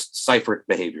than just cipheric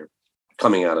behavior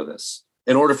coming out of this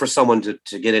in order for someone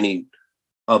to get any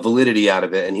validity out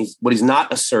of it. And what he's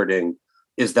not asserting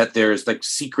is that there's like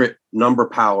secret number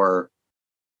power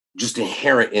just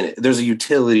inherent in it. There's a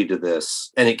utility to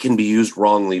this, and it can be used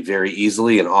wrongly very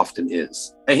easily and often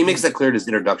is. And he makes that clear in his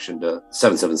introduction to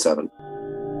 777.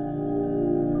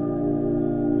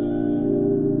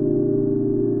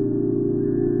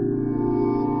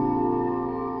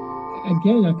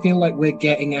 Again, I feel like we're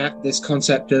getting at this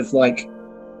concept of like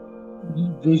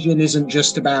vision isn't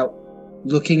just about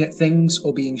looking at things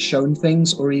or being shown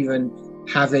things or even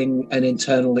having an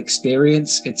internal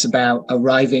experience. It's about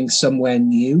arriving somewhere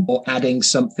new or adding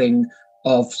something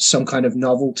of some kind of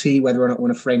novelty, whether or not we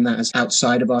want to frame that as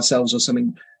outside of ourselves or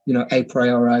something, you know, a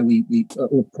priori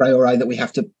or priori that we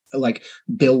have to like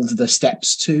build the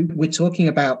steps to. We're talking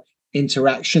about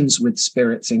interactions with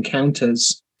spirits,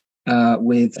 encounters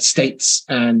with states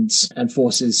and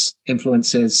forces,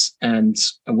 influences and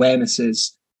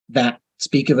awarenesses that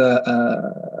speak of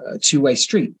a two-way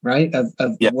street, right? Of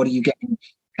what are you getting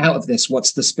out of this?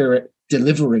 What's the spirit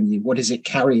delivering you? What is it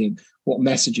carrying? What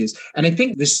messages? And I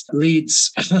think this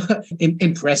leads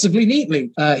impressively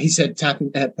neatly, he said,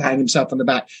 patting himself on the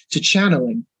back, to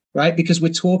channeling, right? Because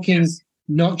we're talking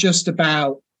not just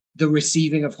about the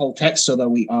receiving of whole texts, although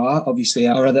we are, obviously,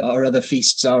 our other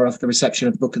feasts are of the reception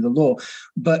of the Book of the Law,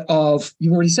 but of,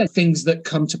 you already said, things that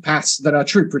come to pass that are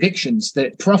true, predictions,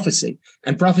 that prophecy.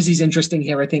 And prophecy is interesting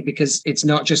here, I think, because it's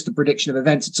not just the prediction of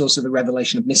events, it's also the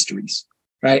revelation of mysteries,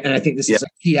 right? And I think this is a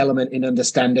key element in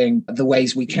understanding the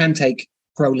ways we can take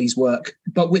Crowley's work,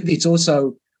 but it's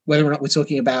also whether or not we're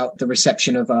talking about the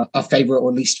reception of our favorite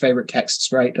or least favorite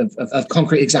texts, right? Of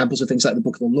concrete examples of things like the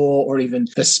Book of the Law, or even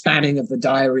the spanning of the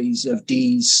diaries of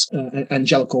Dee's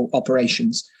angelical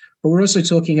operations. But we're also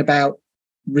talking about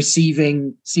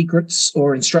receiving secrets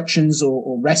or instructions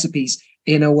or recipes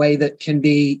in a way that can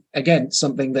be, again,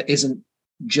 something that isn't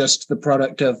just the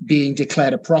product of being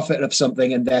declared a prophet of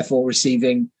something and therefore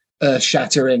receiving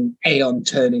earth-shattering,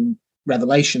 aeon-turning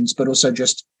revelations, but also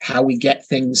just how we get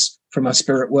things from our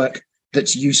spirit work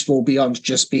that's useful beyond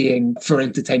just being for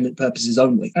entertainment purposes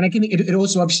only. And again, it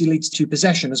also obviously leads to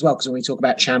possession as well, because when we talk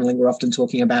about channeling, we're often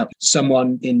talking about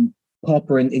someone in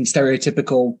pop or in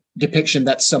stereotypical depiction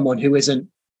that's someone who isn't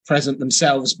present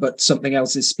themselves, but something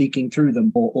else is speaking through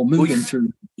them or moving through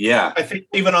them. Yeah. I think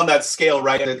even on that scale,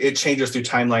 right, it changes through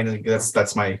timeline. I think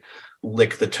that's my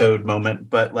lick the toad moment.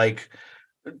 But like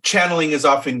channeling is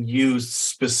often used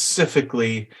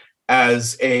specifically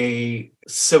as a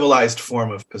civilized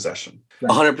form of possession.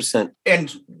 100%.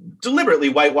 And deliberately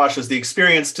whitewashes the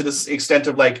experience to this extent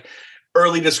of like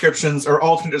early descriptions or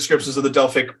alternate descriptions of the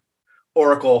Delphic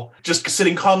oracle, just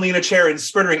sitting calmly in a chair and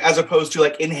sputtering, as opposed to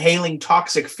like inhaling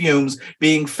toxic fumes,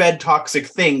 being fed toxic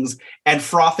things and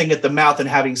frothing at the mouth and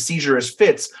having seizurous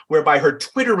fits, whereby her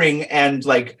twittering and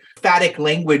like phatic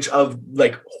language of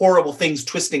like horrible things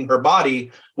twisting her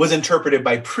body was interpreted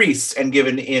by priests and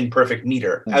given in perfect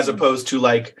meter, as opposed to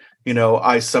like, you know,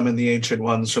 I summon the ancient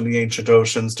ones from the ancient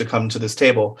oceans to come to this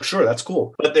table. Sure, that's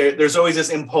cool. But there's always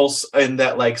this impulse in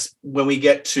that, like, when we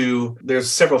get to, there's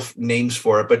several names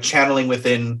for it, but channeling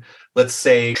within, let's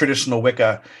say, traditional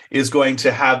Wicca is going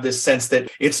to have this sense that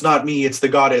it's not me, it's the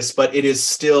goddess, but it is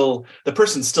still, the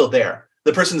person's still there.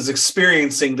 The person is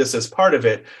experiencing this as part of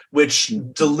it, which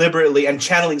deliberately, and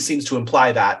channeling seems to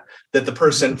imply that the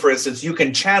person, for instance, you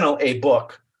can channel a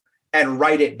book and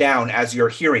write it down as you're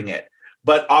hearing it.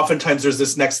 But oftentimes there's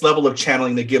this next level of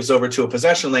channeling that gives over to a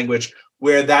possession language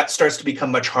where that starts to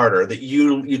become much harder. The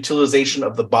utilization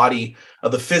of the body,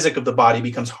 of the physic of the body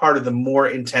becomes harder the more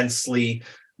intensely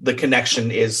the connection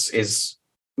is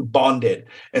bonded.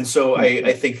 And so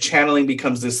I think channeling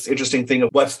becomes this interesting thing of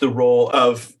what's the role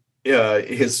of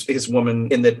his woman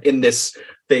in this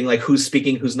thing, like who's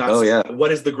speaking, who's not. Oh, yeah.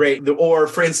 What is the great, or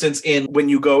for instance, when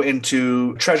you go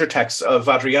into treasure texts of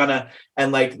Vajrayana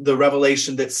and like the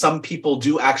revelation that some people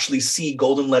do actually see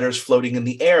golden letters floating in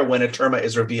the air when a terma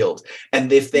is revealed.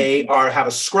 And if they have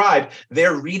a scribe,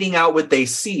 they're reading out what they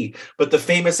see. But the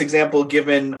famous example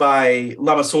given by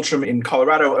Lama Tsultrim in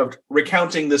Colorado of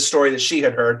recounting this story that she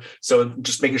had heard, so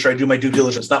just making sure I do my due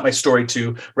diligence, not my story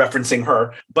to referencing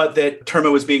her, but that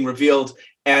terma was being revealed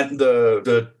and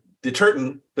the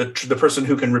Turton, the person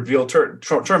who can reveal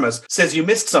termas, says you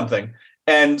missed something.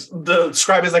 And the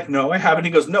scribe is like, no, I haven't. He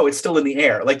goes, no, it's still in the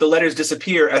air. Like the letters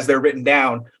disappear as they're written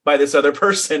down by this other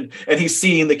person. And he's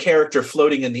seeing the character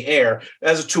floating in the air,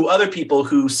 as to other people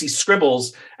who see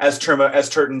scribbles as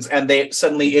Turtons, and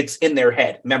suddenly it's in their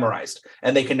head, memorized,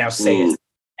 and they can now say it.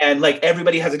 And like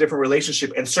everybody has a different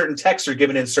relationship, and certain texts are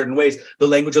given in certain ways. The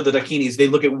language of the Dakinis, they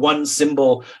look at one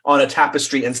symbol on a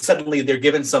tapestry and suddenly they're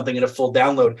given something in a full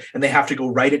download and they have to go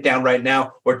write it down right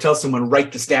now or tell someone,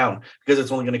 write this down because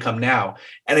it's only going to come now.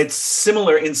 And it's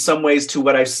similar in some ways to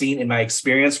what I've seen in my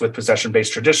experience with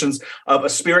possession-based traditions of a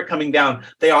spirit coming down.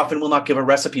 They often will not give a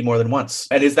recipe more than once.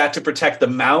 And is that to protect the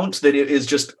mount, that it is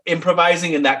just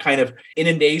improvising in that kind of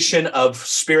inundation of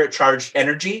spirit-charged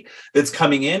energy that's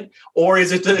coming in? Or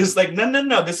is it it's like,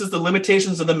 no, this is the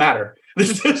limitations of the matter.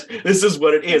 This is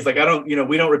what it is. Like,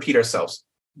 we don't repeat ourselves.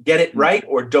 Get it right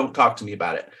or don't talk to me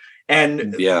about it.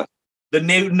 And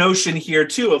the notion here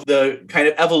too of the kind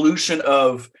of evolution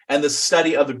of and the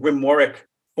study of the grimoire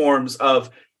forms of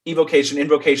evocation,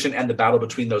 invocation, and the battle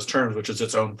between those terms, which is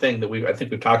its own thing that I think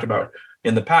we've talked about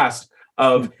in the past,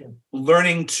 of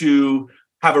learning to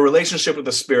have a relationship with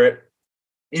the spirit,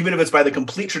 even if it's by the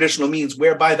complete traditional means,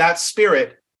 whereby that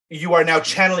spirit, you are now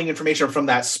channeling information from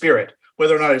that spirit,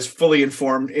 whether or not it's fully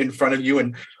informed in front of you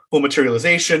in full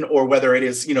materialization, or whether it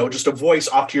is, just a voice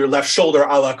off to your left shoulder,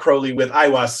 a la Crowley with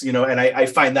Aiwas, and I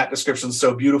find that description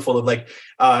so beautiful of like,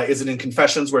 is it in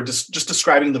Confessions where just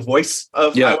describing the voice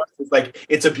of Aiwas is like,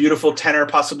 it's a beautiful tenor,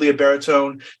 possibly a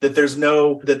baritone, that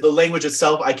that the language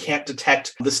itself, I can't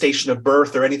detect the station of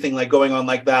birth or anything like going on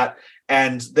like that.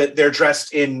 And that they're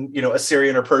dressed in,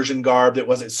 Assyrian or Persian garb that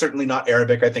wasn't certainly not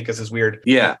Arabic, I think is his weird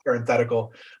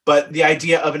parenthetical. But the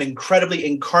idea of an incredibly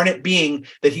incarnate being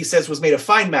that he says was made of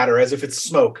fine matter as if it's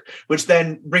smoke, which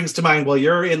then brings to mind, well,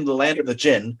 you're in the land of the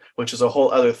jinn, which is a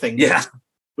whole other thing. Yeah.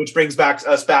 Which brings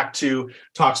us back to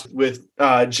talks with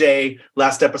Jay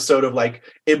last episode of like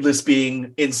Iblis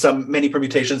being in many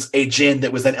permutations a jinn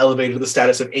that was then elevated to the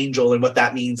status of angel and what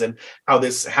that means and how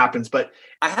this happens. But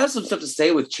I have some stuff to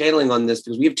say with channeling on this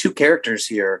because we have two characters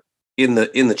here in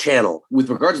the channel. With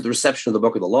regards to the reception of the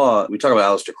Book of the Law, we talk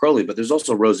about Aleister Crowley, but there's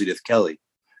also Rose Edith Kelly.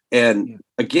 And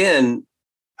again,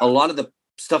 a lot of the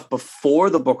stuff before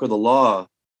the Book of the Law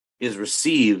is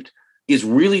received is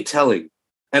really telling.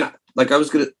 And like I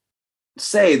was going to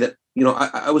say that,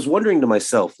 I was wondering to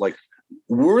myself, like,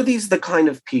 were these the kind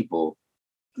of people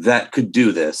that could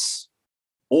do this?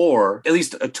 or at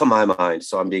least to my mind,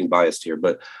 so I'm being biased here,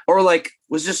 or like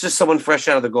was just someone fresh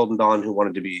out of the Golden Dawn who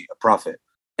wanted to be a prophet.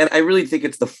 And I really think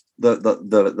it's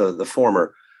the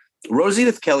former. Rose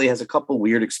Edith Kelly has a couple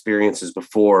weird experiences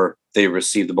before they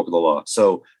receive the Book of the Law.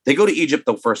 So they go to Egypt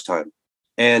the first time,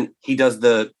 and he does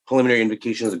the preliminary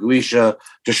invocation of the Guisha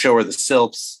to show her the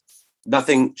silps.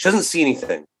 Nothing. She doesn't see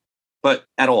anything, but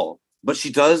at all. But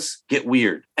she does get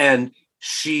weird, and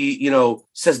she,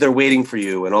 says they're waiting for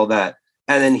you and all that.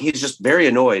 And then he's just very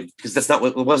annoyed because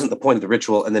it wasn't the point of the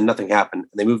ritual. And then nothing happened,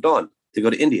 and they moved on to go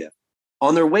to India.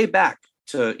 On their way back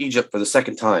to Egypt for the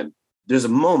second time, there's a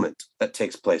moment that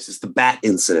takes place. It's the bat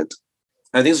incident.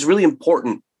 And I think it's really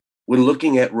important when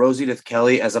looking at Rose Edith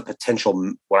Kelly as a potential,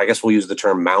 well, I guess we'll use the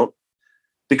term mount,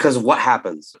 because of what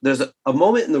happens. There's a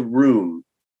moment in the room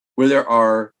where there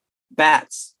are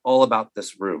bats all about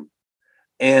this room.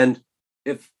 And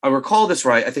if I recall this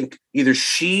right, I think either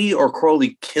she or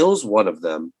Crowley kills one of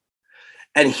them,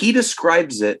 and he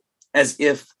describes it as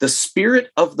if the spirit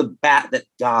of the bat that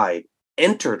died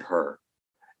entered her,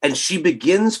 and she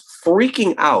begins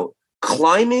freaking out,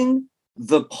 climbing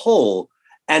the pole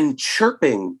and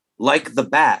chirping like the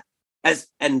bat,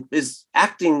 and is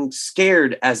acting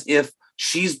scared as if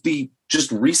she's the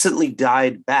just recently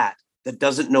died bat that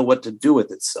doesn't know what to do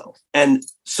with itself. And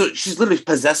so she's literally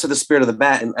possessed of the spirit of the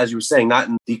bat. And as you were saying, not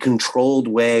in the controlled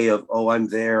way of, oh, I'm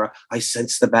there, I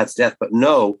sense the bat's death, but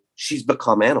no, she's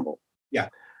become animal. Yeah.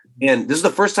 And this is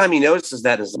the first time he notices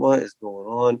that, is what is going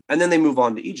on? And then they move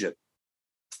on to Egypt.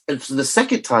 And so the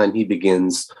second time he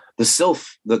begins the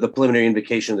Sylph, the preliminary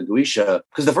invocation of the Guisha,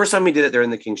 because the first time he did it, they're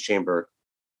in the king's chamber,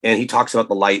 and he talks about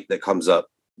the light that comes up.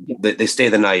 Yeah. They stay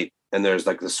the night, and there's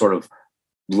like this sort of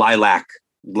lilac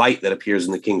light that appears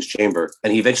in the king's chamber,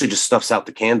 and he eventually just snuffs out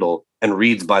the candle and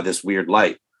reads by this weird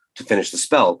light to finish the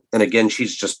spell. And again,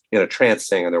 she's just in a trance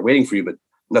saying, they're waiting for you, but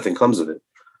nothing comes of it.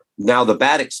 Now the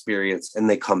bad experience, and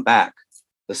they come back.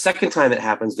 The second time it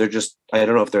happens, they're just, I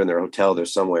don't know if they're in their hotel, they're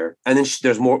somewhere. And then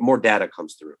there's more data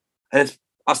comes through. And it's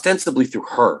ostensibly through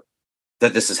her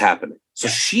that this is happening. So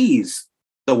she's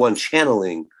the one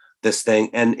channeling this thing.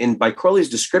 And by Crowley's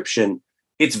description,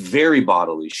 it's very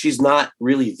bodily. She's not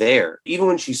really there. Even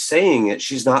when she's saying it,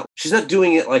 she's not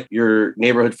doing it like your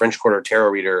neighborhood French Quarter tarot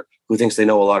reader who thinks they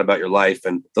know a lot about your life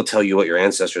and they'll tell you what your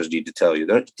ancestors need to tell you.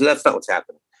 That's not what's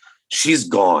happening. She's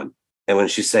gone. And when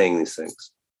she's saying these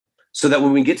things, so that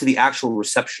when we get to the actual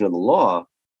reception of the law,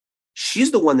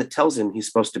 she's the one that tells him he's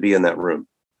supposed to be in that room.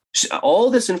 All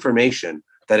this information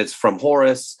that it's from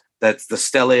Horus, that's the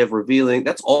stele of revealing,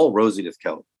 that's all Rose Edith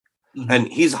Kelly. Mm-hmm. And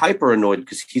he's hyper annoyed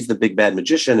because he's the big bad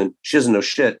magician and she doesn't know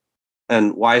shit.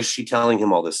 And why is she telling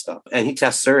him all this stuff? And he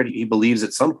tests her. He believes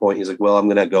at some point, he's like, well, I'm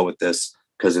going to go with this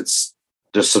because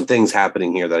there's some things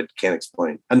happening here that I can't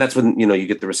explain. And that's when, you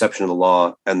get the reception of the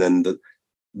law, and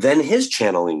then his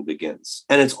channeling begins.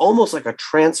 And it's almost like a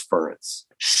transference.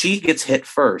 She gets hit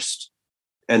first,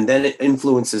 and then it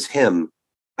influences him.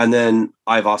 And then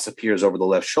Ivos appears over the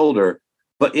left shoulder.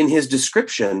 But in his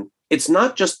description, it's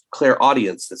not just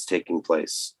clairaudience that's taking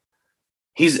place.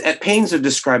 He's at pains to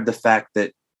describe the fact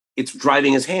that it's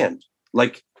driving his hand.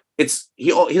 Like he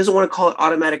doesn't want to call it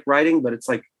automatic writing, but it's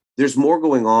like there's more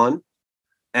going on.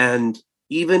 And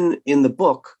even in the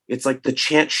book, it's like the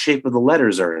chant shape of the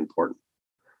letters are important.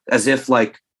 As if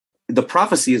like the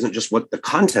prophecy isn't just what the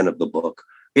content of the book,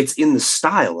 it's in the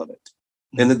style of it.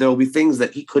 And that there will be things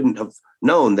that he couldn't have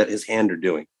known that his hand are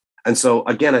doing. And so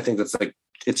again, I think that's like,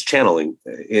 it's channeling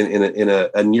in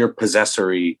a near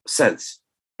possessory sense.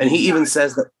 And he even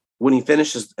says that when he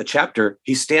finishes a chapter,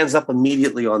 he stands up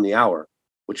immediately on the hour,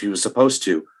 which he was supposed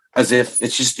to, as if it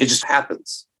just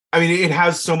happens. I mean, it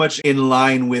has so much in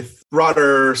line with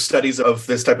broader studies of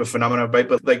this type of phenomenon, right?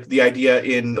 But like the idea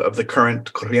of the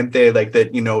current corriente, like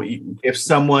that, if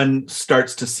someone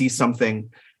starts to see something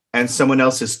and someone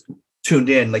else is tuned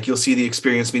in, like you'll see the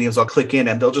experienced mediums all click in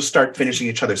and they'll just start finishing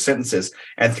each other's sentences,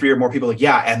 and three or more people like,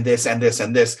 yeah, and this and this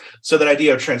and this. So that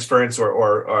idea of transference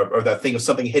or that thing of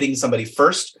something hitting somebody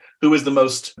first, who is the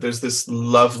most, there's this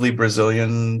lovely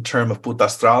Brazilian term of puta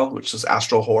astral, which is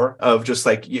astral whore, of just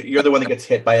like, you're the one that gets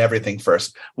hit by everything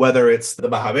first, whether it's the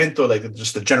bahamento, like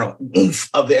just the general oomph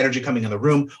of the energy coming in the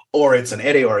room, or it's an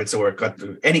ere, or any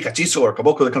cachizo or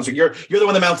caboclo that comes through, you're the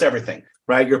one that mounts everything,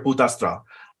 right? You're puta astral.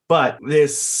 But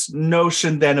this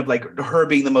notion then of like her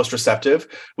being the most receptive,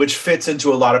 which fits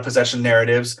into a lot of possession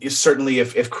narratives, is certainly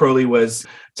if Crowley was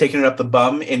taking it up the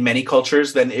bum in many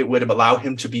cultures, then it would allow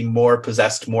him to be more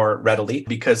possessed more readily,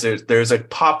 because there's a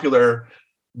popular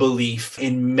belief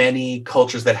in many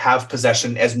cultures that have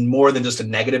possession as more than just a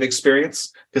negative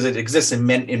experience, because it exists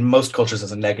in most cultures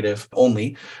as a negative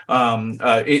only.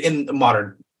 In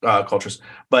modern cultures,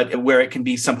 but where it can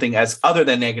be something as other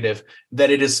than negative, that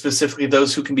it is specifically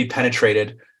those who can be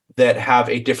penetrated that have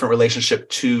a different relationship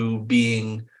to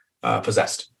being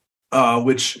possessed,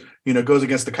 which goes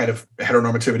against the kind of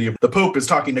heteronormativity of the Pope is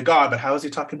talking to God, but how is he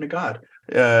talking to God?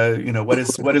 What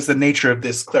is the nature of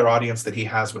this clairaudience that he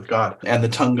has with God? And the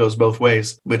tongue goes both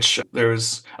ways, which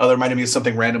reminded me of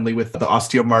something randomly with the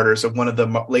Ostia martyrs. Of one of the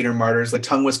later martyrs, the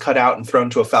tongue was cut out and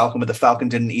thrown to a falcon, but the falcon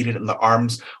didn't eat it, and the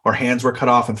arms or hands were cut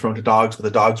off and thrown to dogs, but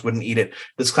the dogs wouldn't eat it.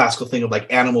 This classical thing of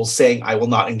like animals saying, I will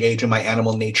not engage in my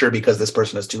animal nature because this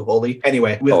person is too holy.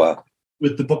 Anyway,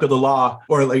 with the Book of the Law,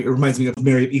 or like it reminds me of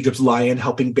Mary of Egypt's lion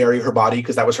helping bury her body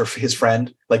because that was his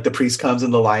friend. Like the priest comes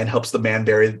and the lion helps the man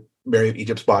bury Mary of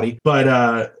Egypt's body.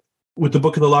 But with the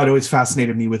Book of the Law, it always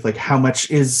fascinated me with like how much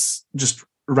is just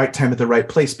right time at the right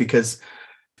place, because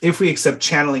if we accept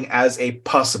channeling as a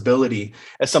possibility,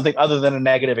 as something other than a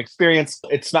negative experience,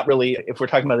 it's not really, if we're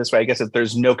talking about this way, I guess that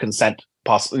there's no consent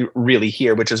possibly really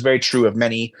here, which is very true of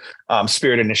many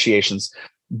spirit initiations.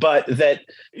 But that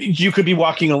you could be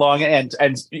walking along and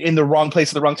in the wrong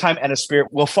place at the wrong time, and a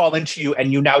spirit will fall into you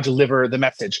and you now deliver the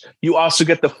message. You also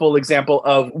get the full example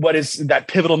of what is that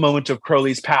pivotal moment of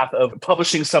Crowley's path of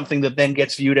publishing something that then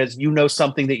gets viewed as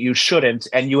something that you shouldn't,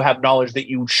 and you have knowledge that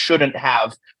you shouldn't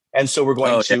have. And so we're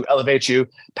going to elevate you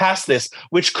past this,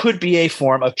 which could be a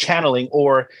form of channeling,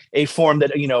 or a form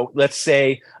that, let's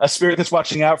say a spirit that's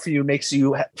watching out for you makes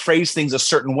you phrase things a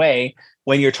certain way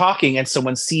when you're talking, and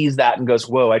someone sees that and goes,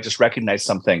 whoa, I just recognized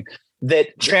something.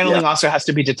 That channeling also has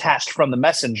to be detached from the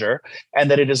messenger,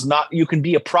 and that it is not, you can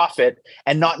be a prophet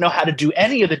and not know how to do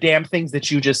any of the damn things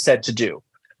that you just said to do.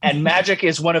 And magic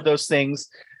is one of those things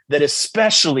that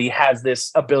especially has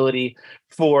this ability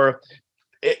for,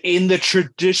 in the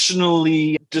traditional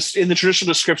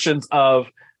descriptions of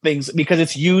things, because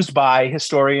it's used by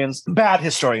historians, bad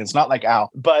historians, not like Al,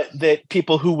 but that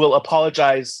people who will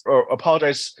apologize,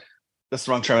 that's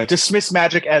the wrong term, dismiss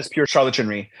magic as pure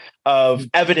charlatanry, of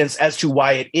evidence as to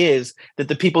why it is that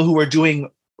the people who are doing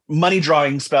money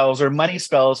drawing spells or money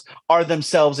spells are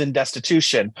themselves in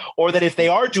destitution, or that if they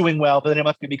are doing well, then it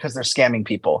must be because they're scamming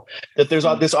people. That there's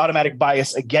this automatic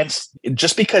bias against,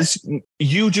 just because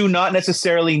you do not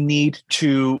necessarily need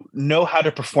to know how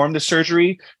to perform the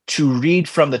surgery to read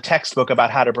from the textbook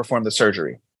about how to perform the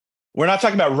surgery. We're not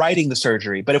talking about writing the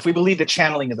surgery, but if we believe that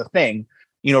channeling is a thing,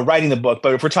 writing the book.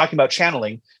 But if we're talking about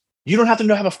channeling, you don't have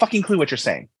to have a fucking clue what you're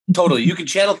saying. Totally. You can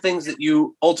channel things that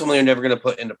you ultimately are never going to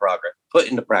put into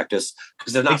practice,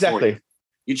 because they're not exactly. For you.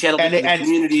 You channeled it for the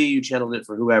community, you channeled it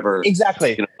for whoever.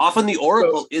 Exactly. Often the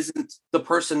oracle isn't the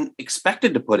person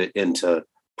expected to put it into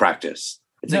practice.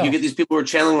 It's like you get these people who are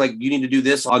channeling, like, you need to do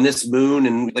this on this moon.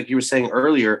 And like you were saying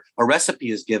earlier, a recipe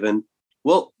is given.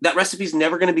 Well, that recipe is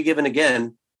never going to be given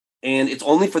again. And it's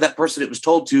only for that person it was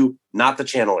told to, not the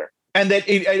channeler. And that,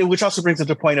 which also brings up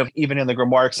the point of, even in the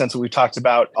grimoire sense that we've talked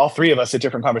about, all three of us at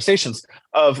different conversations,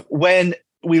 of when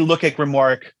we look at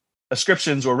grimoire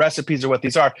ascriptions or recipes or what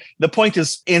these are, the point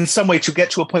is in some way to get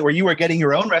to a point where you are getting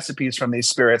your own recipes from these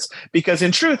spirits, because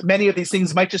in truth, many of these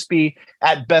things might just be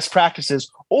at best practices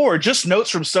or just notes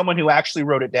from someone who actually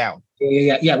wrote it down.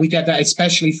 Yeah. We get that,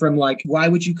 especially from like, why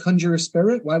would you conjure a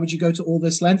spirit? Why would you go to all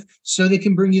this length? So they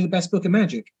can bring you the best book of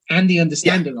magic and the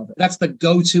understanding of it. That's the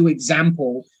go-to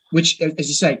example, which, as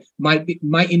you say,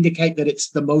 might indicate that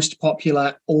it's the most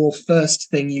popular or first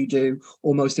thing you do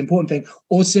or most important thing,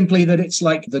 or simply that it's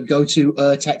like the go-to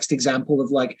text example of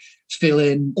like fill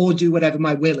in or do whatever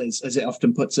my will is, as it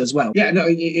often puts as well. Yeah, no,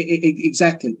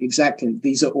 exactly.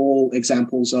 These are all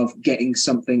examples of getting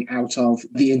something out of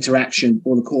the interaction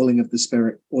or the calling of the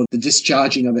spirit or the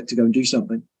discharging of it to go and do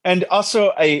something. And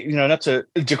also, not to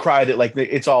decry that like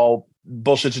it's all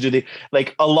bullshit to do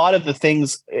like a lot of the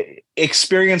things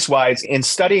experience wise in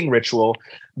studying ritual,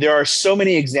 there are so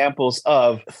many examples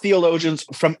of theologians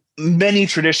from many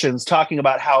traditions talking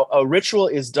about how a ritual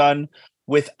is done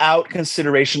without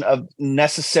consideration of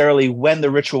necessarily when the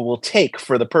ritual will take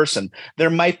for the person. There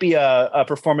might be a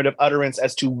performative utterance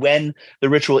as to when the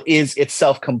ritual is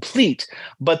itself complete,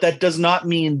 but that does not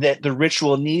mean that the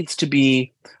ritual needs to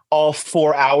be all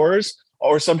 4 hours,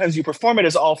 or sometimes you perform it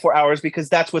as all 4 hours because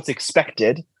that's what's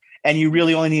expected. And you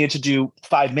really only needed to do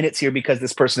 5 minutes here because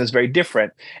this person is very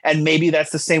different. And maybe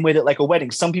that's the same way that like a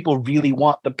wedding. Some people really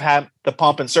want the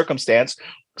pomp and circumstance.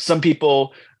 Some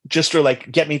people just are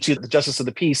like, get me to the justice of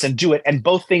the peace and do it. And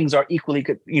both things are equally,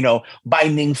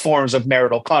 binding forms of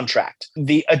marital contract.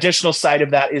 The additional side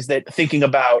of that is that thinking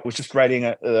about, I was just writing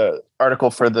an article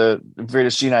for the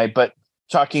Veritas Genii, but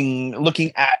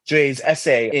looking at Jay's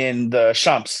essay in the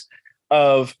Champs,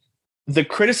 of the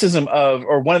criticism of,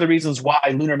 or one of the reasons why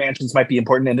lunar mansions might be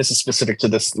important, and this is specific to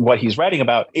this, what he's writing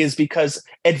about, is because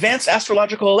advanced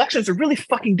astrological elections are really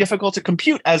fucking difficult to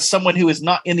compute as someone who is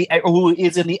not in the, or who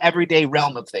is in the everyday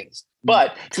realm of things.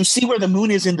 But to see where the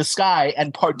moon is in the sky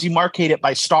and demarcate it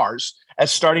by stars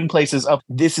as starting places of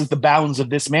this is the bounds of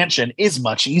this mansion is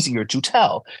much easier to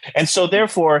tell. And so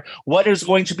therefore, what is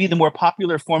going to be the more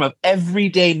popular form of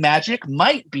everyday magic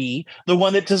might be the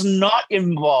one that does not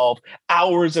involve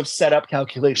hours of setup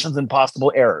calculations and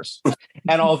possible errors.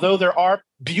 And although there are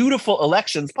beautiful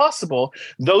elections possible,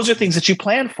 those are things that you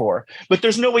plan for. But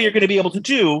there's no way you're going to be able to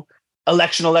do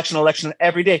election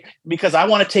every day, because I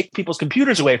want to take people's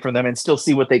computers away from them and still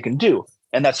see what they can do.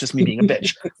 And that's just me being a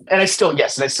bitch. And I still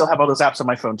have all those apps on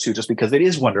my phone too, just because it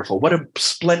is wonderful. What a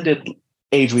splendid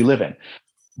age we live in.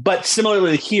 But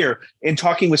similarly here, in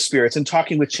talking with spirits and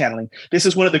talking with channeling, this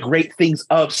is one of the great things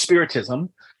of Spiritism,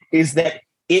 is that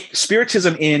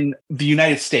Spiritism in the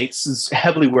United States is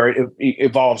heavily where it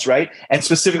evolves, right? And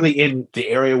specifically in the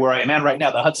area where I am at right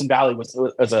now, the Hudson Valley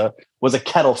was a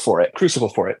kettle for it, crucible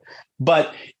for it.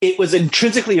 But it was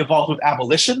intrinsically evolved with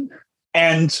abolition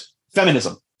and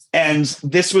feminism. And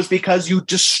this was because you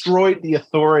destroyed the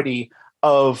authority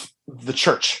of the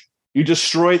church. You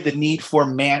destroyed the need for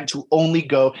man to only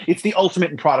go. It's the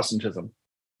ultimate in Protestantism,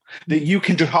 that you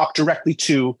can talk directly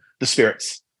to the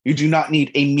spirits. You do not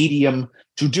need a medium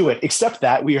to do it, except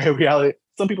that we are in reality.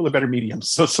 Some people are better mediums,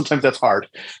 so sometimes that's hard.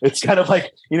 It's kind of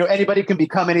like, anybody can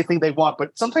become anything they want,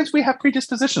 but sometimes we have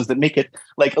predispositions that make it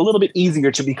like a little bit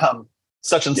easier to become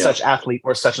such and such athlete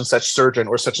or such and such surgeon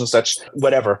or such and such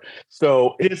whatever.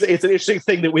 So it's an interesting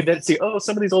thing that we then see,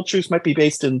 some of these old truths might be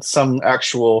based in some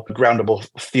actual groundable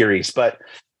theories. But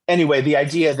anyway, the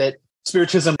idea that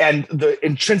Spiritism and the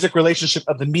intrinsic relationship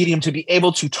of the medium to be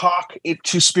able to talk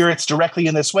to spirits directly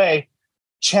in this way,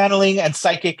 channeling and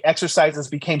psychic exercises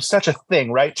became such a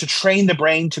thing, right? To train the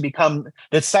brain to become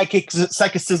that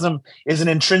psychicism is an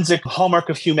intrinsic hallmark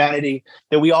of humanity,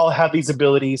 that we all have these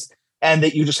abilities, and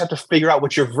that you just have to figure out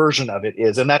what your version of it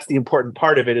is. And that's the important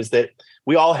part of it, is that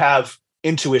we all have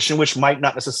intuition, which might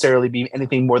not necessarily be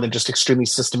anything more than just extremely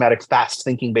systematic, fast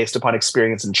thinking based upon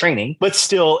experience and training, but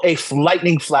still a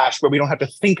lightning flash where we don't have to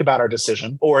think about our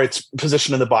decision or its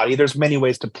position in the body. There's many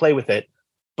ways to play with it.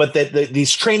 But that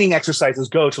these training exercises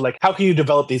go to, like, how can you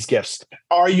develop these gifts?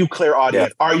 Are you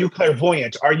clairaudient? Are you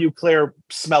clairvoyant? Are you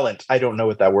clairsmellant? I don't know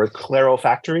what that word,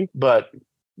 clairolfactory, but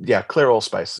yeah,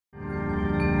 clairolspice.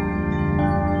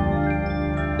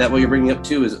 That what you're bringing up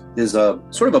too is a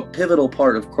sort of a pivotal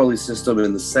part of Crowley's system,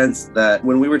 in the sense that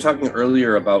when we were talking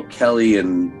earlier about Kelly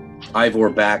and Ivor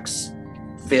Back's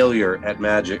failure at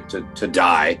magic to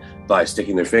die by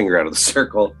sticking their finger out of the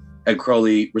circle, and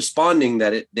Crowley responding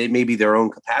that they may be their own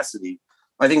capacity,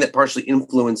 I think that partially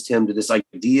influenced him to this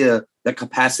idea that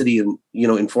capacity in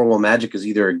informal magic is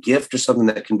either a gift or something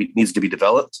that needs to be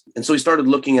developed. And so he started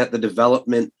looking at the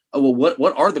development.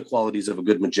 What are the qualities of a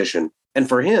good magician? And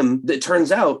for him, it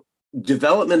turns out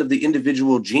development of the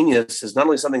individual genius is not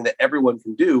only something that everyone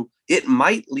can do, it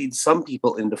might lead some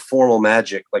people into formal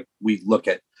magic, like we look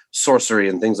at sorcery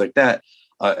and things like that,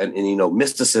 and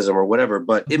mysticism or whatever.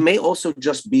 But it may also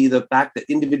just be the fact that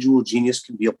individual genius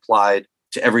can be applied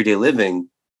to everyday living.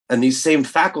 And these same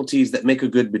faculties that make a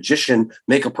good magician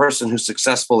make a person who's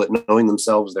successful at knowing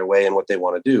themselves, their way, and what they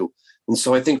want to do. And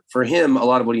so I think for him, a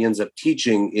lot of what he ends up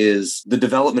teaching is the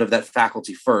development of that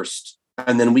faculty first.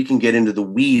 And then we can get into the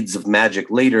weeds of magic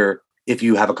later if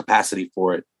you have a capacity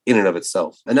for it in and of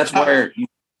itself. And that's where you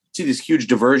see these huge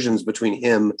diversions between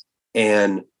him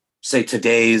and, say,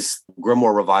 today's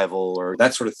Grimoire revival or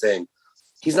that sort of thing.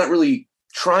 He's not really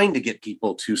trying to get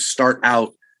people to start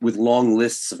out with long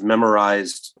lists of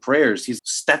memorized prayers.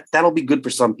 That'll be good for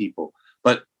some people.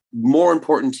 But more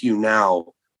important to you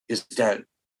now is that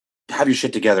have your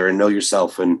shit together and know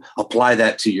yourself and apply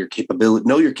that to your capability,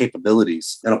 know your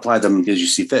capabilities and apply them as you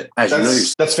see fit.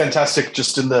 That's fantastic.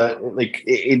 Just in the,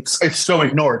 it's so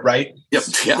ignored, right? Yep.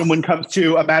 Yeah. When it comes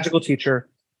to a magical teacher,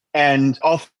 and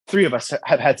all three of us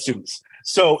have had students.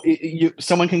 So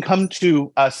someone can come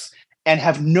to us and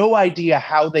have no idea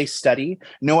how they study,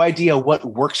 no idea what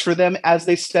works for them as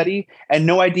they study, and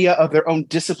no idea of their own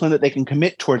discipline that they can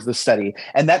commit towards the study.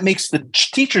 And that makes the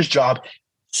teacher's job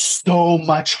so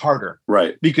much harder.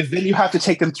 Right. Because then you have to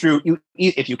take them through,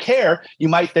 if you care, you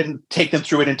might then take them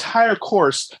through an entire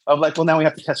course of like, well, now we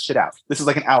have to test shit out. This is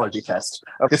like an allergy test.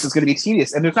 This is going to be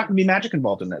tedious. And there's not going to be magic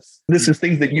involved in this. This is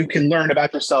things that you can learn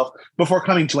about yourself before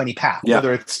coming to any path,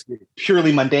 whether it's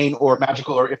purely mundane or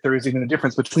magical, or if there is even a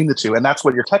difference between the two. And that's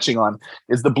what you're touching on,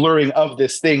 is the blurring of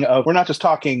this thing of, we're not just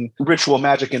talking ritual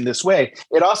magic in this way.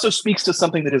 It also speaks to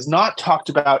something that is not talked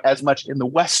about as much in the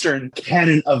Western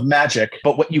canon of magic,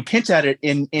 but what you hint at it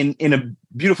in a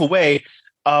beautiful way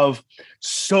of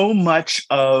so much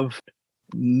of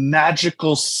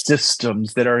magical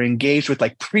systems that are engaged with,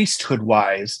 like priesthood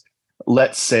wise,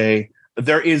 let's say,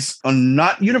 there is a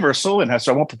not universal, and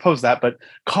so I won't propose that, but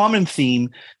common theme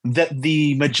that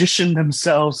the magician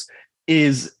themselves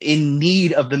is in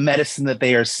need of the medicine that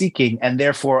they are seeking, and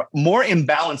therefore more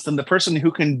imbalanced than the person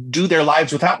who can do their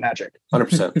lives without magic.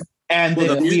 100%. And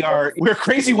we're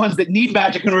crazy ones that need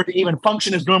magic in order to even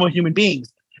function as normal human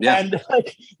beings. Yeah. And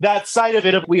like that side of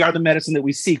it, of we are the medicine that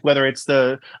we seek, whether it's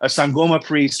a Sangoma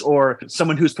priest or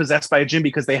someone who's possessed by a jinn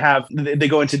because they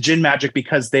go into jinn magic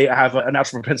because they have a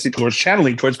natural propensity towards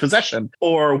channeling, towards possession,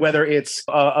 or whether it's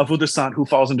a Vodou who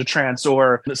falls into trance,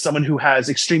 or someone who has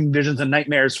extreme visions and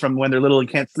nightmares from when they're little and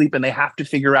can't sleep, and they have to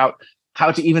figure out how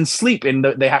to even sleep, and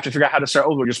they have to figure out how to start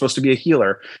over. You're supposed to be a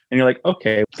healer, and you're like,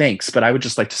 okay, thanks, but I would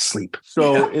just like to sleep.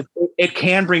 So it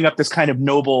can bring up this kind of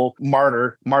noble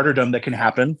martyrdom that can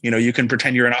happen. You can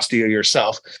pretend you're an Ostia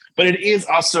yourself, but it is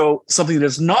also something that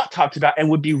is not talked about and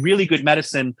would be really good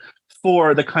medicine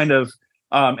for the kind of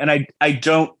and I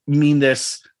don't mean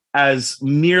this as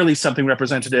merely something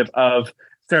representative of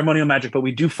ceremonial magic, but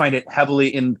we do find it heavily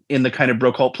in the kind of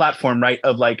bro cult platform, right?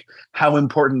 Of like how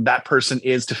important that person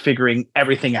is to figuring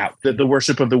everything out. The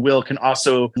worship of the will can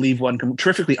also leave one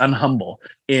terrifically unhumble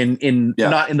in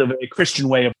not in the very Christian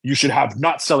way of you should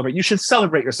not celebrate. You should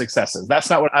celebrate your successes. That's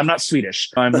not what I'm not Swedish.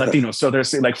 I'm Latino. So they're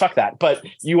saying like, fuck that. But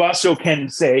you also can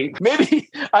say, maybe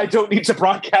I don't need to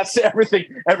broadcast to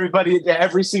everybody,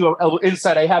 every single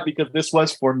insight I have, because this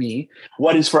was for me.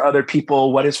 What is for other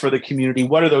people? What is for the community?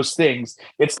 What are those things?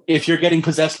 It's if you're getting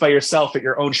possessed by yourself at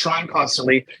your own shrine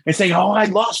constantly and saying, oh, I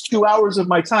lost 2 hours of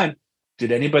my time.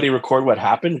 Did anybody record what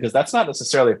happened? Because that's not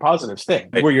necessarily a positive thing.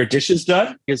 Were your dishes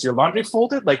done? Is your laundry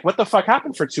folded? Like, what the fuck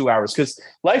happened for 2 hours? Because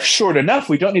life's short enough.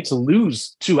 We don't need to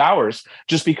lose 2 hours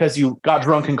just because you got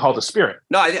drunk and called a spirit.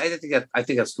 No, I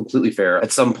think that's completely fair.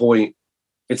 At some point,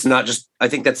 it's not just, I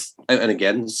think that's, and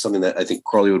again, something that I think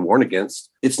Crowley would warn against.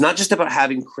 It's not just about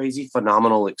having crazy,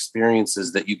 phenomenal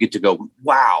experiences that you get to go,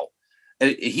 wow.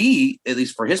 And he, at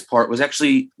least for his part, was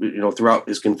actually, throughout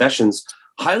his confessions,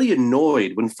 highly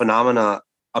annoyed when phenomena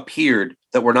appeared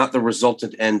that were not the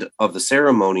resultant end of the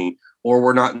ceremony, or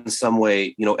were not in some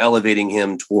way, elevating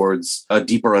him towards a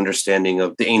deeper understanding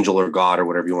of the angel or God or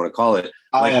whatever you want to call it.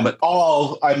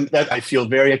 I feel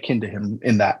very akin to him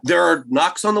in that. There are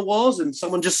knocks on the walls and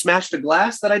someone just smashed a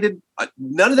glass that I did.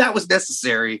 None of that was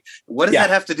necessary. What does that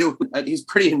have to do with that? He's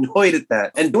pretty annoyed at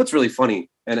that. And what's really funny,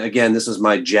 and again, this is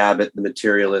my jab at the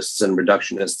materialists and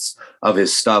reductionists of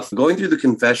his stuff. Going through the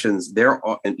confessions, there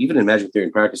are, and even in Magic Theory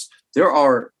and Practice, there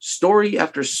are story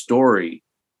after story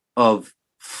of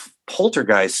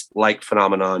poltergeist-like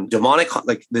phenomenon, demonic,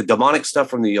 like the demonic stuff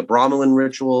from the Abramelin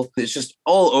ritual. It's just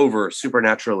all over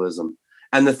supernaturalism.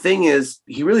 And the thing is,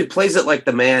 he really plays it like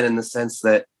the man in the sense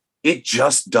that it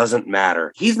just doesn't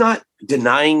matter. He's not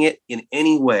denying it in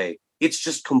any way. It's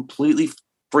just completely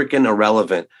freaking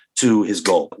irrelevant to his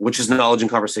goal, which is knowledge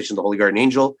and conversation of the Holy Guardian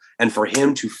Angel. And for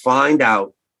him to find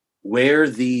out where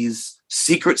these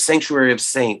secret sanctuary of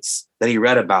saints that he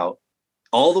read about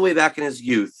all the way back in his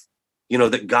youth,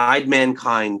 that guide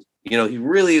mankind, he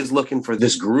really is looking for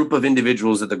this group of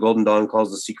individuals that the Golden Dawn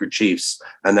calls the secret chiefs,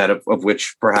 and that of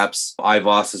which perhaps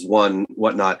Ivos is one,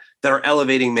 whatnot, that are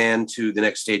elevating man to the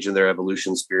next stage in their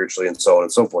evolution spiritually and so on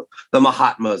and so forth. The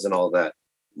Mahatmas and all that.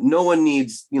 No one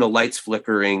needs, lights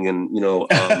flickering and,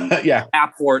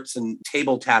 apports and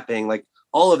table tapping, like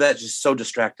all of that is just so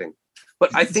distracting.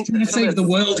 But I think to save the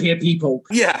world here, people.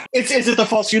 Yeah. Is it the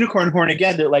false unicorn horn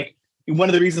again that like, one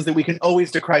of the reasons that we can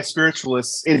always decry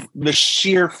spiritualists is the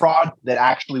sheer fraud that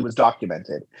actually was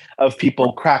documented of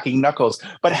people cracking knuckles.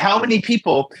 But how many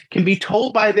people can be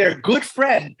told by their good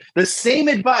friend the same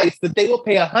advice that they will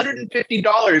pay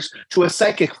 $150 to a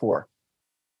psychic for,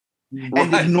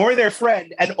 and ignore their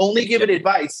friend and only give it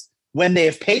advice when they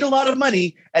have paid a lot of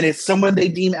money and it's someone they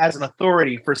deem as an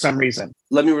authority for some reason?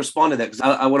 Let me respond to that, because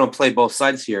I want to play both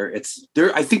sides here.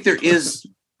 I think there is...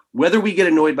 Whether we get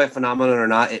annoyed by phenomenon or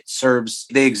not,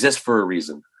 they exist for a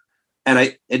reason.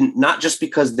 And not just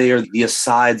because they are the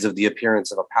asides of the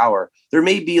appearance of a power. There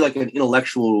may be like an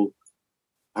intellectual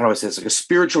how do I say this? Like a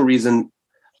spiritual reason.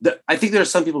 I think there are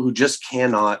some people who just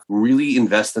cannot really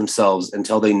invest themselves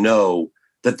until they know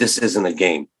that this isn't a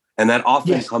game. And that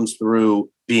often comes through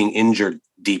being injured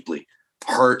deeply,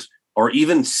 hurt, or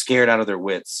even scared out of their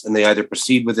wits. And they either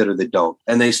proceed with it or they don't.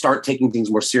 And they start taking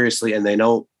things more seriously, and they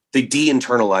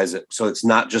de-internalize it. So it's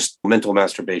not just mental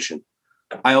masturbation.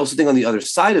 I also think on the other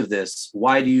side of this,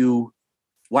 why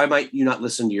might you not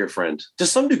listen to your friend? To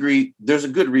some degree, there's a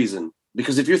good reason.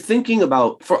 Because if you're thinking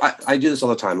about, I do this all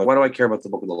the time. Like, why do I care about the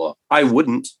book of the law? I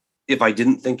wouldn't if I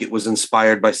didn't think it was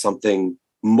inspired by something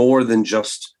more than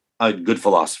just a good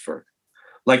philosopher.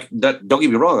 Like that. Don't get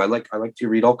me wrong. I like to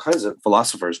read all kinds of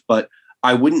philosophers, but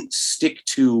I wouldn't stick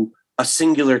to a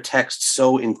singular text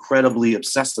so incredibly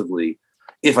obsessively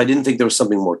if I didn't think there was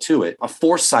something more to it. A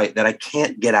foresight that I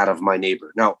can't get out of my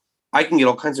neighbor. Now, I can get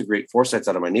all kinds of great foresights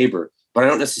out of my neighbor, but I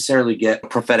don't necessarily get a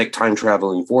prophetic time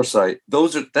traveling foresight.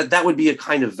 That would be a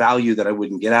kind of value that I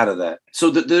wouldn't get out of that. So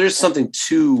there's something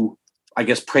to, I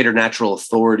guess, preternatural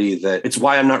authority that it's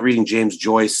why I'm not reading James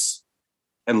Joyce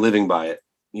and living by it,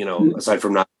 aside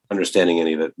from not understanding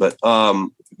any of it. But,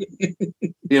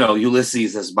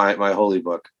 Ulysses is my holy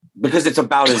book, because it's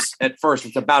about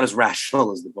as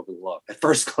rational as the Book of the Law. At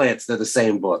first glance, they're the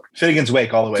same book. Finnegan's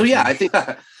Wake all the way. So yeah, I think,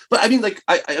 but I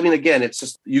mean, again, it's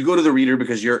just, you go to the reader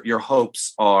because your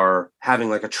hopes are having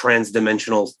like a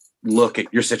transdimensional look at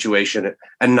your situation,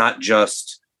 and not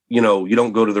just, you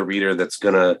don't go to the reader that's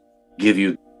going to give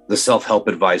you the self-help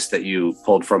advice that you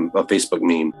pulled from a Facebook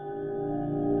meme.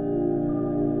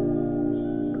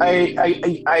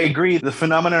 I agree. The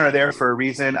phenomena are there for a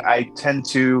reason. I tend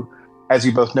to, as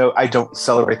you both know, I don't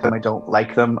celebrate them. I don't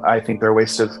like them. I think they're a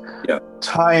waste of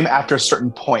time after a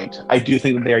certain point. I do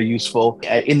think that they are useful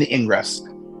in the ingress.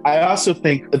 I also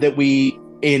think that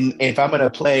if I'm going to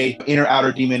play inner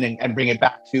outer demon and bring it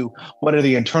back to what are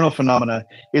the internal phenomena,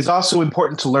 is also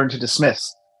important to learn to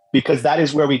dismiss, because that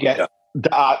is where we get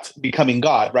Da'at becoming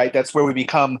God, right? That's where we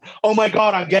become, oh my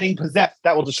God, I'm getting possessed.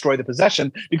 That will destroy the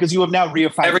possession, because you have now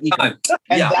reified every ego. time.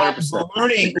 And that 100%.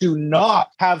 learning to not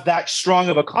have that strong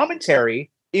of a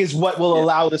commentary is what will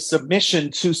allow the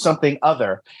submission to something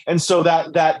other. And so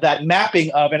that mapping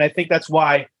of, and I think that's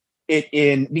why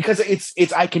because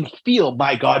it's I can feel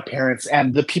my godparents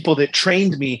and the people that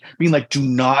trained me being like, do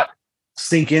not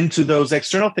sink into those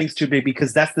external things too big,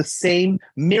 because that's the same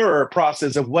mirror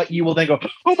process of what you will then go,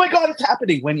 oh my God, it's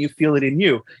happening, when you feel it in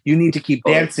you. You need to keep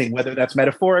dancing, whether that's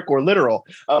metaphoric or literal,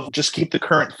 of just keep the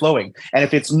current flowing. And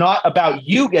if it's not about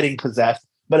you getting possessed,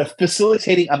 but of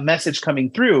facilitating a message coming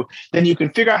through, then you can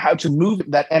figure out how to move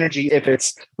that energy. If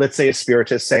it's, let's say, a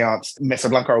spiritist seance, Mesa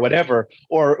Blanca or whatever,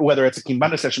 or whether it's a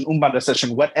Kimbanda session, Umbanda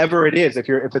session, whatever it is, if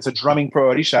it's a drumming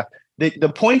pro orisha,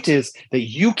 the point is that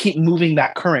you keep moving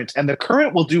that current, and the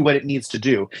current will do what it needs to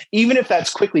do, even if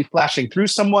that's quickly flashing through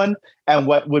someone. And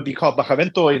what would be called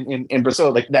bajavento in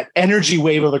Brazil, like that energy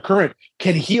wave of the current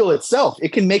can heal itself.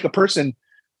 It can make a person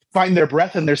find their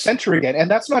breath and their center again. And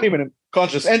that's not even a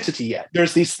conscious entity yet.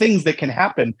 There's these things that can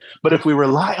happen. But if we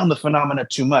rely on the phenomena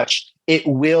too much, it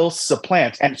will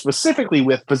supplant. And specifically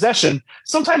with possession,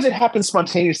 sometimes it happens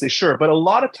spontaneously, sure. But a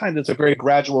lot of times it's a very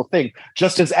gradual thing.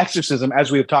 Just as exorcism,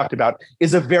 as we have talked about,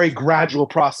 is a very gradual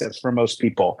process for most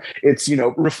people. It's,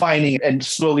 refining and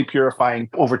slowly purifying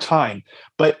over time.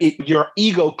 But your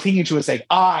ego clinging to it saying,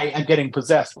 I am getting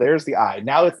possessed. There's the I.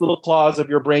 Now it's little claws of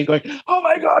your brain going, oh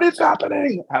my God, it's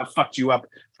happening. Have fucked you up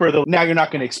further. Now you're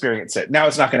not going to experience it. Now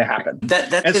it's not going to happen.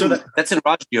 That's in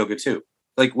Raja Yoga too.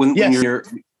 Like when you're,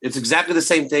 it's exactly the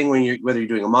same thing whether you're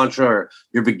doing a mantra or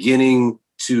you're beginning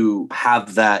to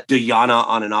have that dhyana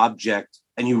on an object,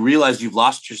 and you realize you've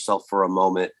lost yourself for a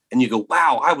moment, and you go,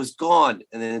 wow, I was gone.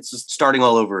 And then it's just starting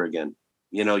all over again.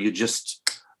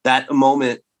 That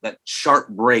moment, that sharp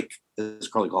break, as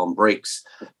Carly call them breaks,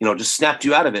 just snapped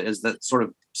you out of it, as that sort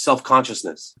of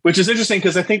self-consciousness. Which is interesting,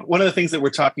 because I think one of the things that we're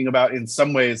talking about in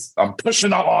some ways, I'm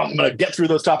pushing along, I'm going to get through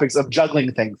those topics of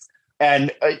juggling things.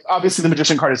 And obviously the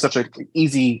magician card is such an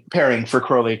easy pairing for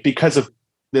Crowley because of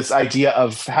this idea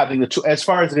of having the two, as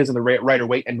far as it is in the rider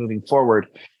weight and moving forward.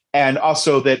 And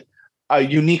also that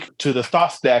unique to the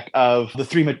Thoth deck of the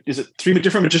three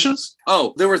different magicians?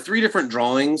 Oh, there were 3 different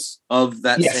drawings of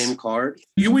that same card.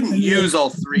 You wouldn't use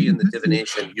all 3 in the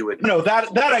divination. You would. No, that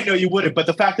I know you wouldn't. But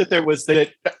the fact that there was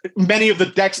that many of the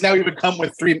decks now even come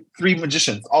with three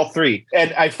magicians, all 3.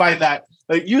 And I find that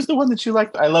use the one that you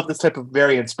like. I love this type of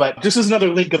variance, but this is another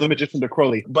link of the magician to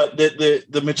Crowley. But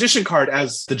the magician card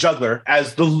as the juggler,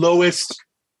 as the lowest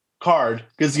card,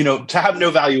 because to have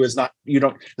no value is not,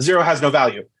 0 has no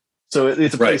value. So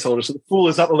it's a placeholder. So the Fool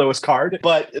is not the lowest card,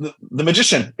 but the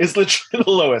Magician is literally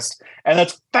the lowest. And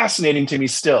that's fascinating to me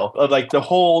still. Like the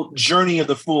whole journey of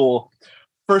the Fool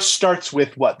first starts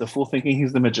with what? The Fool thinking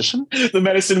he's the magician? The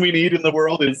medicine we need in the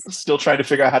world is still trying to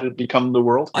figure out how to become the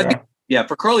world. I think,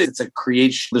 for Crowley, it's a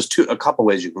creation. There's a couple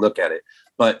ways you can look at it.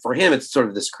 But for him, it's sort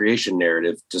of this creation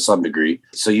narrative to some degree.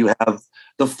 So you have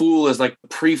the Fool as like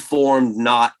preformed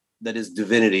knot that is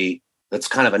divinity. That's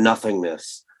kind of a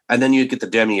nothingness. And then you get the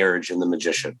demiurge and the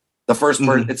magician. The first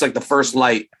person, it's like the first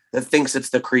light that thinks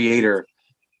it's the creator,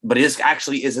 but it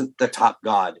actually isn't the top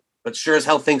god. But sure as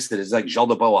hell thinks it is, like Jean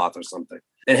de Boath or something.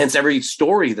 And hence every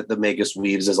story that the Magus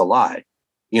weaves is a lie.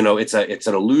 It's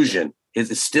an illusion.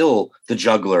 It's still the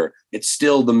juggler. It's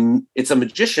a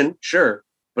magician, sure,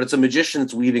 but it's a magician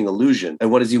that's weaving illusion.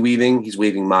 And what is he weaving? He's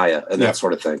weaving Maya and that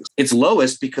sort of thing. It's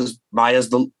lowest because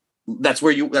Maya's that's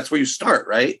where you start,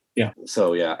 right? Yeah.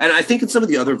 So yeah. And I think in some of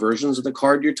the other versions of the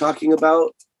card you're talking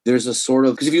about, there's a sort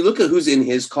of, because if you look at who's in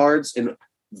his cards, and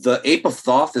the Ape of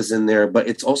Thoth is in there, but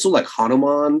it's also like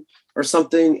Hanuman or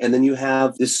something. And then you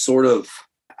have this sort of,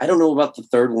 I don't know about the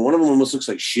third one. One of them almost looks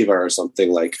like Shiva or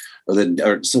something, like,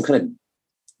 or some kind of,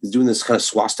 is doing this kind of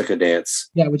swastika dance.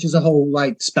 Yeah, which is a whole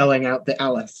like spelling out the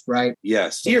Aleph, right?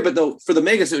 Yes. Here, but though for the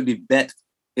Magus, it would be Bet.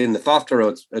 In the Thoth Tarot,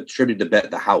 it's attributed to Bet,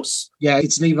 the house. Yeah,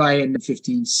 it's Levi in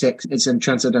 56. It's in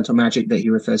Transcendental Magic that he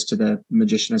refers to the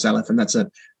magician as Aleph, and that's a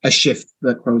shift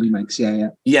that Crowley makes. Yeah,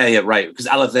 right. Because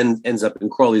Aleph then ends up in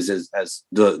Crowley's as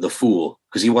the Fool,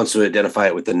 because he wants to identify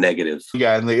it with the negative.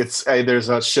 Yeah, and it's there's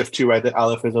a shift too, right? That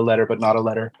Aleph is a letter but not a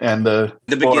letter, and the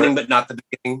beginning but not the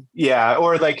beginning. Yeah,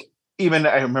 or like. Even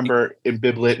I remember in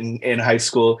Biblit in high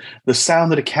school, the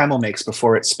sound that a camel makes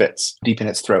before it spits deep in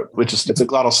its throat, which is, it's a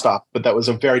glottal stop. But that was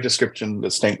a very description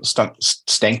that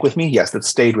stank with me. Yes, that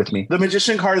stayed with me. The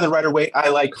Magician card in the Rider-Waite, I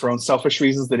like for unselfish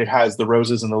reasons that it has the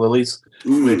roses and the lilies,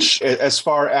 which as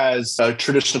far as a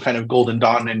traditional kind of Golden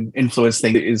Dawn and influence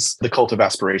thing is the cult of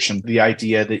aspiration. The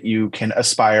idea that you can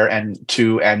aspire and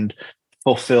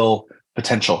fulfill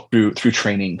potential through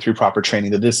training, through proper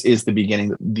training, that this is the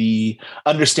beginning. The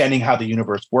understanding how the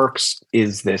universe works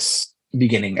is this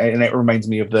beginning. And it reminds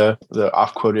me of the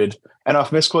oft-quoted and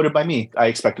oft-misquoted by me, I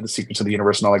expected the secrets of the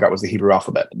universe and all I got was the Hebrew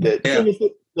alphabet.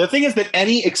 The thing is that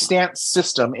any extant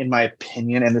system, in my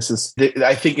opinion, and this is,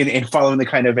 I think in following the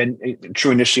kind of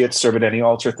true initiate, servant any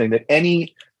altar thing, that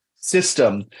any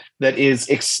system that is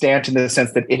extant in the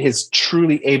sense that it is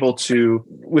truly able to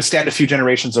withstand a few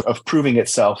generations of proving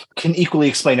itself can equally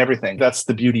explain everything. That's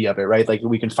the beauty of it, right? Like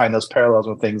we can find those parallels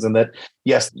with things, and that,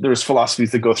 yes, there's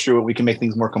philosophies that go through it. We can make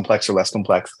things more complex or less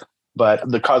complex, but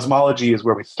the cosmology is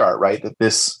where we start, right? That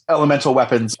this elemental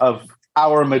weapons of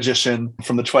our magician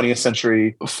from the 20th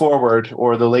century forward,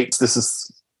 or the late, this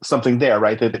is something there,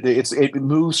 right? That it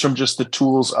moves from just the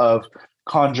tools of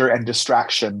conjure and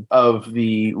distraction of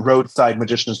the roadside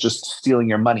magicians just stealing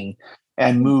your money,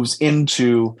 and moves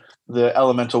into the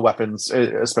elemental weapons,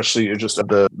 especially just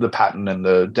the paten and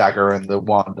the dagger and the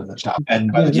wand and the chap.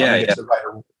 And by the time it gets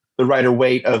the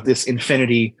Rider-Waite of this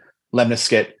infinity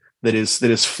lemniscate that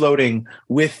is floating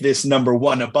with this number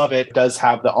one above it, does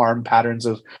have the arm patterns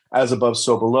of as above,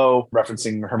 so below,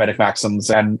 referencing Hermetic maxims,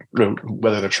 and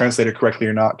whether they're translated correctly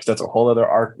or not, because that's a whole other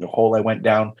hole I went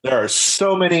down. There are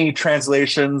so many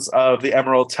translations of the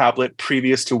Emerald Tablet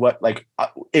previous to what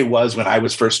it was when I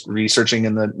was first researching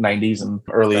in the 90s and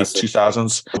early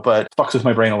 2000s, but fucks with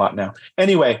my brain a lot now.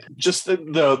 Anyway, just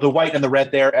the white and the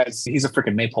red there, as he's a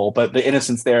freaking maypole, but the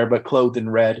innocence there, but clothed in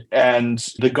red, and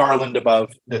the garland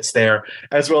above that's there,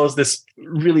 as well as this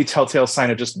really telltale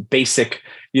sign of just basic.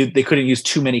 They couldn't use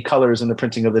too many colors in the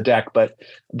printing of the deck, but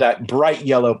that bright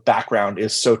yellow background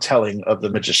is so telling of the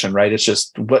magician, right? It's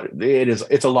just what it is.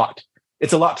 It's a lot.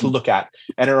 It's a lot to look at,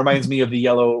 and it reminds me of the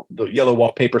yellow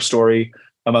wallpaper story,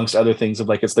 amongst other things, of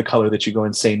like it's the color that you go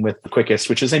insane with the quickest,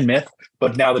 which is a myth,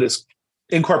 but now that it's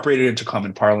incorporated into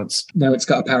common parlance, now it's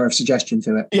got a power of suggestion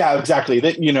to it. Yeah, exactly.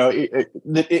 That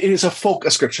it is a folk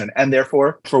ascription, and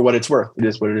therefore, for what it's worth, it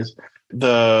is what it is.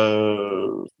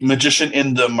 The magician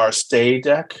in the Marseille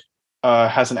deck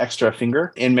has an extra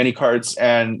finger in many cards,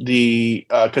 and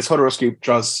because Hodorowski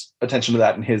draws attention to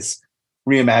that in his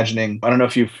reimagining. I don't know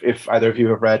if either of you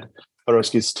have read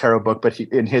Hodorowski's tarot book, but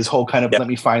in his whole kind of let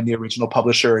me find the original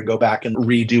publisher and go back and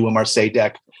redo a Marseille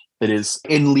deck that is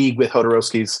in league with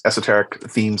Hodorowski's esoteric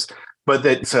themes, but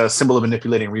that it's a symbol of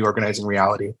manipulating, reorganizing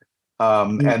reality.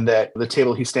 And that the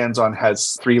table he stands on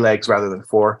has 3 legs rather than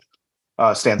 4.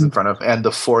 Stands in front of, and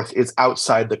the 4th is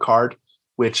outside the card,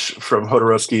 which from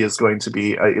Hodorowski is going to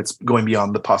be it's going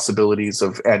beyond the possibilities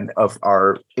of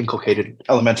our inculcated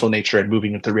elemental nature and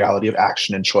moving into the reality of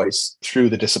action and choice through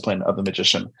the discipline of the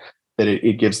magician. that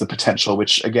it gives the potential,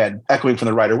 which again, echoing from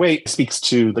the Rider-Waite, speaks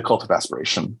to the cult of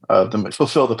aspiration of them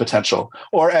fulfill the potential.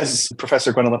 Or as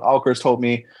Professor Gwendolyn Alkers told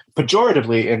me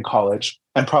pejoratively in college,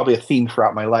 and probably a theme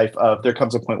throughout my life, of there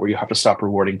comes a point where you have to stop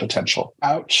rewarding potential.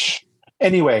 Ouch.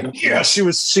 Anyway, yeah,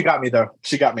 she got me though.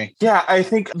 She got me. Yeah, I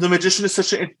think The Magician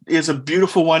is a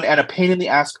beautiful one and a pain in the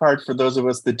ass card for those of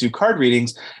us that do card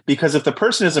readings, because if the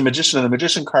person is a magician and the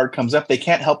magician card comes up, they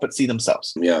can't help but see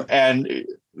themselves. Yeah. And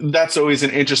that's always an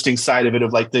interesting side of it,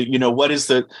 of like what is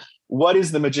the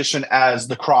magician as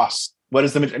the cross? What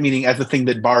is the meaning as the thing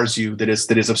that bars you, that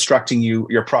is obstructing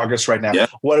your progress right now? Yeah.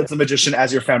 What is the magician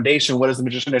as your foundation? What is the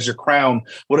magician as your crown?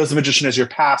 What is the magician as your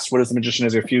past? What is the magician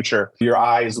as your future? Your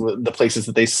eyes, the places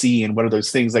that they see, and what are those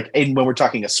things like? And when we're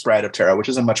talking a spread of tarot, which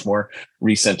is a much more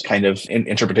recent kind of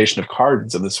interpretation of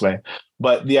cards in this way,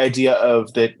 but the idea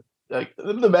of that. Like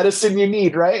the medicine you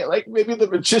need, right? Like maybe the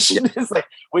magician is like,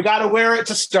 we got to wear it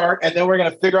to start, and then we're going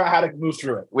to figure out how to move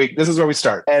through it. This is where we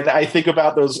start. And I think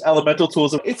about those elemental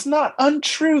tools. It's not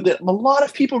untrue that a lot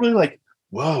of people really like,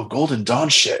 whoa, Golden Dawn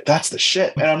shit. That's the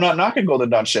shit. And I'm not knocking Golden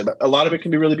Dawn shit. A lot of it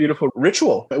can be really beautiful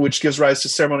ritual, which gives rise to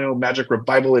ceremonial magic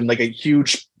revival in like a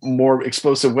huge, more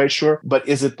explosive way, sure. But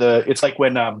it's like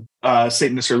when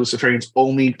Satanists or Luciferians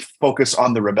only focus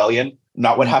on the rebellion,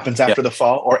 not what happens after the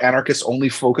fall, or anarchists only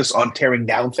focus on tearing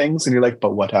down things. And you're like,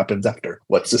 but what happens after?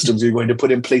 What systems are you going to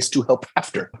put in place to help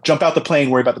after? Jump out the plane,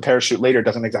 worry about the parachute later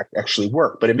doesn't actually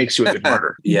work, but it makes you a good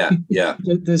martyr. Yeah.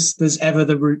 There's ever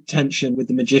the root tension with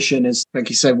the magician, is like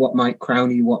you said, what might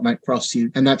crown you, what might cross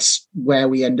you. And that's where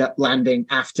we end up landing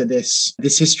after this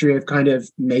history of kind of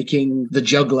making the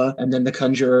juggler and then the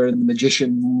conjurer and the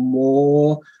magician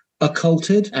more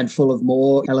occulted and full of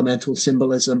more elemental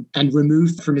symbolism and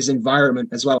removed from his environment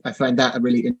as well. I find that a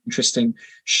really interesting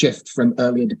shift from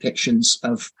earlier depictions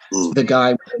of the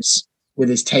guy with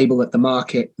his table at the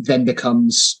market, then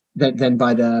becomes, then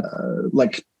by the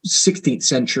like 16th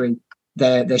century,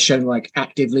 they're shown like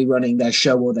actively running their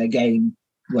show or their game.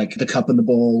 Like the cup and the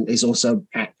ball is also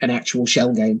an actual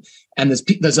shell game. And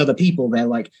there's other people there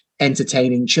like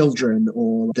entertaining children,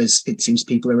 or it seems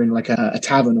people are in like a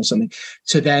tavern or something.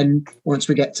 So then once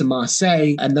we get to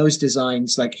Marseille and those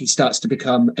designs, like he starts to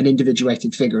become an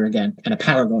individuated figure again, and a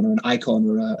paragon or an icon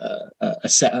or a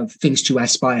set of things to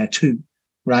aspire to,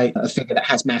 right? A figure that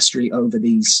has mastery over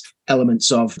these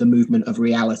elements of the movement of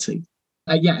reality.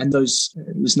 And those,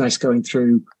 it was nice going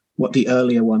through what the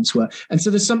earlier ones were. And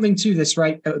so there's something to this,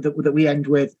 right? That we end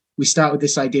with. We start with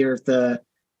this idea of the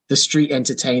street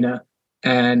entertainer,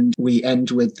 and we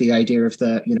end with the idea of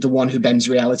the one who bends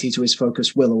reality to his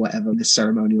focused will, or whatever, this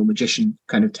ceremonial magician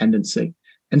kind of tendency.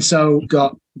 And so we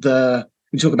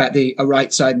talk about a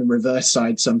right side and the reverse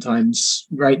side sometimes,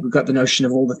 right? We've got the notion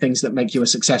of all the things that make you a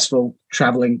successful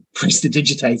traveling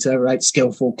prestidigitator, right?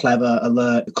 Skillful, clever,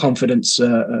 alert, confidence,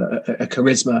 a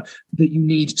charisma that you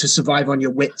need to survive on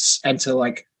your wits and to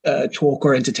like talk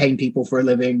or entertain people for a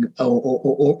living,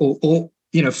 or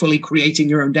fully creating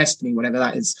your own destiny, whatever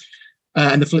that is.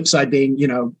 And the flip side being,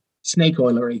 snake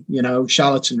oilery,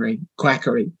 charlatanry,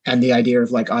 quackery, and the idea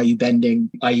of like, are you bending?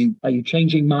 Are you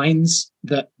changing minds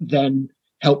that then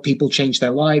help people change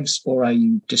their lives, or are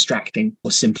you distracting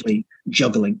or simply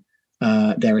juggling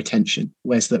their attention?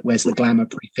 Where's the glamour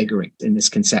prefiguring in this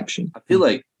conception? I feel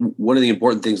like one of the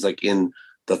important things, like in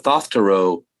the Thoth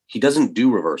Tarot, he doesn't do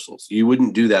reversals. You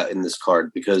wouldn't do that in this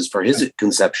card, because for his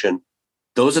conception,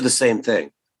 those are the same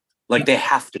thing. Like they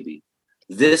have to be.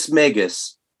 This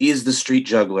Magus is the street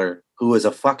juggler who is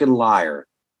a fucking liar,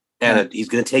 and he's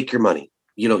going to take your money.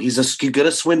 He's going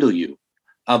to swindle you,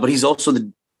 but he's also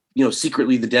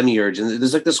secretly the demiurge. And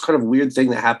there's like this kind of weird thing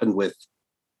that happened with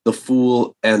the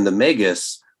Fool and the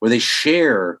Magus, where they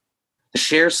share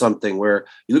something. Where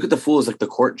you look at the Fool as like the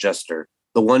court jester,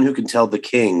 the one who can tell the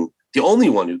king, the only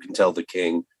one who can tell the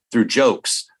king through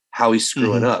jokes how he's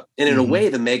screwing up. And in a way,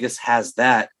 the Magus has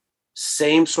that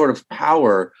same sort of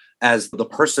power as the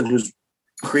person who's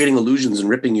creating illusions and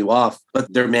ripping you off,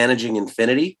 but they're managing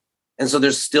infinity. And so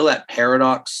there's still that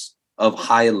paradox of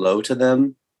high and low to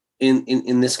them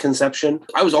in this conception.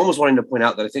 I was almost wanting to point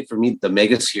out that I think for me, the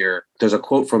Magus here, there's a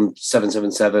quote from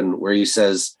 777 where he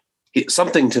says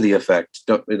something to the effect,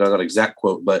 not an exact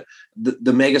quote, but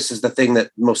the Magus is the thing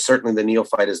that most certainly the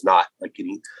neophyte is not. Like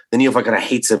the neophyte kind of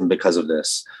hates him because of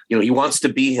this. He wants to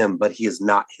be him, but he is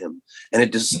not him. And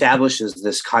it establishes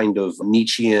this kind of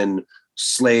Nietzschean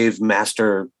slave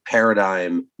master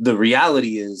paradigm. The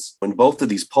reality is, when both of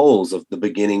these poles of the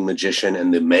beginning magician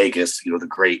and the Magus, the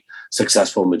great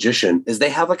successful magician, is they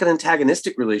have like an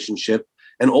antagonistic relationship.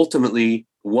 And ultimately,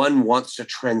 one wants to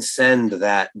transcend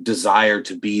that desire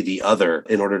to be the other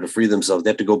in order to free themselves.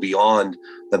 They have to go beyond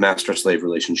the master-slave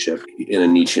relationship in a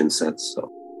Nietzschean sense. So.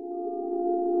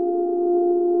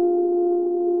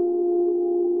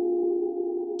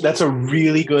 That's a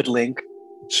really good link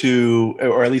to,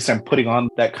 or at least I'm putting on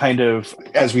that kind of,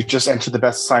 as we've just entered the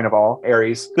best sign of all,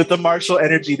 Aries, that the martial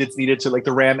energy that's needed to, like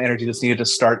the ram energy that's needed to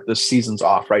start the seasons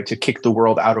off, right? To kick the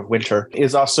world out of winter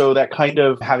is also that kind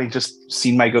of, having just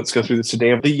seen my goats go through this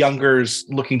today, of the youngers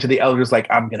looking to the elders like,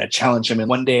 I'm going to challenge him. And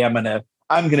one day I'm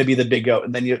going to be the big goat.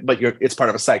 And then it's part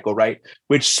of a cycle, right?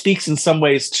 Which speaks in some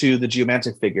ways to the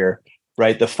geomantic figure,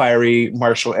 right? The fiery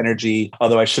martial energy,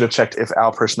 although I should have checked if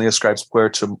Al personally ascribes Puer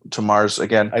to Mars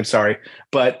again. I'm sorry.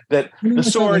 But that the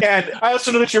sword, and I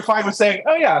also know that you're fine with saying,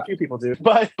 oh yeah, a few people do.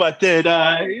 But that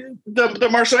the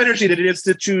martial energy that it is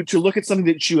to look at something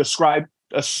that you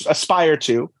aspire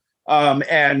to,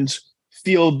 and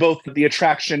feel both the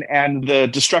attraction and the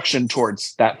destruction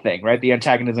towards that thing, right? The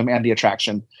antagonism and the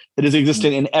attraction that is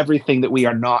existent in everything that we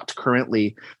are not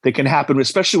currently, that can happen,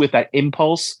 especially with that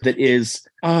impulse that is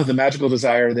the magical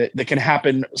desire that can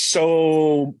happen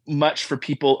so much for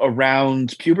people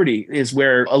around puberty, is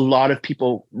where a lot of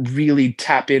people really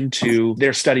tap into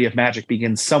their study of magic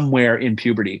begins somewhere in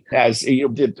puberty, as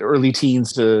the early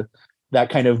teens to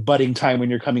that kind of budding time when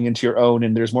you're coming into your own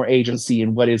and there's more agency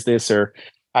and what is this, or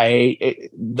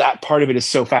that part of it is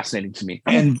so fascinating to me.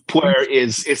 And Puer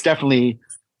is definitely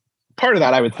part of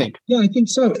that, I would think. Yeah, I think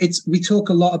so. We talk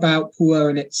a lot about Puer,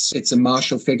 and it's a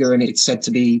martial figure, and it's said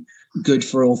to be good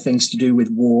for all things to do with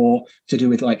war, to do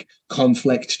with like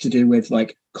conflict, to do with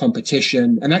like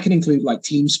competition, and that can include like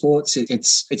team sports.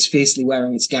 It's fiercely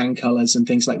wearing its gang colors and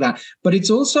things like that. But it's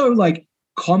also like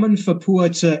common for Puer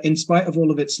to, in spite of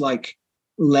all of its like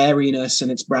lairiness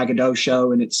and its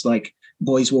braggadocio and its like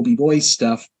boys will be boys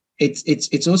stuff,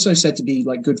 it's also said to be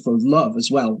like good for love as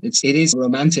well. It is a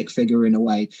romantic figure in a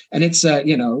way, and it's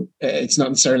it's not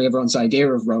necessarily everyone's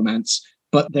idea of romance,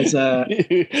 but there's a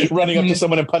running up to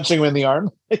someone and punching them in the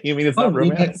arm. You mean it's not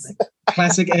romance?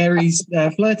 Classic Aries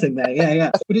flirting there,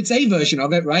 yeah. But it's a version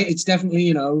of it, right? It's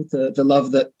definitely the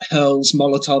love that hurls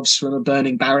Molotovs from a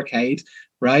burning barricade.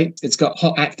 Right, it's got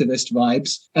hot activist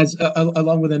vibes,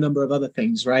 along with a number of other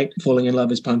things. Right, falling in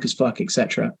love is punk as fuck,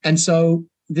 etc. And so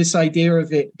this idea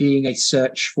of it being a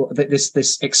search for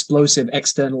this explosive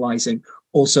externalizing,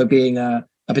 also being a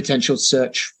potential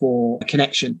search for a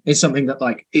connection, is something that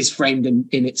like is framed in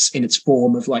its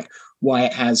form of like why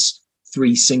it has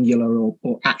three singular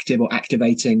or active or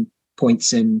activating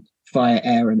points in fire,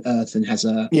 air, and earth, and has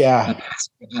a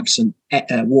passive absent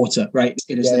water. Right,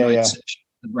 it is the night search.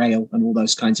 The Grail and all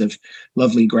those kinds of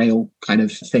lovely Grail kind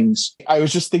of things. I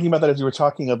was just thinking about that as you were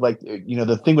talking of like,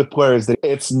 the thing with Puer is that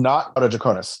it's not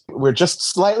Autodraconis. We're just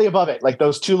slightly above it. Like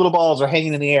those two little balls are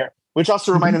hanging in the air, which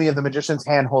also reminded me of the magician's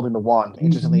hand holding the wand,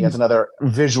 interestingly, as another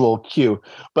visual cue.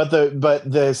 But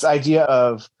this idea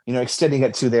of, extending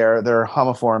it to their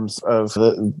homoforms of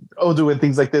the Odu and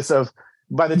things like this, of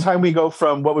by the time we go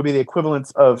from what would be the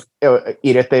equivalent of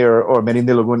Irete or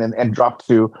Merindilogun and drop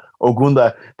to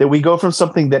Ogunda, that we go from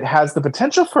something that has the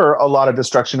potential for a lot of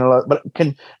destruction, but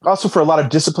can also for a lot of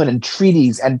discipline and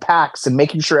treaties and pacts and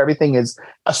making sure everything is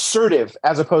assertive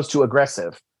as opposed to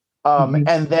aggressive.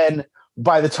 And then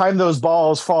by the time those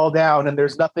balls fall down and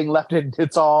there's nothing left,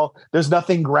 there's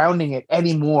nothing grounding it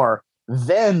anymore,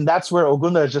 then that's where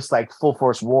Ogunda is just like full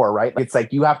force war, right? It's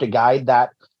like you have to guide that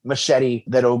machete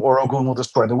or Ogun will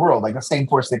destroy the world. Like the same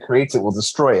force that creates it will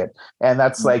destroy it. And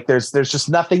that's like, there's just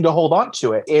nothing to hold on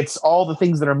to it. It's all the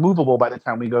things that are movable by the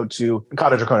time we go to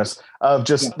Kata Draconis, of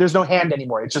just, there's no hand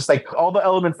anymore. It's just like all the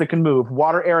elements that can move,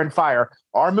 water, air, and fire,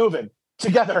 are moving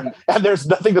together, and there's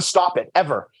nothing to stop it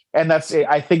ever. And that's,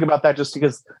 I think about that just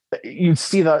because you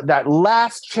see that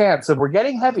last chance of we're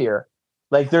getting heavier.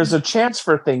 Like there's a chance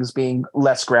for things being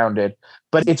less grounded,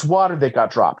 but it's water that got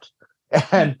dropped.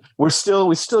 And we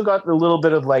still got a little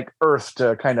bit of like earth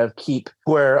to kind of keep,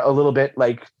 where a little bit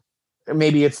like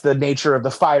maybe it's the nature of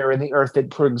the fire and the earth that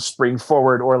brings spring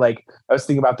forward. Or like I was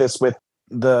thinking about this with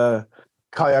the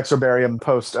Kayaks Herbarium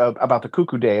post about the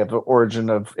Cuckoo Day, of the origin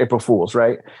of April Fools,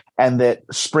 right? And that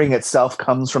spring itself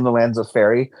comes from the lands of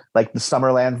fairy, like the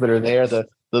summer lands that are there. The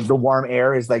warm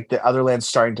air is like the other lands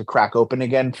starting to crack open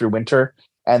again through winter.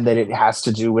 And that it has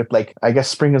to do with like, I guess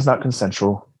spring is not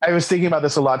consensual. I was thinking about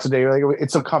this a lot today. Like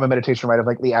it's a common meditation, right? Of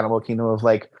like the animal kingdom of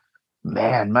like,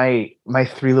 man, my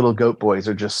three little goat boys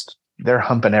are just, they're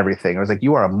humping everything. I was like,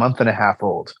 you are a month and a half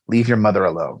old. Leave your mother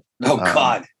alone. Oh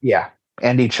God. Yeah.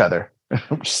 And each other.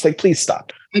 Just like, please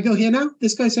stop. I go here now?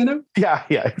 This guy's here now? Yeah,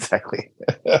 exactly.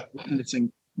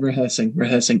 Editing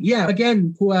Rehearsing. Yeah,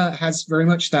 again, Pua has very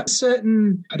much that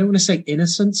certain, I don't want to say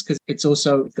innocence, because it's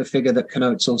also the figure that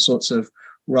connotes all sorts of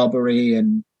robbery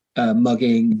and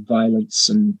mugging, violence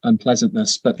and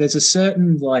unpleasantness. But there's a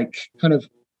certain like kind of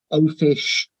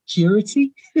oafish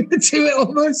purity to it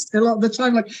almost a lot of the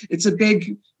time. Like it's a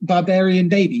big barbarian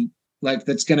baby, like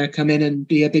that's going to come in and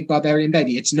be a big barbarian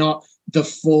baby. It's not the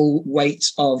full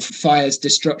weight of fire's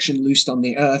destruction loosed on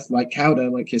the earth like Cowder,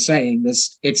 like you're saying.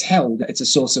 It's held. It's a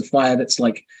source of fire that's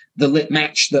like the lit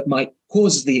match that might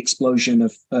cause the explosion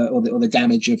of or the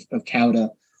damage of Cowder,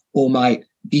 or might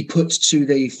be put to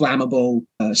the flammable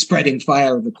spreading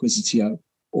fire of Acquisitio,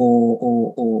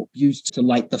 or used to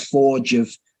light the forge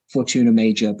of Fortuna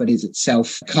Major, but is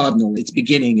itself cardinal. It's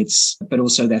beginning, but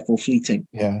also therefore fleeting.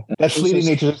 Yeah, that fleeting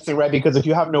nature is interesting, right? Because if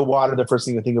you have no water, the first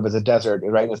thing you think of is a desert,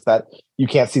 right? It's that you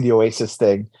can't see the oasis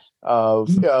thing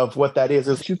of what that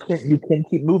is you can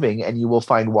keep moving and you will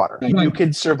find water. Right. You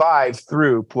can survive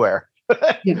through Puer.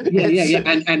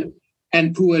 Yeah.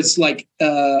 And Puer's like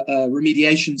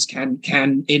remediations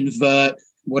can invert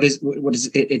what is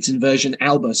its inversion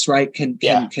albus, right? Can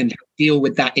deal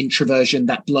with that introversion,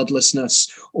 that bloodlessness,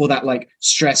 or that like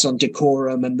stress on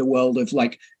decorum and the world of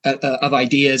like of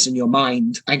ideas in your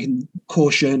mind, and can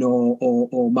caution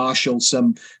or marshal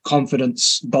some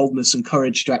confidence, boldness, and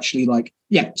courage to actually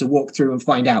to walk through and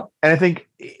find out. And I think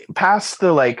past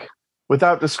the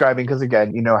without describing, because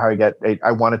again, you know how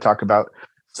I want to talk about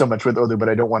so much with Odu, but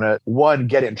I don't want to, one,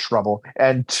 get in trouble,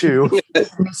 and two,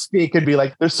 speak and be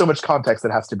like, there's so much context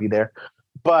that has to be there.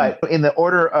 But in the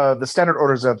order of the standard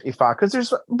orders of Ifa, because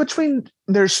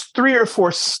there's 3 or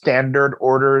 4 standard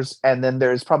orders, and then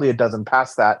there's probably a dozen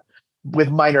past that with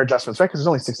minor adjustments, right? Because there's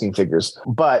only 16 figures.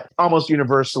 But almost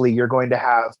universally, you're going to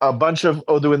have a bunch of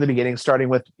Odu in the beginning, starting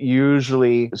with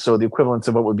usually, so the equivalents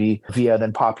of what would be Via,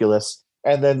 then Populous,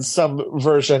 and then some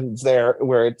versions there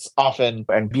where it's often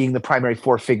and being the primary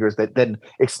 4 figures that then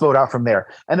explode out from there.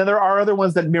 And then there are other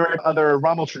ones that mirror other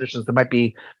Rommel traditions that might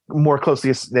be more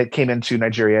closely that came into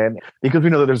Nigeria. And because we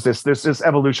know that there's this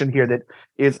evolution here that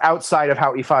is outside of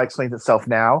how Ifa explains itself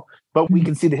now, but we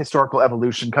can see the historical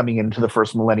evolution coming into the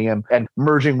first millennium and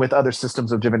merging with other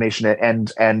systems of divination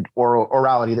and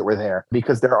orality that were there.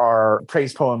 Because there are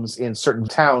praise poems in certain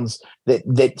towns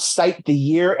that cite the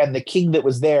year and the king that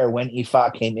was there when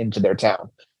Ifa came into their town,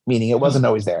 meaning it wasn't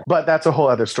always there. But that's a whole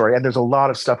other story. And there's a lot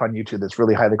of stuff on YouTube that's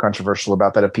really highly controversial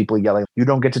about that, of people yelling, "You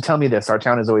don't get to tell me this. Our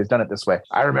town has always done it this way.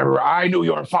 I remember I knew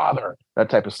your father," that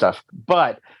type of stuff.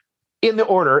 But in the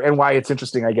order, and why it's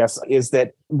interesting, I guess, is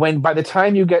that by the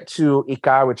time you get to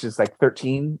Ika, which is like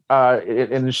 13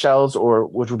 in the shells, or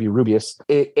which would be Rubius,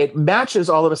 it matches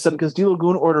all of a sudden, because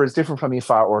Dilogun order is different from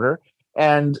Ifa order.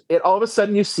 And all of a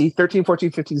sudden you see 13,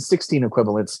 14, 15, 16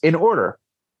 equivalents in order.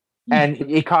 And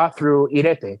Ika through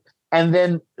Irete. And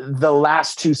then the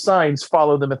last 2 signs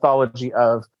follow the mythology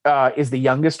of is the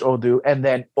youngest Odu, and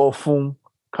then Ofun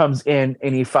comes in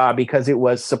Ifa because it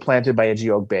was supplanted by a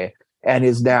Jiogbe, and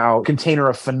is now container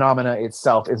of phenomena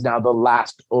itself, is now the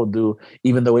last Odu,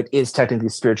 even though it is technically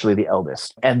spiritually the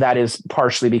eldest. And that is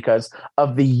partially because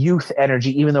of the youth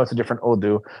energy, even though it's a different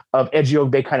Odu, of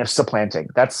Ejiogbe kind of supplanting.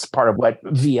 That's part of what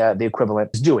Via, the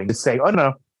equivalent, is doing. It's saying, oh,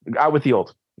 no, out with the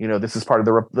old. This is part of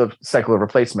the cycle of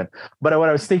replacement. But what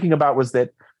I was thinking about was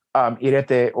that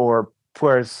Irete, or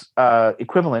Puer's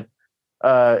equivalent,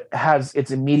 has its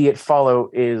immediate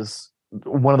follow is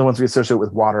one of the ones we associate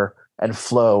with water and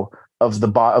flow of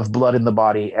blood in the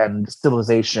body and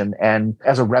civilization, and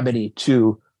as a remedy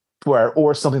to Puer,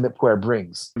 or something that Puer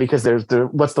brings. Because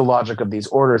what's the logic of these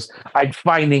orders? I'm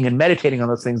finding and meditating on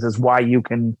those things is why you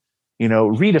can,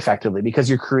 read effectively, because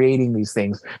you're creating these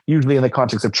things usually in the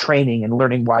context of training and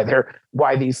learning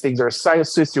why these things are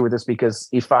associated with this, because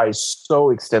Ifa is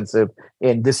so extensive,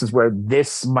 and this is where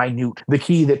the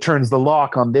key that turns the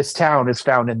lock on this town is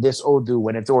found in this Odu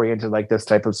when it's oriented like this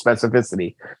type of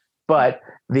specificity. But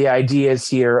the ideas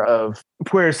here of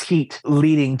Puer's heat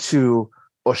leading to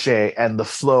Oshe and the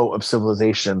flow of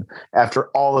civilization after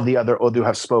all of the other Odu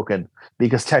have spoken,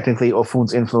 because technically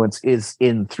Ofun's influence is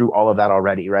in through all of that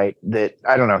already, right? That,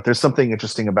 I don't know, there's something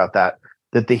interesting about that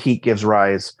the heat gives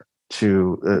rise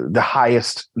to the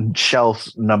highest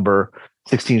shells number,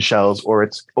 16 shells, or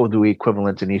its Odu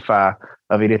equivalent in Ifa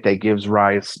of Irete, gives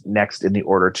rise next in the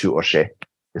order to Oshe.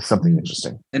 Is something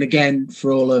interesting. And again,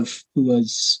 for all of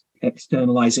Pua's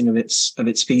externalizing of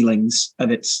its feelings, of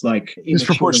its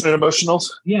disproportionate emotionals,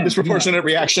 disproportionate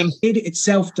reaction, it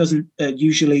itself doesn't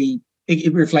usually,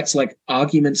 it reflects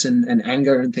arguments and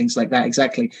anger and things like that,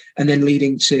 exactly. And then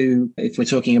leading to, if we're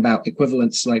talking about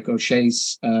equivalents, like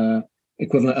O'Shea's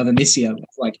equivalent of Amicia,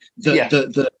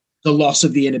 the loss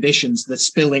of the inhibitions, the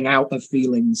spilling out of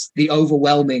feelings, the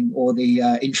overwhelming or the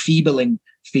enfeebling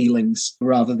feelings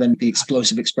rather than the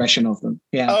explosive expression of them.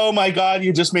 Yeah. Oh my God,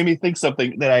 you just made me think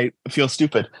something that I feel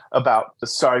stupid about.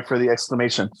 Sorry for the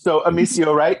exclamation. So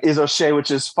amisio, right, is oshe,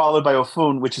 which is followed by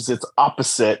ofun, which is its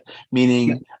opposite,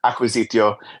 meaning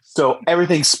acquisitio. So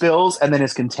everything spills and then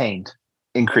is contained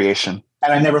in creation.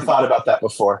 And I never thought about that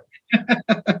before.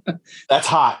 That's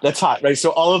hot, right?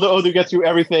 So all of the odor gets through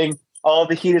everything, all of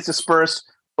the heat is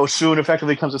dispersed. Oshun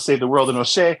effectively comes to save the world in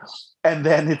oshe. And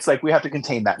then it's like, we have to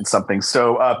contain that in something.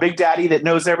 So Big Daddy that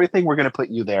knows everything, we're going to put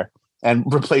you there and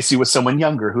replace you with someone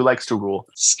younger who likes to rule.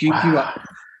 Scoop you up.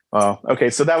 Oh, okay.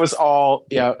 So that was all,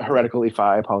 heretical Ifa.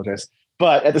 I apologize.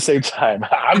 But at the same time,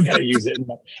 I'm going to use it.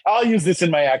 I'll use this in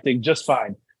my acting just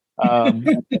fine.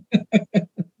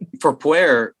 For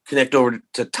puer, connect over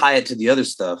to tie it to the other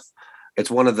stuff. It's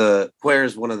puer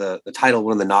is one of the title,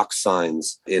 one of the Knox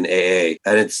signs in AA.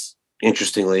 And it's,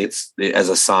 interestingly, it's as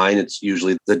a sign, it's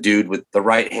usually the dude with the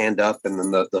right hand up and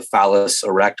then the phallus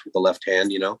erect with the left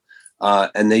hand,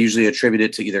 and they usually attribute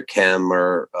it to either Chem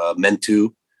or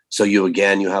Mentu. So you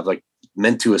have like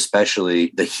Mentu,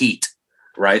 especially the heat,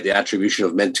 right? The attribution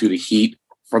of Mentu to heat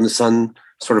from the sun,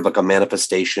 sort of like a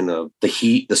manifestation of the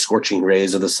heat, the scorching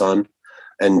rays of the sun,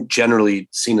 and generally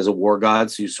seen as a war god.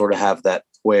 So you sort of have that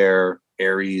puer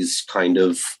Aries kind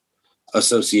of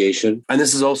association. And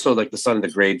this is also like the sun of the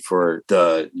grade for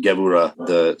the Gevura,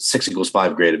 the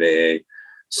 6=5 grade of AA.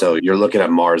 So you're looking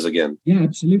at Mars again. Yeah,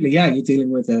 absolutely. Yeah, you're dealing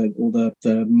with all the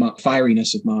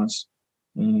fieriness of Mars.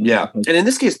 Yeah. And in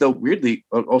this case, though, weirdly,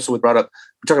 also brought up,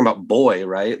 we're talking about boy,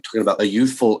 right? Talking about a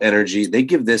youthful energy. They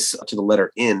give this to the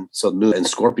letter in, so Moon and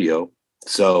Scorpio.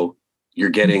 So you're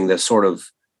getting the sort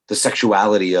of the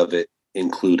sexuality of it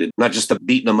included, not just the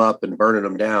beating them up and burning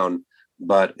them down,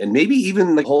 and maybe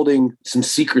even like holding some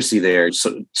secrecy there.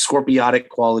 So scorpiotic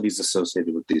qualities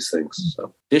associated with these things.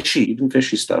 So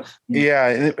fishy stuff.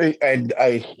 Yeah. And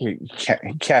I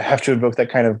can't have to invoke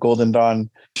that kind of golden dawn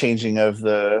changing of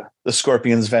the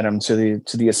scorpion's venom to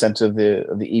the ascent of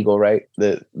the eagle, right?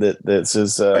 This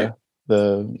is right.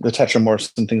 the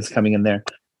tetramorphs and things coming in there,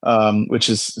 which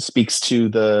speaks to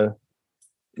the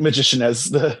magician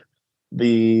as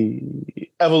the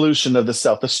evolution of the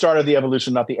self, the start of the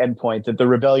evolution, not the end point, that the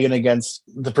rebellion against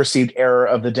the perceived error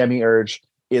of the demiurge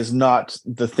is not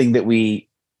the thing that we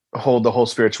hold the whole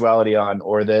spirituality on,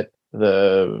 or that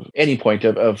any point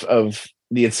of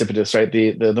the insipidus, right?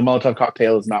 The Molotov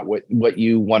cocktail is not what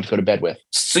you want to go to bed with.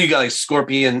 So you got like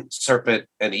scorpion, serpent,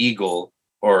 and eagle,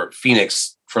 or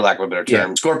phoenix, for lack of a better term.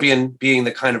 Yeah. Scorpion being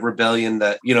the kind of rebellion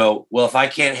that, well, if I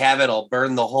can't have it, I'll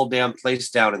burn the whole damn place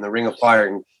down in the ring of fire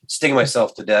and sting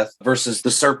myself to death, versus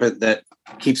the serpent that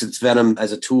keeps its venom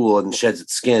as a tool and sheds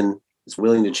its skin, is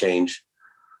willing to change.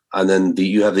 And then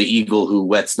you have the eagle who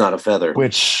wets not a feather.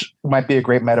 Which might be a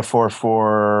great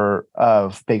metaphor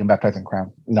of pagan baptizing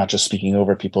crown. Not just speaking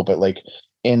over people, but like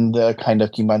in the kind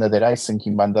of Quimbanda de Reis and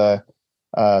Quimbanda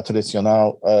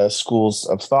tradicional schools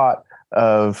of thought,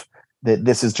 of that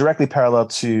this is directly parallel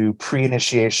to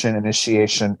pre-initiation,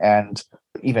 initiation, and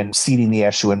even seeding the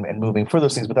issue and moving for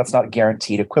those things, but that's not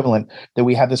guaranteed equivalent, that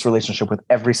we have this relationship with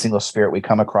every single spirit we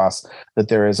come across, that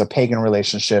there is a pagan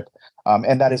relationship.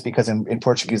 And that is because in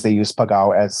Portuguese, they use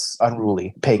pagao as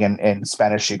unruly. Pagan. In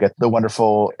Spanish, you get the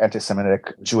wonderful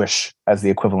anti-Semitic Jewish as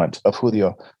the equivalent of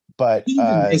Judío. But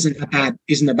isn't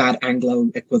a bad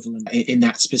Anglo equivalent in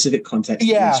that specific context.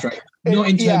 Yeah. Right? Not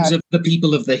in terms of the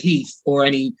people of the heath or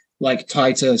any like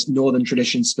tie to northern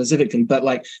traditions specifically, but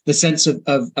like the sense of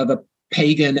a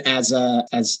pagan as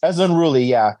unruly,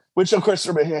 yeah. Which of course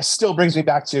still brings me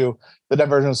back to the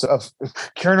divergence of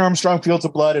Karen Armstrong, Fields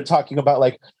of Blood, and talking about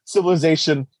like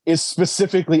civilization is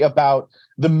specifically about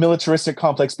the militaristic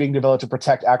complex being developed to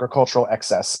protect agricultural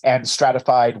excess and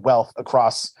stratified wealth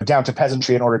across down to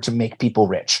peasantry in order to make people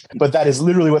rich. But that is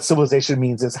literally what civilization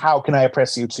means, is how can I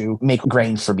oppress you to make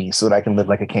grain for me so that I can live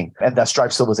like a king, and thus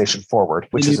drive civilization forward,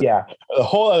 which is a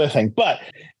whole other thing. But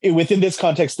within this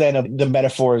context then of the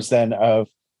metaphors then of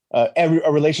a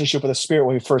relationship with a spirit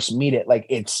when we first meet it, like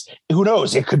it's, who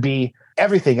knows, it could be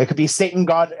everything. It could be Satan,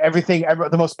 God, everything,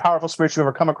 the most powerful spirits you've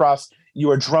ever come across. You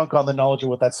are drunk on the knowledge of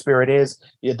what that spirit is.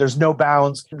 There's no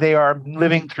bounds. They are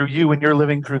living through you and you're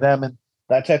living through them. And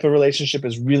that type of relationship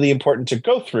is really important to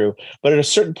go through. But at a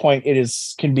certain point,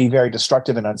 can be very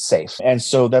destructive and unsafe. And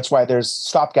so that's why there's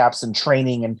stopgaps in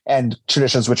training and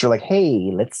traditions, which are like,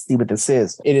 hey, let's see what this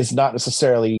is. It is not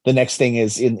necessarily the next thing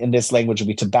is in this language would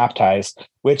be to baptize,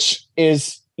 which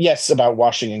is, yes, about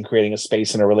washing and creating a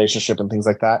space and a relationship and things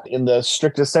like that. In the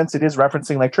strictest sense, it is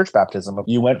referencing like church baptism.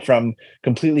 You went from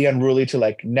completely unruly to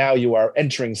like, now you are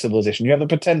entering civilization. You have the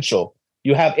potential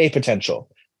you have a potential,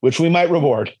 which we might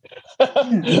reward.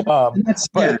 That's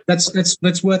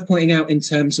worth pointing out in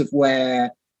terms of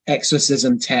where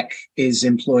exorcism tech is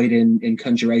employed in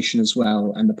conjuration as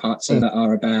well, and the parts that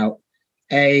are about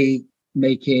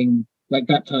making, like,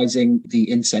 baptizing the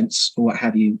incense or what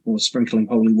have you, or sprinkling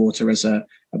holy water as a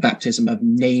baptism of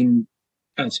name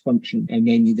as function. I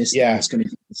name you this thing, it's going to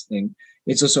do this thing.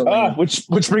 It's also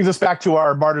which brings us back to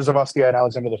our Martyrs of Ostia and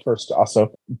Alexander the First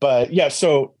also. But yeah,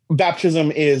 so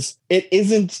baptism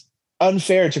isn't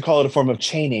unfair to call it a form of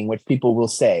chaining, which people will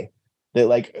say that,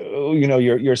 like,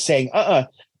 you're saying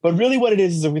but really what it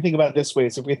is if we think about it this way,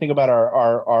 is if we think about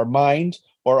our mind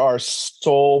or our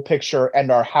soul picture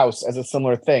and our house as a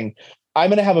similar thing, I'm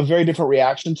going to have a very different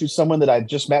reaction to someone that I've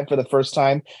just met for the first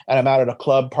time and I'm out at a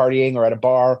club partying or at a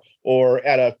bar or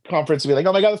at a conference and be like,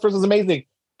 oh my God, this person's amazing.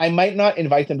 I might not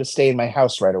invite them to stay in my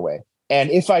house right away.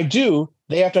 And if I do,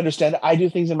 they have to understand I do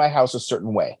things in my house a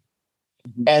certain way.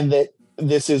 Mm-hmm. And that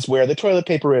this is where the toilet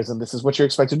paper is, and this is what you're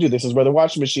expected to do. This is where the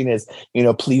washing machine is.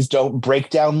 Please don't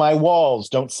break down my walls.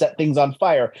 Don't set things on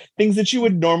fire. Things that you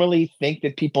would normally think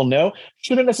that people know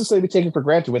shouldn't necessarily be taken for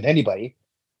granted with anybody.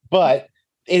 But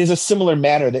it is a similar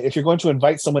manner that if you're going to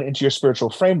invite someone into your spiritual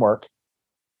framework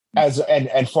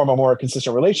and form a more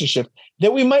consistent relationship,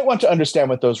 that we might want to understand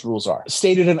what those rules are,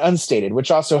 stated and unstated,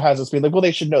 which also has us being like, well,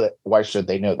 they should know that. Why should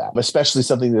they know that? Especially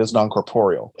something that is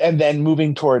non-corporeal. And then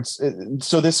moving towards,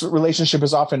 so this relationship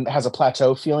often has a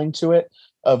plateau feeling to it,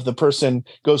 of the person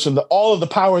goes from all of the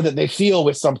power that they feel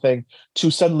with something to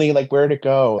suddenly like, where'd it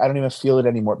go? I don't even feel it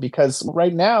anymore, because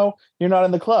right now you're not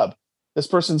in the club. This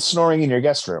person's snoring in your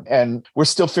guest room, and we're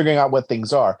still figuring out what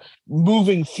things are.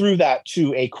 Moving through that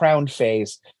to a crowned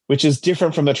phase, which is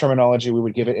different from the terminology we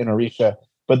would give it in Orisha,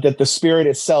 but that the spirit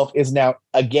itself is now,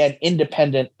 again,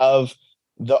 independent of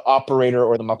the operator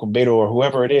or the macumbero or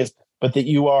whoever it is, but that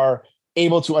you are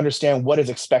able to understand what is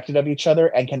expected of each other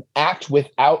and can act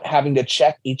without having to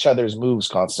check each other's moves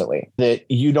constantly. That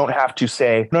you don't have to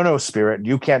say, no, spirit,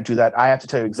 you can't do that. I have to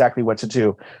tell you exactly what to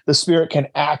do. The spirit can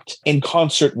act in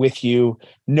concert with you,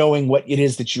 knowing what it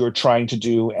is that you're trying to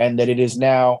do, and that it is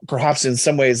now, perhaps in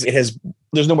some ways,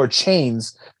 there's no more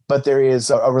chains, but there is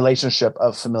a relationship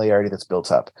of familiarity that's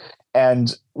built up.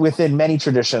 And within many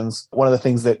traditions, one of the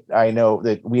things that I know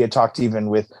that we had talked even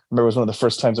with, remember, it was one of the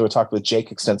first times I would talk with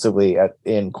Jake extensively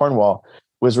in Cornwall,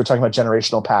 was we're talking about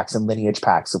generational pacts and lineage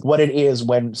pacts, of what it is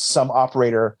when some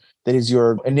operator that is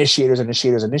your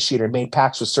initiator made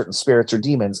pacts with certain spirits or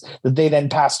demons that they then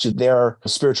pass to their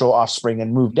spiritual offspring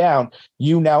and move down.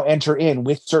 You now enter in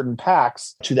with certain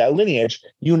pacts to that lineage.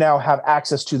 You now have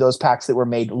access to those pacts that were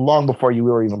made long before you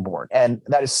were even born. And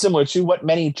that is similar to what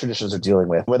many traditions are dealing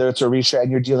with, whether it's Orisha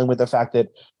and you're dealing with the fact that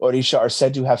Orisha are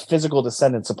said to have physical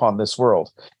descendants upon this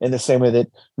world, in the same way that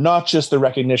not just the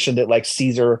recognition that, like,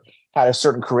 Caesar had a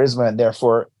certain charisma and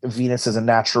therefore Venus is a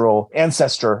natural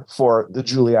ancestor for the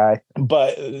Julii,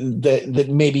 but that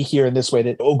maybe here in this way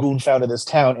that Ogun founded this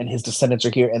town and his descendants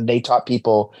are here and they taught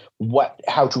people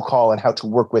how to call and how to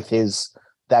work with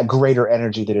that greater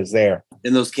energy that is there.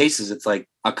 In those cases, it's like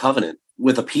a covenant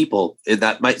with a people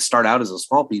that might start out as a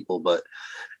small people, but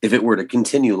if it were to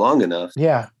continue long enough,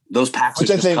 those pacts are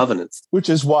just covenants. Which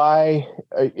is why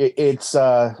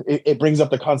it brings up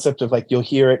the concept of, like, you'll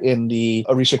hear it in the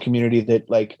Orisha community that,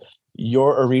 like,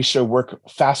 your Orisha work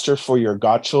faster for your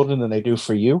godchildren than they do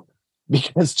for you,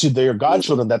 because to their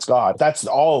godchildren, that's God. That's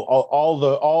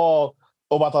all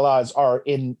Obatalas are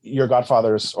in your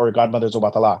godfathers or godmother's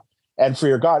Obatala. And for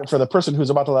the person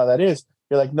whose Obatala that is,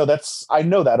 you're like, no, I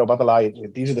know that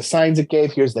Obatala. These are the signs it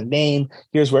gave. Here's the name.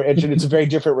 Here's where it's a very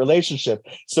different relationship.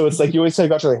 So it's like you always say,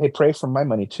 God, like, hey, pray for my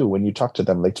money too when you talk to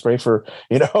them. Like, pray for,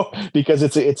 because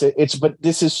but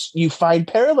this is, you find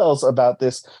parallels about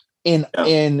this in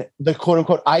the quote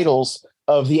unquote idols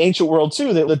of the ancient world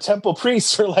too. That the temple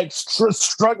priests are like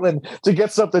struggling to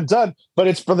get something done, but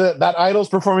it's for that idol's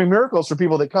performing miracles for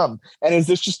people that come. And is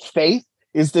this just faith?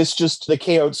 Is this just the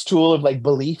chaos tool of, like,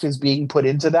 belief is being put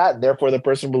into that, and therefore the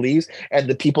person believes, and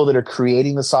the people that are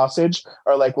creating the sausage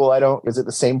are like, well, is it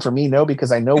the same for me? No,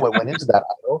 because I know what went into that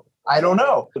idol. I don't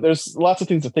know. There's lots of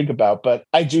things to think about, but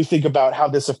I do think about how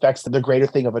this affects the greater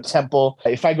thing of a temple.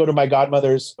 If I go to my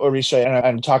godmother's Orisha and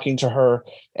I'm talking to her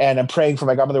and I'm praying for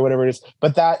my godmother, whatever it is,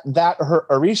 but that her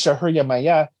Orisha, her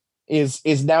Yamaya,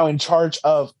 is now in charge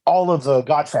of all of the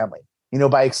god family,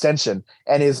 by extension,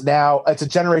 and it's a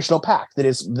generational pact that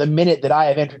is, the minute that I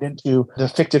have entered into the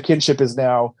fictive kinship is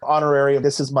now honorary.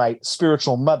 This is my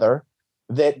spiritual mother,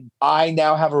 that I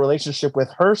now have a relationship with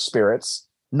her spirits,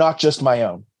 not just my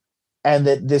own. And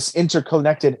that this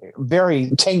interconnected,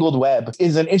 very tangled web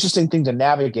is an interesting thing to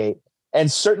navigate.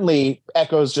 and certainly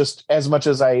echoes just as much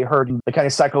as I heard the kind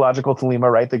of psychological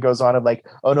thelema, right, that goes on of like,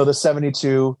 oh no, the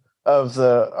 72 of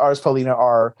the Ars Paulina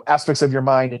are aspects of your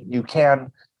mind, and you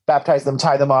can baptize them,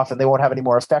 tie them off, and they won't have any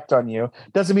more effect on you.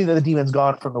 Doesn't mean that the demon's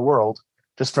gone from the world,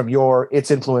 just from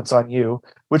its influence on you,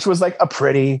 which was like a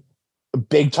pretty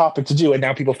big topic to do. And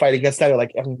now people fight against that. They're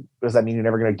like, does that mean you're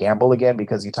never going to gamble again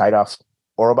because you tied off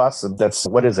Orobas? And that's,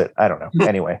 what is it? I don't know.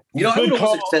 Anyway, good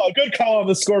call on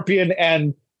the Scorpion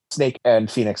and Snake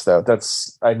and Phoenix, though.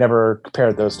 I never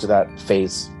compared those to that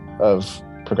phase of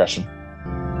progression.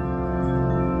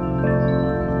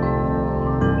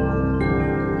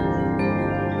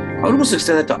 I would almost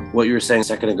extend that to what you were saying a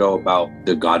second ago about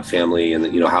the God family and,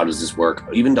 how does this work,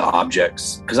 even to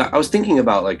objects? Because I was thinking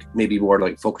about like maybe more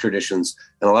like folk traditions,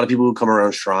 and a lot of people who come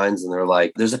around shrines and they're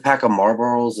like, there's a pack of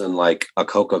Marlboros and like a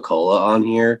Coca-Cola on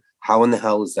here. How in the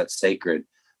hell is that sacred?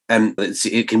 And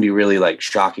it can be really like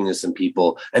shocking to some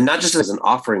people, and not just as an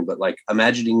offering, but like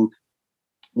imagining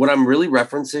what I'm really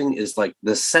referencing is like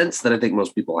the sense that I think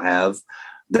most people have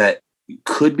that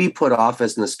could be put off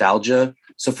as nostalgia.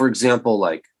 So for example,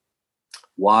 like,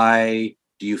 why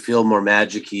do you feel more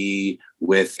magic-y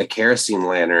with a kerosene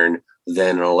lantern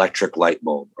than an electric light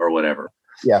bulb or whatever?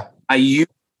 Yeah. I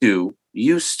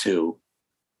used to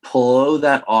blow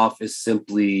that off as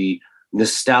simply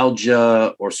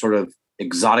nostalgia or sort of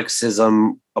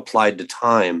exoticism applied to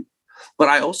time. But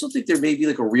I also think there may be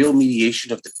like a real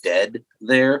mediation of the dead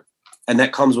there. And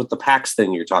that comes with the Pax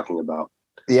thing you're talking about.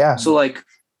 Yeah. So like,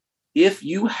 if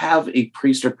you have a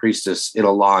priest or priestess in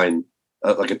a line,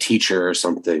 like a teacher or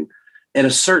something, in a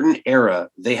certain era,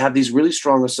 they have these really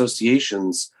strong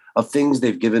associations of things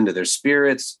they've given to their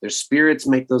spirits. Their spirits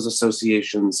make those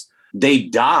associations. They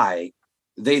die.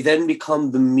 They then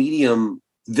become the medium.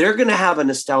 They're going to have a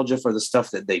nostalgia for the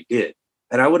stuff that they did.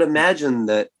 And I would imagine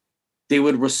that they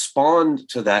would respond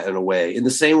to that in a way, in the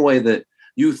same way that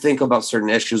you think about certain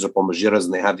issues of Pombagiras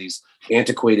and they have these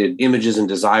antiquated images and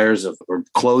desires of or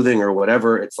clothing or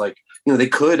whatever. It's like, they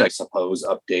could, I suppose,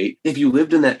 update. If you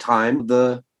lived in that time,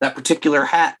 that particular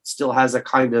hat still has a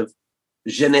kind of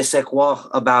je ne sais quoi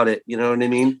about it. You know what I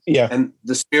mean? Yeah. And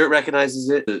the spirit recognizes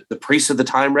it. The priests of the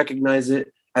time recognize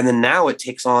it. And then now it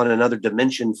takes on another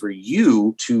dimension for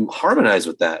you to harmonize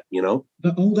with that,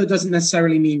 But older doesn't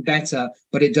necessarily mean better,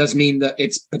 but it does mean that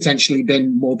it's potentially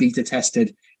been more beta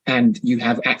tested and you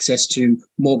have access to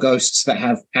more ghosts that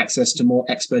have access to more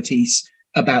expertise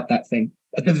about that thing.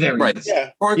 At the very right. least.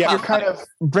 Yeah. You're kind of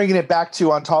bringing it back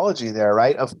to ontology there,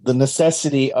 right? Of the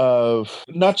necessity of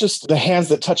not just the hands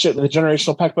that touch it, the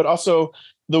generational pact, but also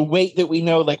the weight that we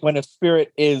know, like when a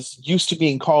spirit is used to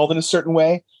being called in a certain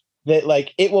way, that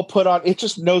like it will put on, it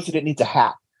just knows that it needs a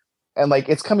hat. And like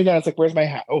it's coming down, it's like, where's my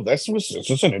hat? Oh, this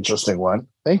is an interesting one.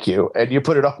 Thank you. And you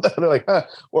put it on, they're like, huh.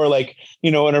 Or like,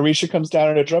 an Orisha comes down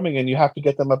at a drumming and you have to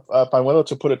get them up on Willow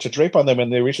to put it to drape on them.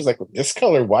 And the Orisha's like, this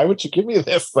color, why would you give me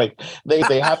this? Like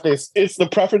they have this, it's the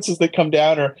preferences that come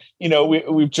down, or,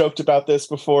 we've joked about this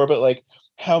before, but like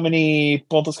how many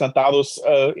puntos cantados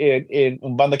in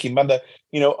Umbanda Kimbanda,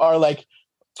 are like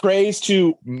praise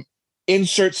to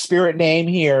insert spirit name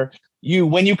here.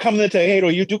 When you come in the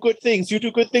Terreiro, you do good things. You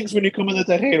do good things when you come in the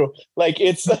Terreiro. Like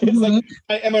it's like,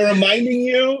 am I reminding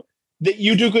you that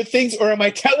you do good things, or am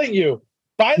I telling you,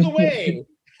 by the way,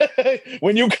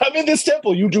 when you come in this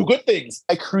temple, you do good things?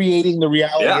 By creating the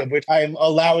reality of which I am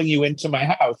allowing you into my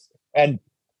house, and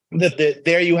that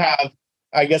there you have,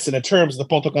 I guess, in a terms, the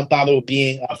Ponto Cantado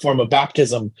being a form of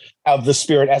baptism of the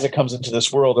spirit as it comes into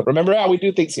this world. And remember how we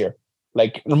do things here.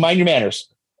 Like remind your manners.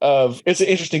 It's an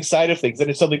interesting side of things, and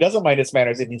if something doesn't mind its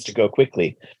manners, it needs to go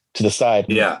quickly to the side.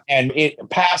 Yeah, and it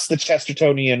past the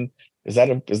Chestertonian. Is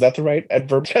that the right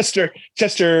adverb?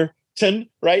 Chesterton,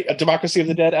 right? A democracy of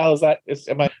the dead. Al,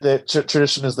 the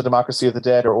tradition is the democracy of the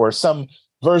dead, or some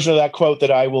version of that quote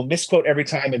that I will misquote every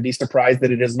time and be surprised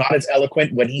that it is not as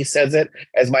eloquent when he says it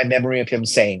as my memory of him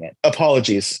saying it.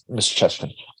 Apologies, Mr.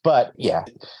 Chesterton. But yeah,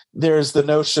 there's the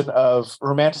notion of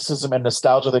romanticism and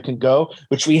nostalgia that can go,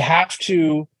 which we have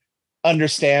to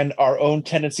understand our own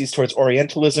tendencies towards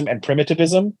Orientalism and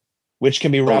primitivism, which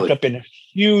can be wrapped up in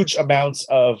huge amounts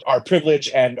of our privilege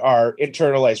and our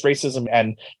internalized racism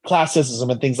and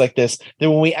classism and things like this. That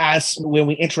when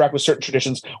we interact with certain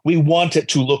traditions, we want it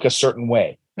to look a certain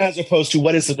way, as opposed to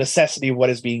what is the necessity of what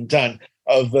is being done.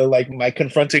 Of the my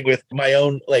confronting with my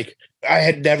own, I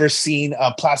had never seen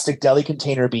a plastic deli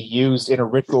container be used in a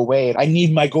ritual way. I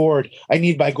need my gourd. And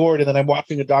then I'm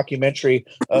watching a documentary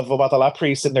of Obatala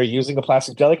priests, and they're using a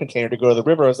plastic deli container to go to the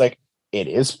river. I was like, it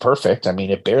is perfect. I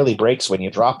mean, it barely breaks when you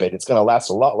drop it. It's going to last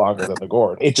a lot longer than the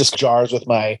gourd. It just jars with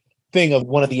my thing of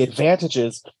one of the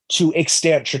advantages to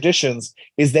extant traditions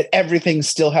is that everything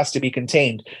still has to be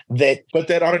contained. But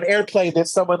that on an airplane, that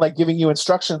someone like giving you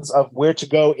instructions of where to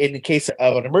go in case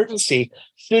of an emergency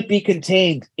should be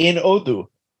contained in Odu.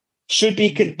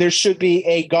 There should be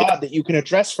a god that you can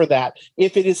address for that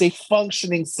if it is a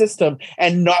functioning system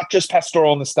and not just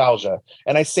pastoral nostalgia.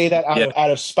 And I say that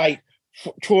out of spite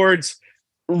towards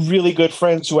really good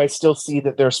friends who I still see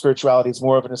that their spirituality is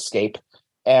more of an escape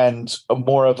and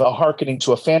more of a hearkening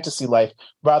to a fantasy life,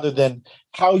 rather than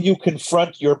how you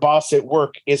confront your boss at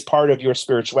work is part of your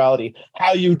spirituality.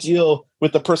 How you deal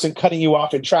with the person cutting you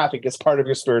off in traffic is part of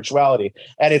your spirituality.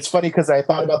 And it's funny because I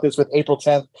thought about this with April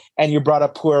 10th, and you brought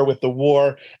up Puer with the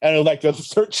war, and like the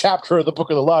third chapter of the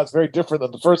Book of the Law is very different than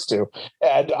the first two.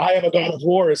 And I Am a God of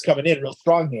War is coming in real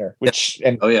strong here.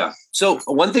 So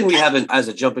one thing we haven't, as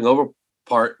a jumping over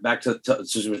part, back to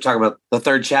since we were talking about the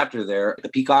third chapter there, the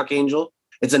Peacock Angel.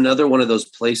 It's another one of those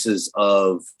places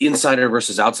of insider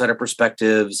versus outsider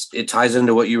perspectives. It ties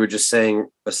into what you were just saying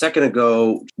a second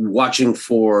ago, watching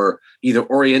for either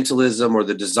Orientalism or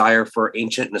the desire for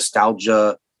ancient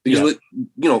nostalgia. Because,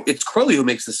 it's Crowley who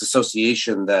makes this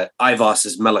association that Ivos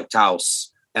is Melektaus,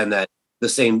 and that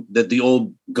the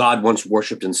old god once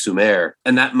worshipped in Sumer.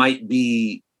 And that might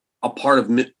be a part of,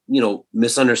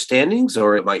 misunderstandings,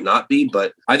 or it might not be.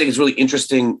 But I think it's really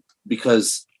interesting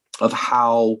because of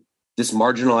how this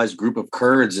marginalized group of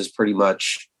Kurds is pretty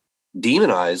much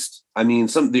demonized. I mean,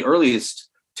 some of the earliest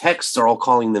texts are all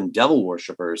calling them devil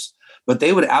worshippers, but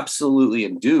they would absolutely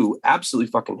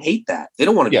fucking hate that. They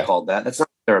don't want to be called that. That's not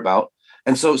what they're about.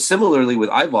 And so similarly with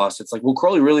Ivos, it's like, well,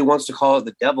 Crowley really wants to call it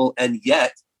the devil. And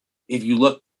yet, if you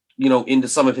look, into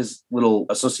some of his little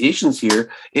associations here,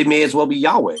 it may as well be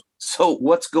Yahweh. So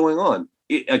what's going on?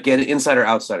 Again, insider,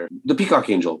 outsider. The Peacock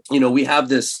Angel, we have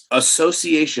this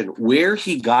association. Where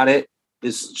he got it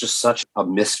is just such a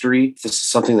mystery. This is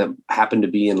something that happened to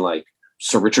be in like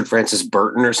Sir Richard Francis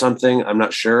Burton or something. I'm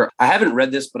not sure. I haven't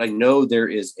read this, but I know there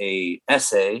is a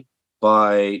essay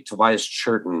by Tobias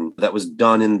Churton that was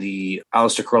done in the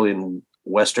Aleister Crowley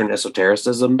Western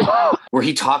Esotericism, where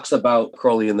he talks about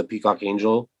Crowley and the Peacock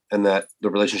Angel and that the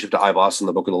relationship to Ivos in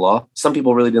the Book of the Law. Some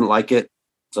people really didn't like it.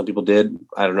 Some people did.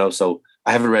 I don't know. So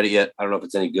I haven't read it yet. I don't know if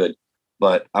it's any good,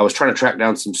 but I was trying to track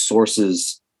down some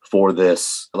sources for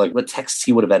this, like what texts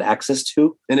he would have had access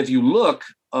to. And if you look,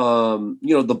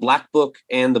 the Black Book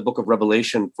and the Book of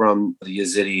Revelation from the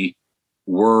Yazidi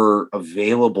were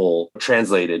available,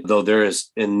 translated, though there is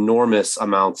enormous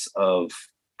amounts of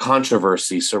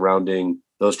controversy surrounding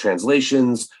those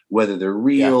translations, whether they're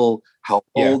real, how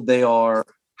old they are,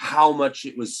 how much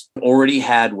it was already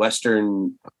had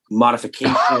Western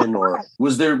modification, or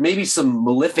was there maybe some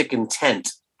malefic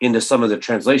intent into some of the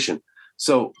translation.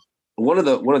 So one of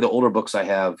the older books I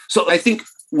have. So I think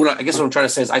what I'm trying to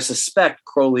say is I suspect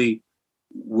Crowley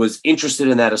was interested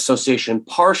in that association,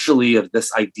 partially of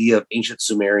this idea of ancient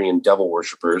Sumerian devil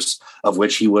worshippers, of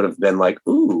which he would have been like,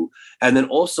 ooh. And then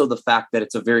also the fact that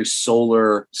it's a very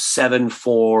solar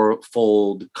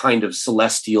 7-4-fold kind of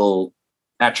celestial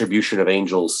attribution of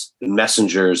angels and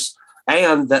messengers,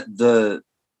 and that the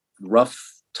rough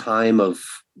time of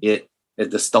it,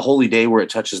 the holy day where it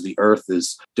touches the earth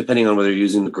is, depending on whether you're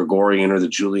using the Gregorian or the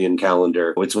Julian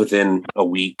calendar, it's within a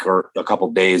week or a couple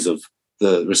of days of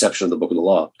the reception of the Book of the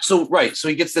Law. So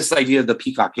he gets this idea of the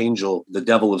Peacock Angel, the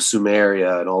devil of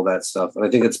Sumeria, and all that stuff. And I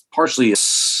think it's partially a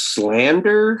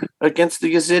slander against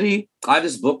the Yazidi. I have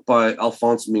this book by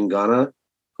Alphonse Mingana,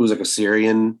 who's like a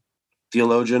Syrian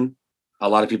theologian. A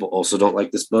lot of people also don't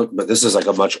like this book, but this is like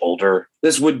a much older.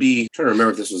 This would be, I'm trying to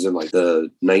remember if this was in like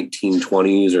the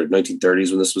 1920s or 1930s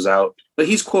when this was out. But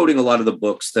he's quoting a lot of the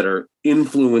books that are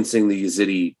influencing the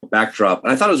Yazidi backdrop.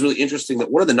 And I thought it was really interesting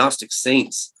that one of the Gnostic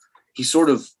saints,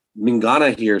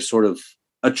 Mingana here sort of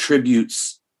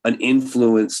attributes an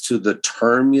influence to the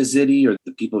term Yazidi, or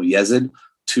the people of Yazid,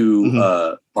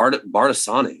 to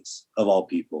Bardesanes, of all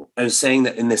people. And saying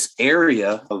that in this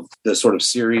area of the sort of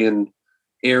Syrian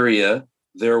area,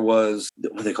 there was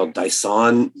what they call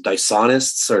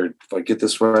Dysonists, or if I get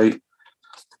this right,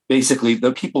 basically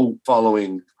the people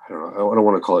following, I don't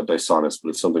want to call it Dysonists, but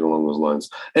it's something along those lines.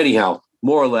 Anyhow,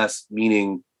 more or less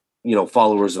meaning,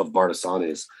 followers of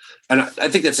Bardesanes. And I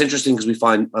think that's interesting because we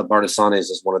find Bardesanes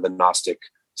as one of the Gnostic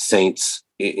saints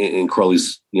in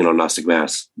Crowley's, Gnostic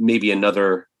Mass. Maybe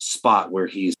another spot where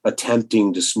he's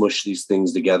attempting to smush these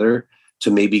things together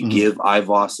to maybe give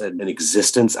Ivos an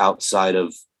existence outside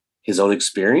of his own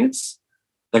experience,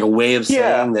 like a way of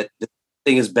saying that the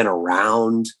thing has been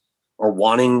around, or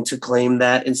wanting to claim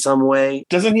that in some way.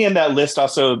 Doesn't he in that list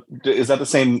also, is that the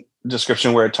same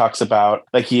description where it talks about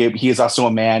like he is also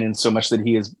a man in so much that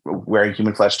he is wearing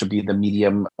human flesh to be the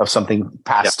medium of something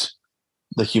past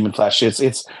the human flesh.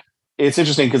 It's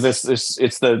interesting because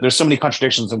there's so many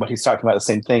contradictions in what he's talking about, the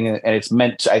same thing, and it's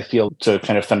meant, I feel, to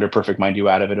kind of thunder perfect mind you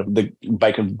out of it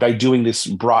by doing this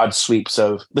broad sweeps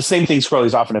of the same things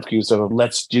Crowley's often accused of.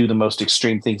 Let's do the most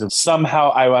extreme things. And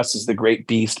somehow Aiwass is the great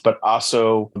beast, but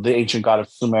also the ancient god of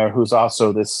Sumer, who's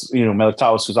also this,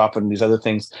 Melek-Taus, who's often these other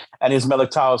things. And is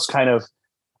Melek-Taus kind of,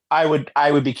 I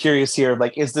would be curious here,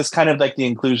 like, is this kind of like the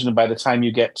inclusion by the time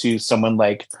you get to someone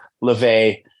like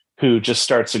LaVey, who just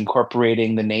starts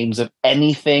incorporating the names of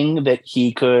anything that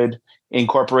he could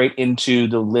incorporate into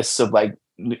the lists of like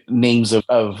names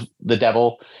of the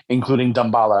devil, including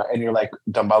Damballa. And you're like,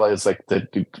 Damballa is like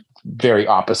the very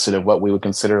opposite of what we would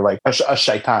consider like a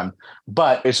shaitan.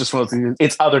 But it's just one of those things,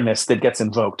 it's otherness that gets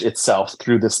invoked itself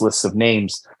through this list of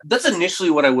names. That's initially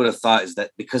what I would have thought, is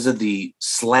that because of the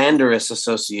slanderous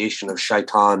association of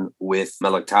shaitan with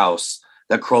Melek-Taus,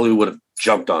 that Crowley would have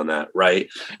jumped on that, right?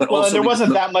 But well, and there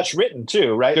wasn't that much written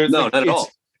too, right? No, not at all.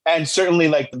 And certainly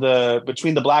like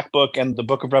between the Black Book and the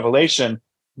Book of Revelation,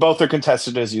 both are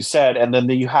contested, as you said. And then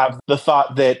you have the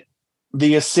thought that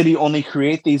the Yesidi only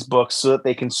create these books so that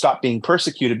they can stop being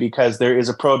persecuted, because there is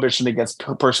a prohibition against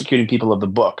persecuting people of the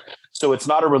book. So it's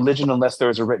not a religion unless there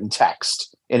is a written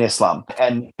text in Islam.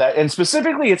 And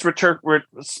specifically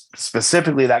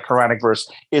specifically that Quranic verse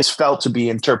is felt to be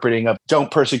interpreting of don't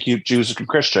persecute Jews and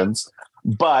Christians.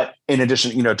 But in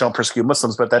addition, don't persecute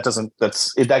Muslims, but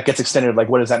that gets extended. Like,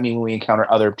 what does that mean when we encounter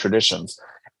other traditions?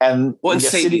 And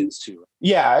Sabians too.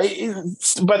 Yeah.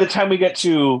 By the time we get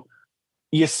to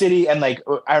Yesidi, and like,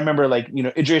 I remember like,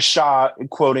 Idris Shah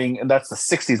quoting, and that's the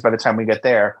 60s by the time we get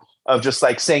there, of just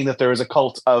like saying that there is a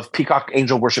cult of peacock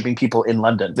angel worshiping people in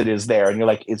London that is there. And you're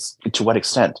like, it's to what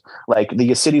extent? Like, the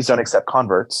Yesidis don't accept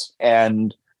converts.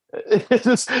 And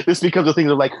this becomes a thing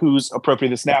of like, who's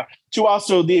appropriating this now, to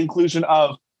also the inclusion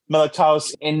of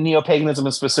Melek-Taus in neo-paganism,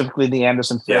 and specifically the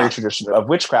Anderson fairy tradition of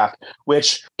witchcraft.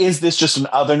 Which is this just an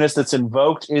otherness that's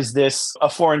invoked? Is this a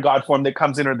foreign god form that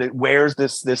comes in, or that wears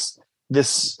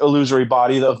this illusory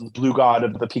body of the blue god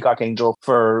of the peacock angel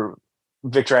for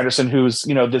Victor Anderson, who's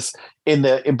by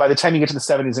the time you get to the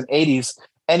 70s and 80s,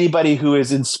 anybody who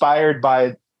is inspired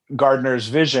by Gardner's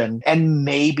vision, and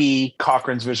maybe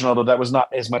Cochrane's vision, although that was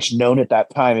not as much known at that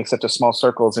time, except to small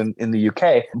circles in the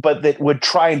UK, but that would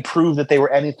try and prove that they were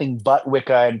anything but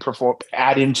Wicca and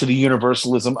add into the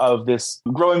universalism of this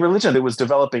growing religion that was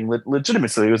developing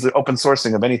legitimately. It was the open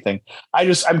sourcing of anything.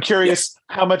 I'm curious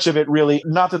how much of it really,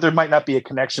 not that there might not be a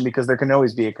connection, because there can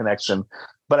always be a connection,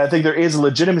 but I think there is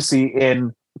legitimacy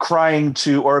in crying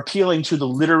to or appealing to the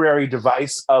literary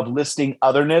device of listing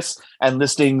otherness and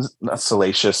listing not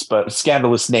salacious but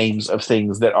scandalous names of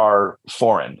things that are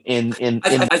foreign.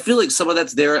 I feel like some of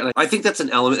that's there, and I think that's an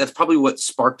element. That's probably what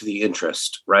sparked the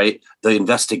interest, right? The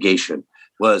investigation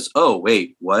was, oh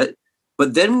wait, what?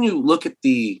 But then when you look at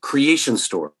the creation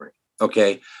story,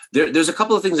 okay, there's a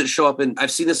couple of things that show up, and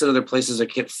I've seen this in other places I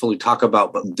can't fully talk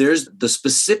about, but there's the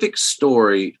specific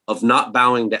story of not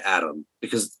bowing to Adam,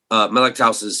 because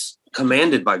Melek-Taus is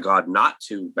commanded by God not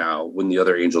to bow when the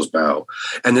other angels bow,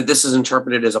 and that this is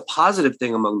interpreted as a positive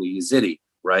thing among the Yesidi,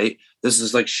 right? This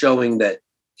is like showing that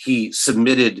he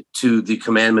submitted to the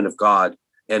commandment of God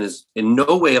and is in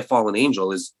no way a fallen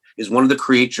angel, is one of the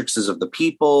creatrixes of the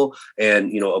people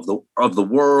and of the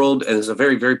world, and is a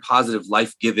very, very positive,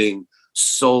 life-giving,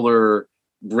 solar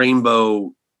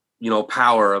rainbow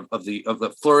power of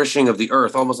the flourishing of the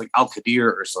earth, almost like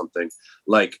Al-Qadir or something.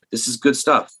 Like, this is good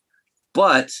stuff.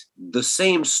 But the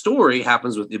same story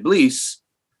happens with Iblis,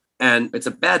 and it's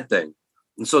a bad thing.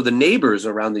 And so the neighbors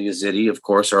around the Yazidi, of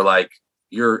course, are like,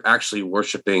 you're actually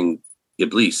worshiping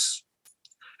Iblis.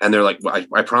 And they're like, well,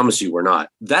 I promise you we're not.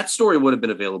 That story would have been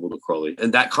available to Crowley,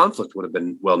 and that conflict would have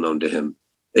been well known to him,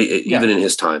 even in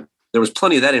his time. There was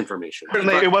plenty of that information.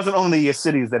 Certainly, it wasn't only the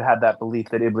Yazidis that had that belief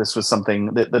that Iblis was something,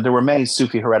 that there were many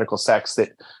Sufi heretical sects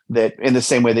that in the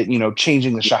same way that,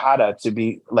 changing the Shahada to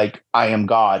be like, I am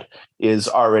God, is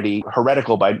already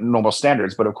heretical by normal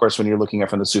standards. But of course, when you're looking at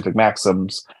from the Sufic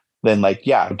maxims, then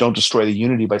don't destroy the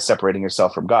unity by separating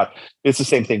yourself from God. It's the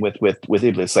same thing with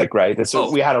Iblis, like, right? So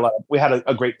we had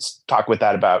a great talk with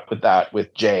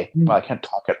Jay. Well, I can't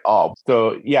talk at all.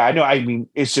 So yeah, I know. I mean,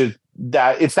 it's just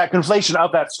that it's that conflation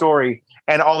of that story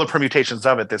and all the permutations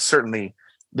of it that's certainly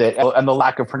and the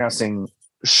lack of pronouncing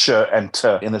sh and t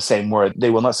in the same word. They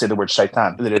will not say the word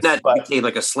shaitan. That became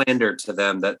like a slander to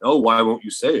them that, oh, why won't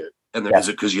you say it? And is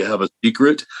it because you have a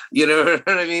secret? You know what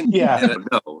I mean? Yeah. And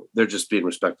no, they're just being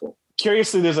respectful.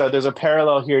 Curiously, there's a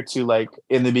parallel here to like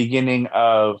in the beginning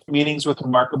of Meetings with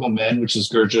Remarkable Men, which is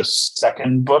Gurdjieff's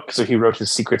second book. So he wrote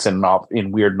his secrets in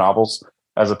weird novels,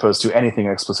 as opposed to anything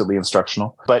explicitly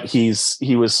instructional. But he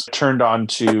was turned on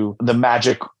to the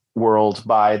magic world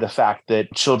by the fact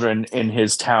that children in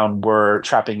his town were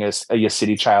trapping a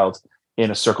Yazidi child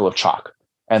in a circle of chalk,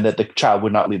 and that the child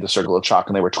would not leave the circle of chalk,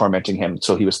 and they were tormenting him.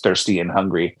 So he was thirsty and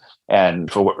hungry,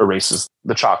 and erases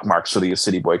the chalk mark so the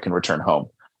Yazidi boy can return home.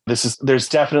 There's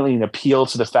definitely an appeal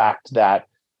to the fact that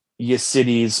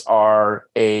Yazidis are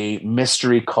a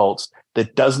mystery cult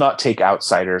that does not take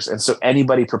outsiders. And so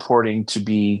anybody purporting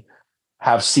to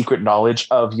have secret knowledge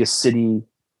of Yazidi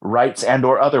rights and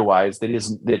or otherwise,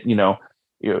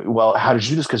 well, how did you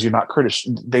do this? Because you're not Kurdish.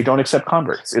 They don't accept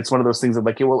converts. It's one of those things that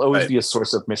like, it will always be a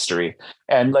source of mystery.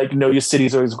 And like, no, Yazidi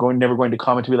is always never going to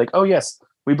comment to be like, oh yes,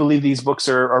 we believe these books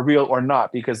are real or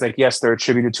not. Because like, yes, they're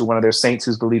attributed to one of their saints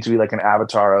who's believed to be like an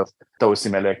avatar of Tawsi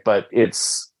Melek, but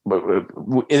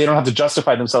they don't have to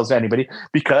justify themselves to anybody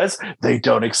because they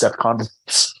don't accept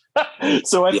converts.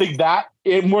 So I think that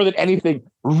more than anything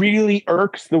really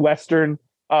irks the Western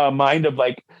mind of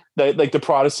like the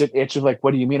Protestant itch of like,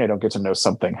 what do you mean I don't get to know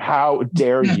something? How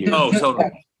dare you? Oh,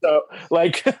 totally. So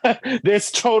like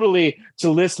this totally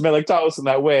to list Melek Taus in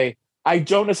that way. I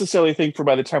don't necessarily think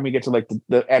by the time we get to like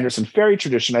the Anderson Ferry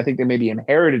tradition, I think they maybe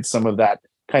inherited some of that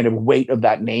kind of weight of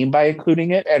that name by including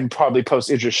it, and probably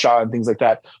post Idris Shah and things like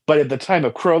that. But at the time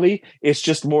of Crowley, it's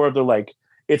just more of the like,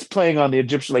 it's playing on the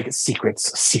Egyptian like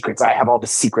secrets. I have all the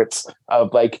secrets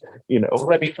of like,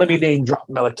 let me name drop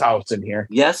Melek Taus in here.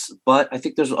 Yes, but I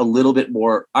think there's a little bit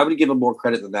more. I would give him more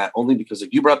credit than that, only because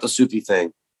like you brought up the Sufi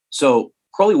thing. So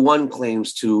Crowley 1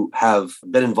 claims to have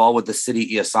been involved with the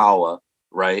city Iasawa,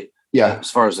 right? Yeah.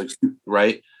 As far as like,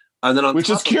 right. And then which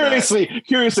is curiously,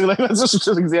 like, let's just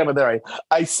examine there.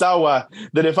 Isawa,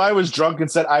 that if I was drunk and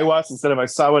said Iwas instead of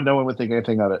Isawa, no one would think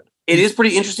anything of it. It is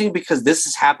pretty interesting because this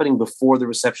is happening before the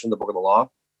reception of the Book of the Law.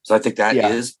 So I think that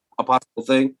is a possible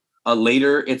thing.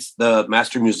 Later, it's the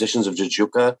Master Musicians of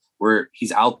Jajuka, where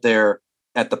he's out there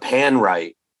at the Pan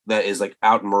Rite that is like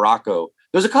out in Morocco.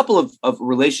 There's a couple of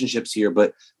relationships here,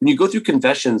 but when you go through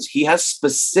confessions, he has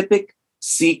specific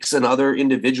Sikhs and other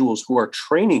individuals who are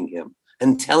training him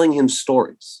and telling him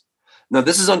stories. Now,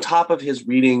 this is on top of his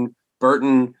reading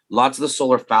Burton, lots of the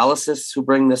solar phallicists who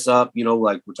bring this up,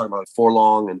 like we're talking about like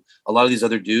Forlong and a lot of these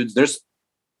other dudes. There's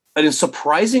a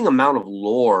surprising amount of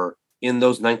lore in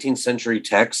those 19th century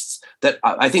texts that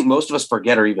I think most of us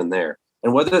forget are even there.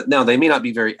 And now they may not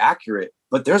be very accurate,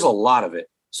 but there's a lot of it.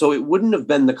 So it wouldn't have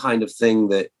been the kind of thing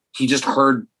that he just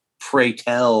heard pray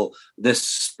tell this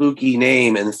spooky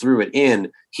name and threw it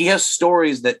in. He has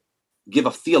stories that give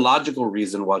a theological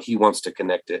reason why he wants to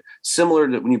connect it. Similar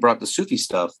to when you brought the Sufi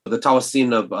stuff, the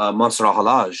Tawasin of Mansur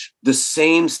al-Hallaj, the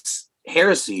same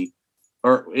heresy,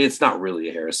 or it's not really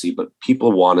a heresy, but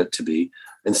people want it to be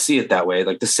and see it that way.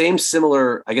 Like the same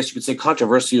similar, I guess you could say,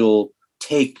 controversial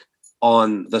take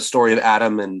on the story of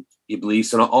Adam and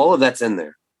Iblis, and all of that's in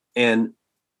there. And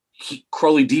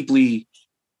Crowley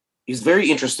he's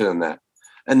very interested in that.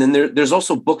 And then there's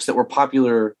also books that were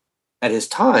popular at his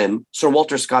time, Sir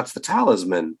Walter Scott's The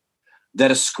Talisman, that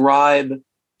ascribe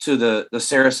to the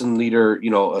Saracen leader,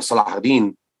 Salah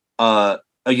ad-Din, a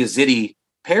Yazidi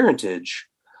parentage,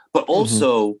 but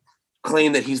also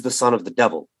claim that he's the son of the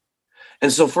devil.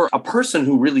 And so for a person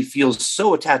who really feels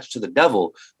so attached to the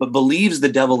devil, but believes the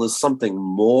devil is something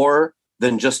more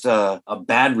than just a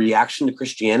bad reaction to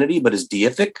Christianity, but is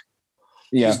deific,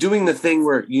 he's doing the thing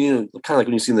where, kind of like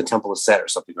when you see in the Temple of Set or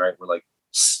something, right? Where like,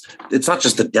 it's not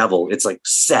just the devil, it's like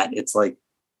Set. It's like,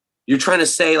 you're trying to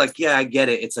say like, yeah, I get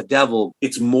it. It's a devil.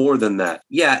 It's more than that.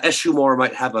 Yeah, Eshumar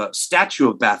might have a statue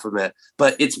of Baphomet,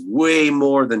 but it's way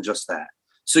more than just that.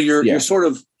 So you're sort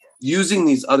of using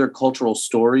these other cultural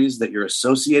stories that you're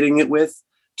associating it with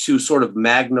to sort of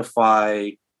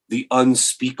magnify the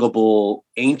unspeakable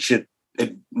ancientness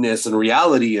and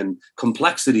reality and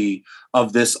complexity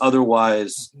of this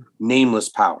otherwise nameless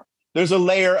power. There's a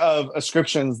layer of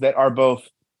ascriptions that are both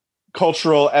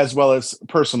cultural as well as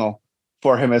personal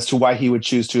for him as to why he would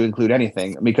choose to include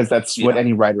anything, because that's what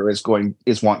any writer is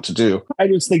want to do. I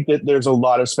just think that there's a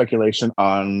lot of speculation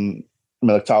on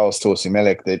Melek Taus, Tawsi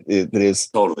Melek, that is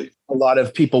totally a lot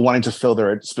of people wanting to fill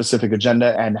their specific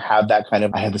agenda and have that kind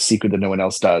of, I have the secret that no one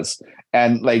else does.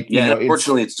 And like,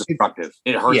 unfortunately it's destructive.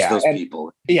 It hurts those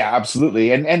people. Yeah,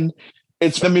 absolutely. And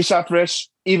it's the Mishafresh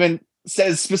even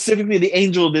says specifically the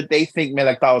angel that they think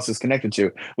Melek Taus is connected to,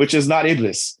 which is not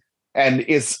Iblis, and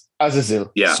it's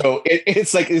Azazel. Yeah. So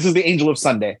it's like, this is the angel of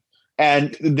Sunday.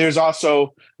 And there's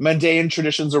also mundane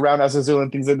traditions around Azazel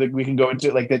and things that we can go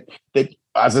into, like that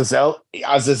Azazel,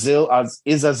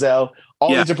 Izazel,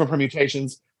 all these different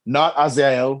permutations, not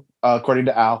Azael, according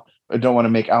to Al. I don't want to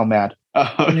make Al mad.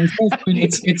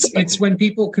 It's when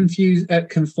people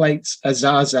conflate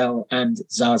Azazel and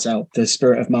Zazel, the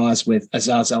spirit of Mars, with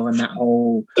Azazel and that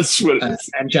whole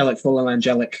angelic, full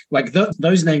angelic. Like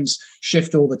those names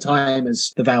shift all the time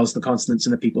as the vowels, the consonants,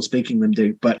 and the people speaking them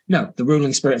do. But no, the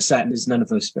ruling spirit of Saturn is none of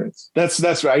those spirits.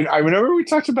 That's right. I remember we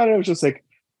talked about it. I was just like,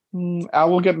 Al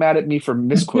will get mad at me for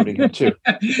misquoting him too.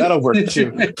 That'll work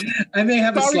too. I may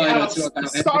have a slide or two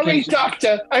about it. Sorry,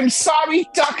 Doctor. I'm sorry,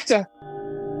 Doctor.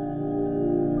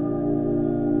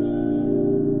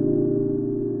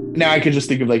 Now I could just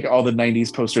think of like all the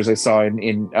 90s posters I saw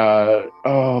in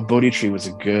Bodhi Tree was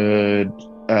a good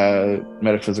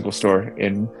metaphysical store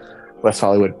in West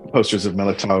Hollywood. Posters of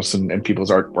Melitaus and people's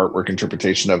artwork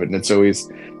interpretation of it. And it's always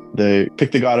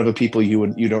pick the god of a people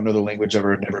you don't know the language of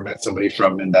or never met somebody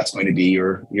from, and that's going to be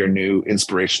your new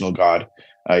inspirational god.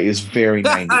 Is very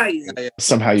 90s.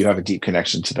 Somehow you have a deep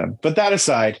connection to them. But that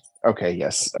aside, okay,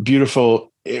 yes.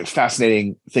 Beautiful,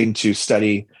 fascinating thing to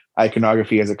study.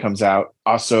 Iconography as it comes out,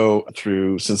 also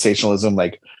through sensationalism,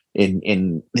 like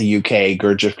in the UK,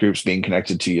 Gurdjieff groups being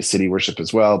connected to Yazidi worship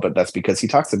as well, but that's because he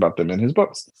talks about them in his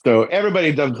books. So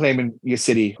everybody done claiming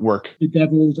Yazidi work.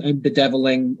 Bedeviled and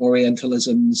bedeviling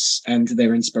Orientalisms and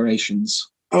their inspirations.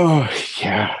 Oh,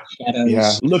 yeah. Shadows.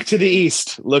 Yeah. Look to the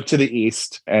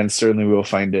east, and certainly we'll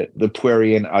find it. The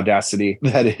Puerian audacity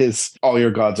that is, all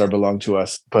your gods are belong to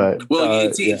us. But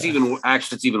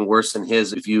it's even worse than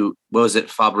his. What was it,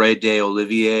 Fabre de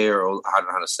Olivier, or I don't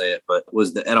know how to say it, but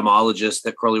was the etymologist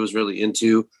that Crowley was really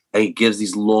into, and he gives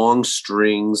these long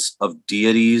strings of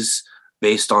deities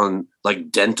based on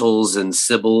like dentals and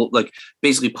sibyl, like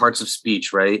basically parts of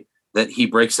speech, right? That he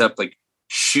breaks up like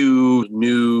shoe,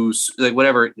 news, like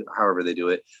whatever, however they do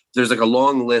it. There's like a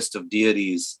long list of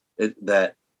deities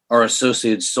that are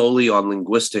associated solely on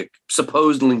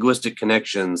supposed linguistic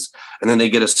connections, and then they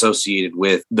get associated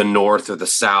with the North or the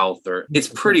South, or it's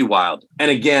pretty wild. And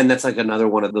again, that's like another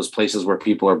one of those places where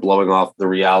people are blowing off the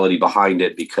reality behind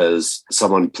it because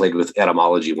someone played with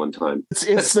etymology one time.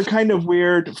 It's the kind of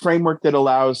weird framework that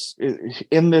allows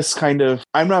in this kind of,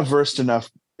 I'm not versed enough.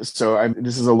 So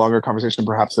this is a longer conversation,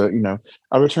 perhaps a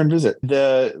return visit.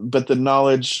 But the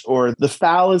knowledge or the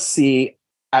fallacy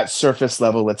at surface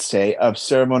level, let's say, of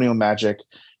ceremonial magic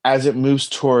as it moves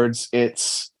towards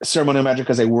its ceremonial magic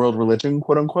as a world religion,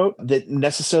 quote unquote, that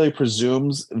necessarily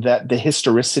presumes that the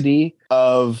historicity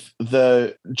of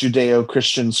the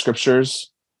Judeo-Christian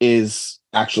scriptures is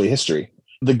actually history.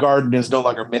 The garden is no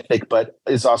longer mythic, but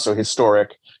is also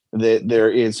historic. That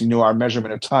there is, our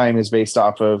measurement of time is based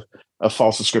off of a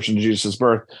false ascription to Jesus'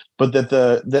 birth, but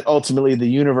that ultimately the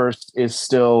universe is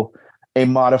still a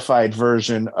modified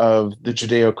version of the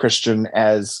Judeo-Christian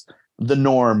as the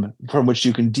norm from which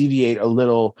you can deviate a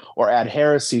little or add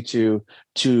heresy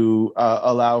to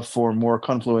allow for more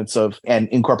confluence of and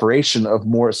incorporation of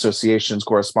more associations,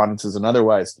 correspondences, and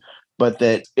otherwise. But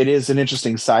that it is an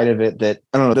interesting side of it that,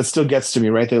 I don't know, that still gets to me,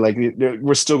 right?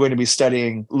 We're still going to be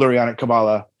studying Lurianic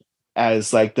Kabbalah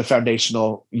as like the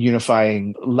foundational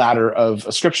unifying ladder of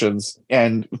ascriptions,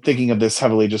 and thinking of this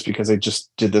heavily just because I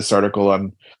just did this article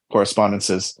on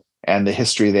correspondences and the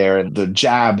history there, and the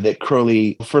jab that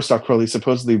Crowley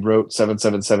supposedly wrote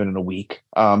 777 in a week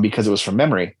because it was from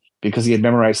memory, because he had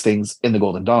memorized things in the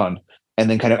Golden Dawn and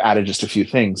then kind of added just a few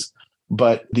things.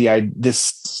 But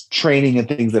this training and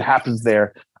things that happens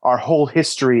there, our whole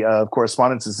history of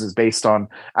correspondences is based on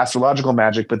astrological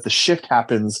magic, but the shift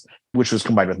happens, which was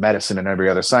combined with medicine and every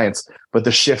other science, but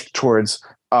the shift towards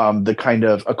the kind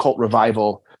of occult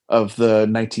revival of the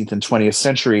 19th and 20th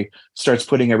century starts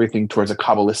putting everything towards a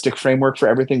Kabbalistic framework for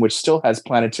everything, which still has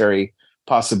planetary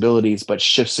possibilities, but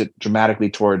shifts it dramatically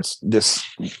towards this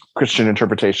Christian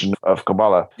interpretation of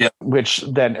Kabbalah, which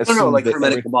then assumes like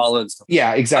Hermetic Kabbalah and stuff.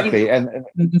 Yeah, exactly. And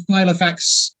the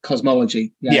Filofax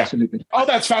cosmology. Yeah, absolutely. Oh,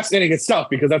 that's fascinating itself,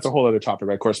 because that's a whole other topic,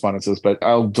 right? Correspondences. But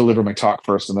I'll deliver my talk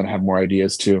first and then have more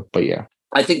ideas too. But yeah.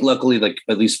 I think luckily, like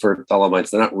at least for Thelemites,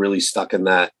 they're not really stuck in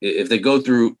that. If they go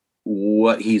through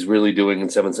what he's really doing in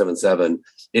 777,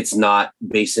 it's not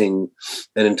basing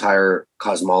an entire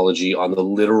cosmology on the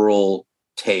literal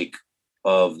take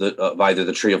of either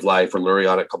the Tree of Life or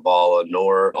Lurianic Kabbalah,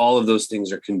 nor all of those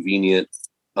things are convenient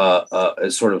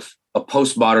as sort of a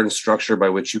postmodern structure by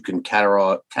which you can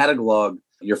catalog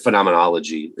your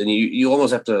phenomenology. And you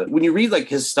almost have to, when you read like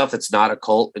his stuff that's not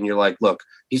occult, and you're like, look,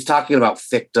 he's talking about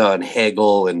Fichte and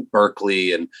Hegel and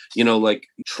Berkeley, and like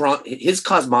his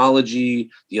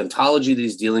cosmology, the ontology that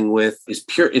he's dealing with is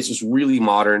pure. It's just really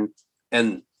modern.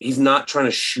 And he's not trying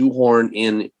to shoehorn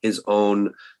in his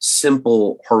own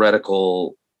simple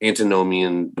heretical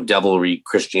antinomian devilry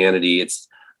Christianity. It's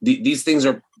these things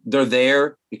they're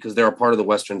there because they're a part of the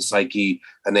Western psyche,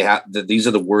 and these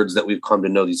are the words that we've come to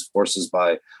know these forces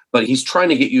by. But he's trying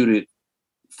to get you to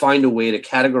find a way to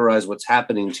categorize what's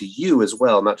happening to you as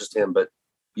well, not just him, but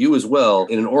you as well,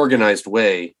 in an organized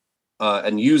way,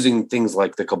 and using things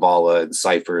like the Kabbalah and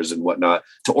ciphers and whatnot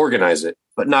to organize it,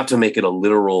 but not to make it a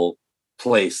literal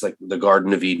place like the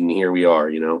Garden of Eden. Here we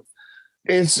are,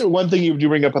 It's one thing you do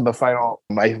bring up on the final,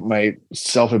 my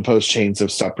self-imposed chains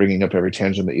of stop bringing up every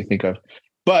tangent that you think of.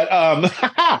 But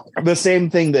the same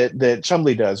thing that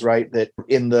Chumley does, right? That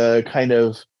in the kind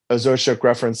of Azoshuk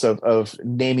reference of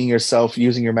naming yourself,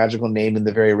 using your magical name in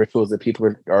the very rituals that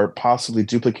people are possibly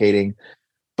duplicating.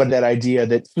 But that idea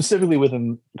that specifically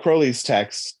within Crowley's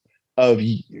text of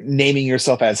naming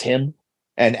yourself as him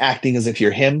and acting as if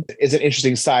you're him is an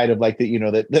interesting side of like that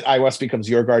Iwas becomes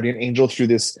your guardian angel through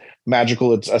this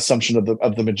magical assumption of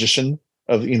the magician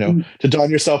of, to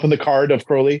don yourself in the card of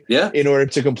Crowley in order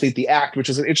to complete the act, which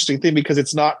is an interesting thing because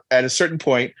it's not at a certain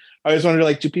point. I always wonder,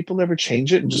 like, do people ever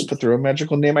change it and just put their own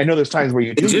magical name? I know there's times where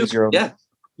you do use your own. Yeah.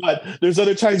 But there's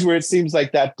other times where it seems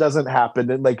like that doesn't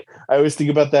happen. And like, I always think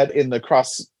about that in the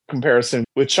cross comparison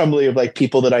with Chumley of like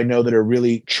people that I know that are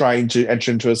really trying to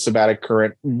enter into a sabbatic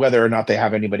current, whether or not they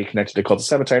have anybody connected to Cult of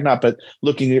Sabotage or not, but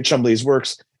looking at Chumley's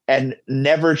works and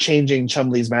never changing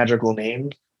Chumley's magical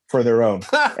name for their own.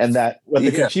 And that what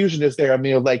the confusion is there, I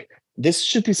mean, like, this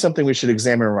should be something we should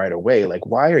examine right away. Like,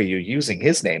 why are you using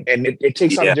his name? And it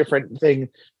takes on a different thing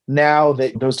now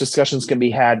that those discussions can be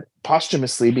had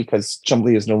posthumously because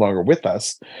Chumley is no longer with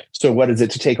us. So what is it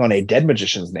to take on a dead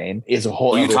magician's name is a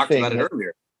whole other thing. You talked about it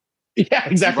earlier. Yeah,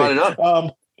 exactly. You brought it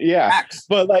up. Pacts.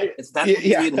 But like, that's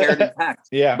the inherited pact.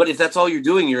 Yeah. But if that's all you're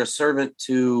doing, you're a servant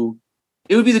to.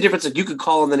 It would be the difference that you could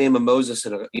call on the name of Moses,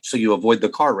 so you avoid the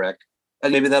car wreck,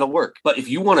 and maybe that'll work. But if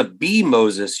you want to be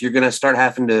Moses, you're going to start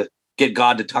having to get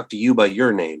God to talk to you by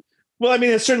your name. Well, I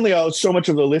mean, it's certainly so much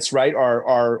of the lists, right,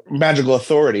 are magical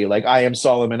authority. Like, I am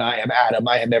Solomon, I am Adam,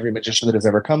 I am every magician that has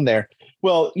ever come there.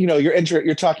 Well,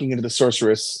 you're talking into the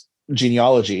sorceress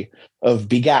genealogy of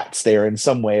begats there in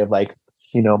some way of like,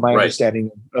 my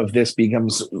understanding of this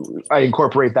becomes, I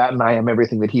incorporate that and I am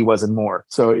everything that he was and more.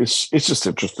 So it's just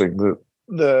interesting.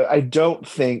 I don't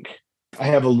think I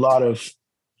have a lot of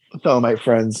Thelemite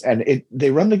friends and they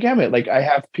run the gamut. Like I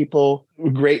have people,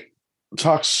 great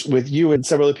talks with you and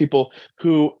several other people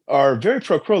who are very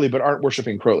pro Crowley but aren't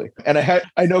worshiping Crowley. And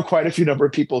I know quite a few number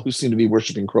of people who seem to be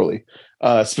worshiping Crowley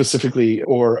specifically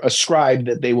or ascribe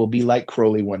that they will be like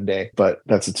Crowley one day. But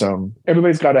that's its own.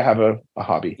 Everybody's got to have a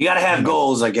hobby. You got to have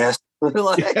goals, I guess.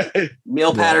 Like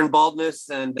male pattern baldness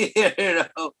and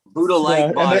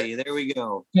Buddha-like body. There we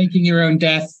go. Taking your own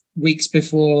death weeks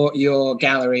before your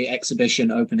gallery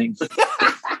exhibition opening.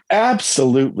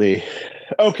 Absolutely.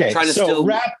 Okay. Trying to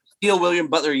steal William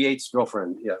Butler Yeats'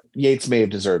 girlfriend. Yeah. Yeats may have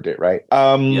deserved it, right?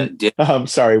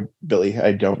 Sorry, Billy.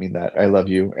 I don't mean that. I love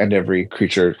you and every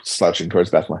creature slouching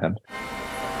towards Bethlehem.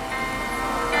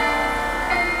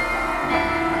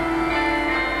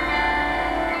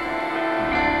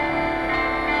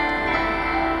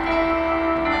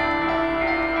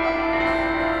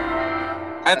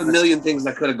 I have a million things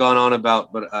I could have gone on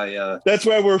about, but that's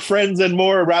why we're friends and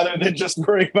more rather than just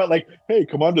worrying about like, hey,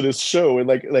 come on to this show and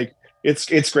like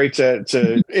it's great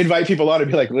to invite people on and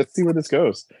be like, let's see where this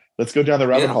goes. Let's go down the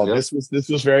rabbit hole. Yeah. This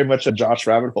was very much a Josh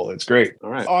rabbit hole. It's great.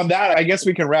 All right. On that, I guess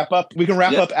we can wrap up. We can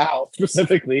wrap up Al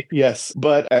specifically. Yes.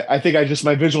 But I think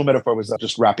my visual metaphor was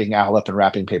just wrapping Al up in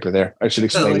wrapping paper there. I should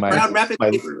explain brown wrapping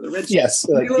paper. Yes.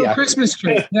 Christmas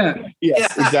tree. Yeah.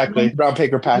 Yes, exactly. Brown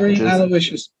paper packages. Very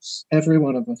Aloysius, every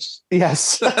one of us.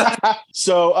 Yes.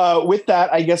 So with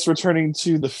that, I guess returning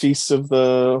to the feasts of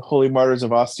the Holy Martyrs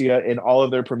of Ostia in all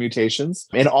of their permutations,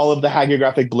 in all of the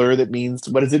hagiographic blur that means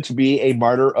what is it to be a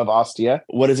martyr of Ostia?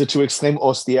 What is it to exclaim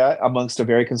Ostia amongst a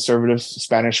very conservative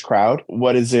Spanish crowd?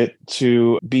 What is it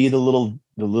to be the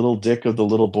little dick of the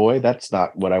little boy? That's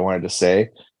not what I wanted to say.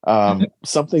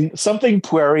 Something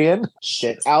puerian.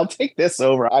 Shit, I'll take this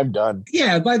over. I'm done.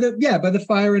 Yeah, by the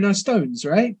fire in our stones,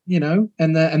 right?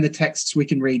 And the texts we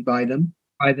can read by them,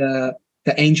 by the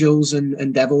angels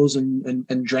and devils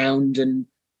and drowned and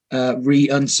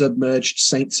unsubmerged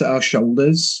saints at our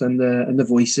shoulders, and the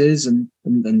voices and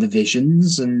the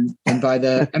visions and by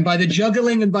the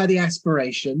juggling and by the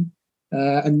aspiration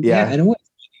and always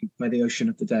by the ocean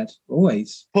of the dead,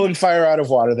 always pulling fire out of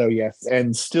water, though. Yes,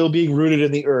 and still being rooted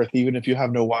in the earth, even if you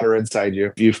have no water inside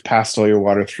you. You've passed all your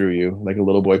water through you, like a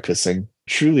little boy pissing.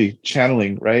 Truly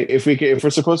channeling, right? If we're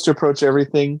supposed to approach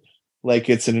everything like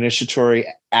it's an initiatory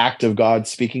act of God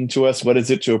speaking to us? What is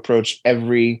it to approach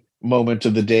every moment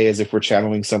of the day as if we're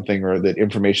channeling something, or that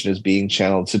information is being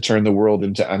channeled, to turn the world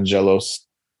into angelos,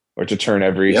 or to turn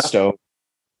every stone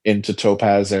into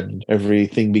topaz and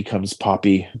everything becomes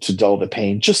poppy, to dull the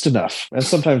pain just enough, and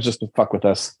sometimes just to fuck with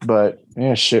us. But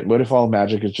yeah, shit, what if all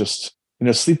magic is just,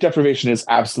 sleep deprivation is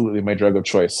absolutely my drug of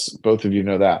choice. Both of you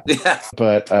know that. Yeah.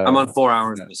 But I'm on 4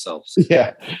 hours myself. So.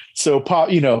 Yeah. So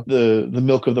the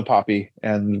milk of the poppy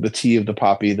and the tea of the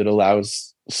poppy that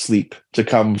allows sleep to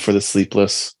come for the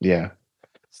sleepless. Yeah.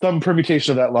 Some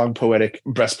permutation of that long poetic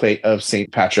breastplate of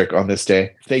St. Patrick on this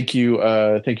day. Thank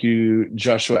you,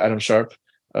 Joshua Adam Sharp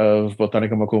of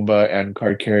Botanica Macumba and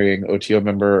card-carrying OTO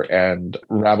member and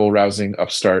rabble-rousing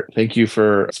upstart. Thank you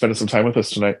for spending some time with us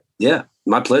tonight. Yeah,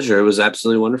 my pleasure. It was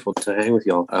absolutely wonderful to hang with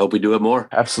y'all. I hope we do it more.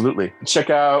 Absolutely. Check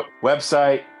out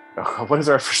website. What is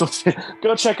our official?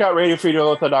 Go check out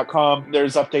radiofreedomotha.com.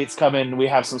 There's updates coming. We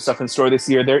have some stuff in store this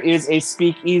year. There is a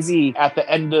speakeasy at the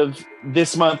end of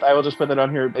this month. I will just put that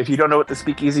on here. If you don't know what the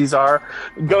speakeasies are,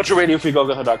 go to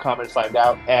radiofreegolgotha.com and find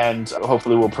out. And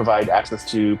hopefully we'll provide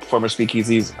access to former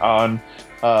speakeasies on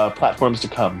platforms to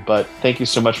come. But thank you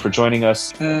so much for joining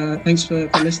us. Thanks for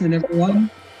listening, everyone.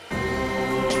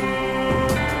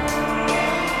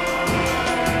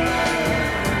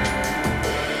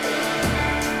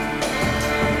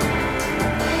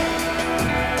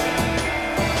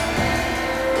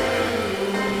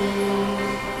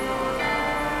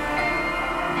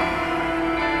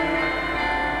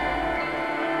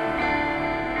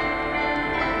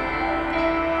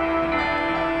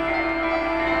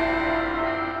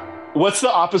 What's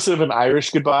the opposite of an Irish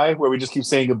goodbye, where we just keep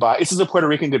saying goodbye? This is a Puerto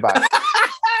Rican goodbye.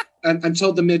 I'm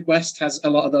told the Midwest has a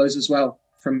lot of those as well,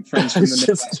 from friends from the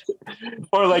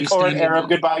Midwest. or an Arab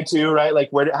goodbye too, right? Like,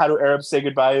 how do Arabs say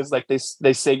goodbye? Is like they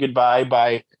say goodbye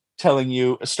by telling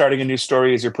you, starting a new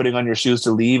story as you're putting on your shoes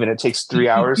to leave, and it takes 3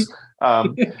 hours.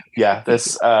 This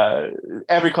is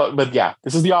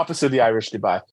the opposite of the Irish goodbye.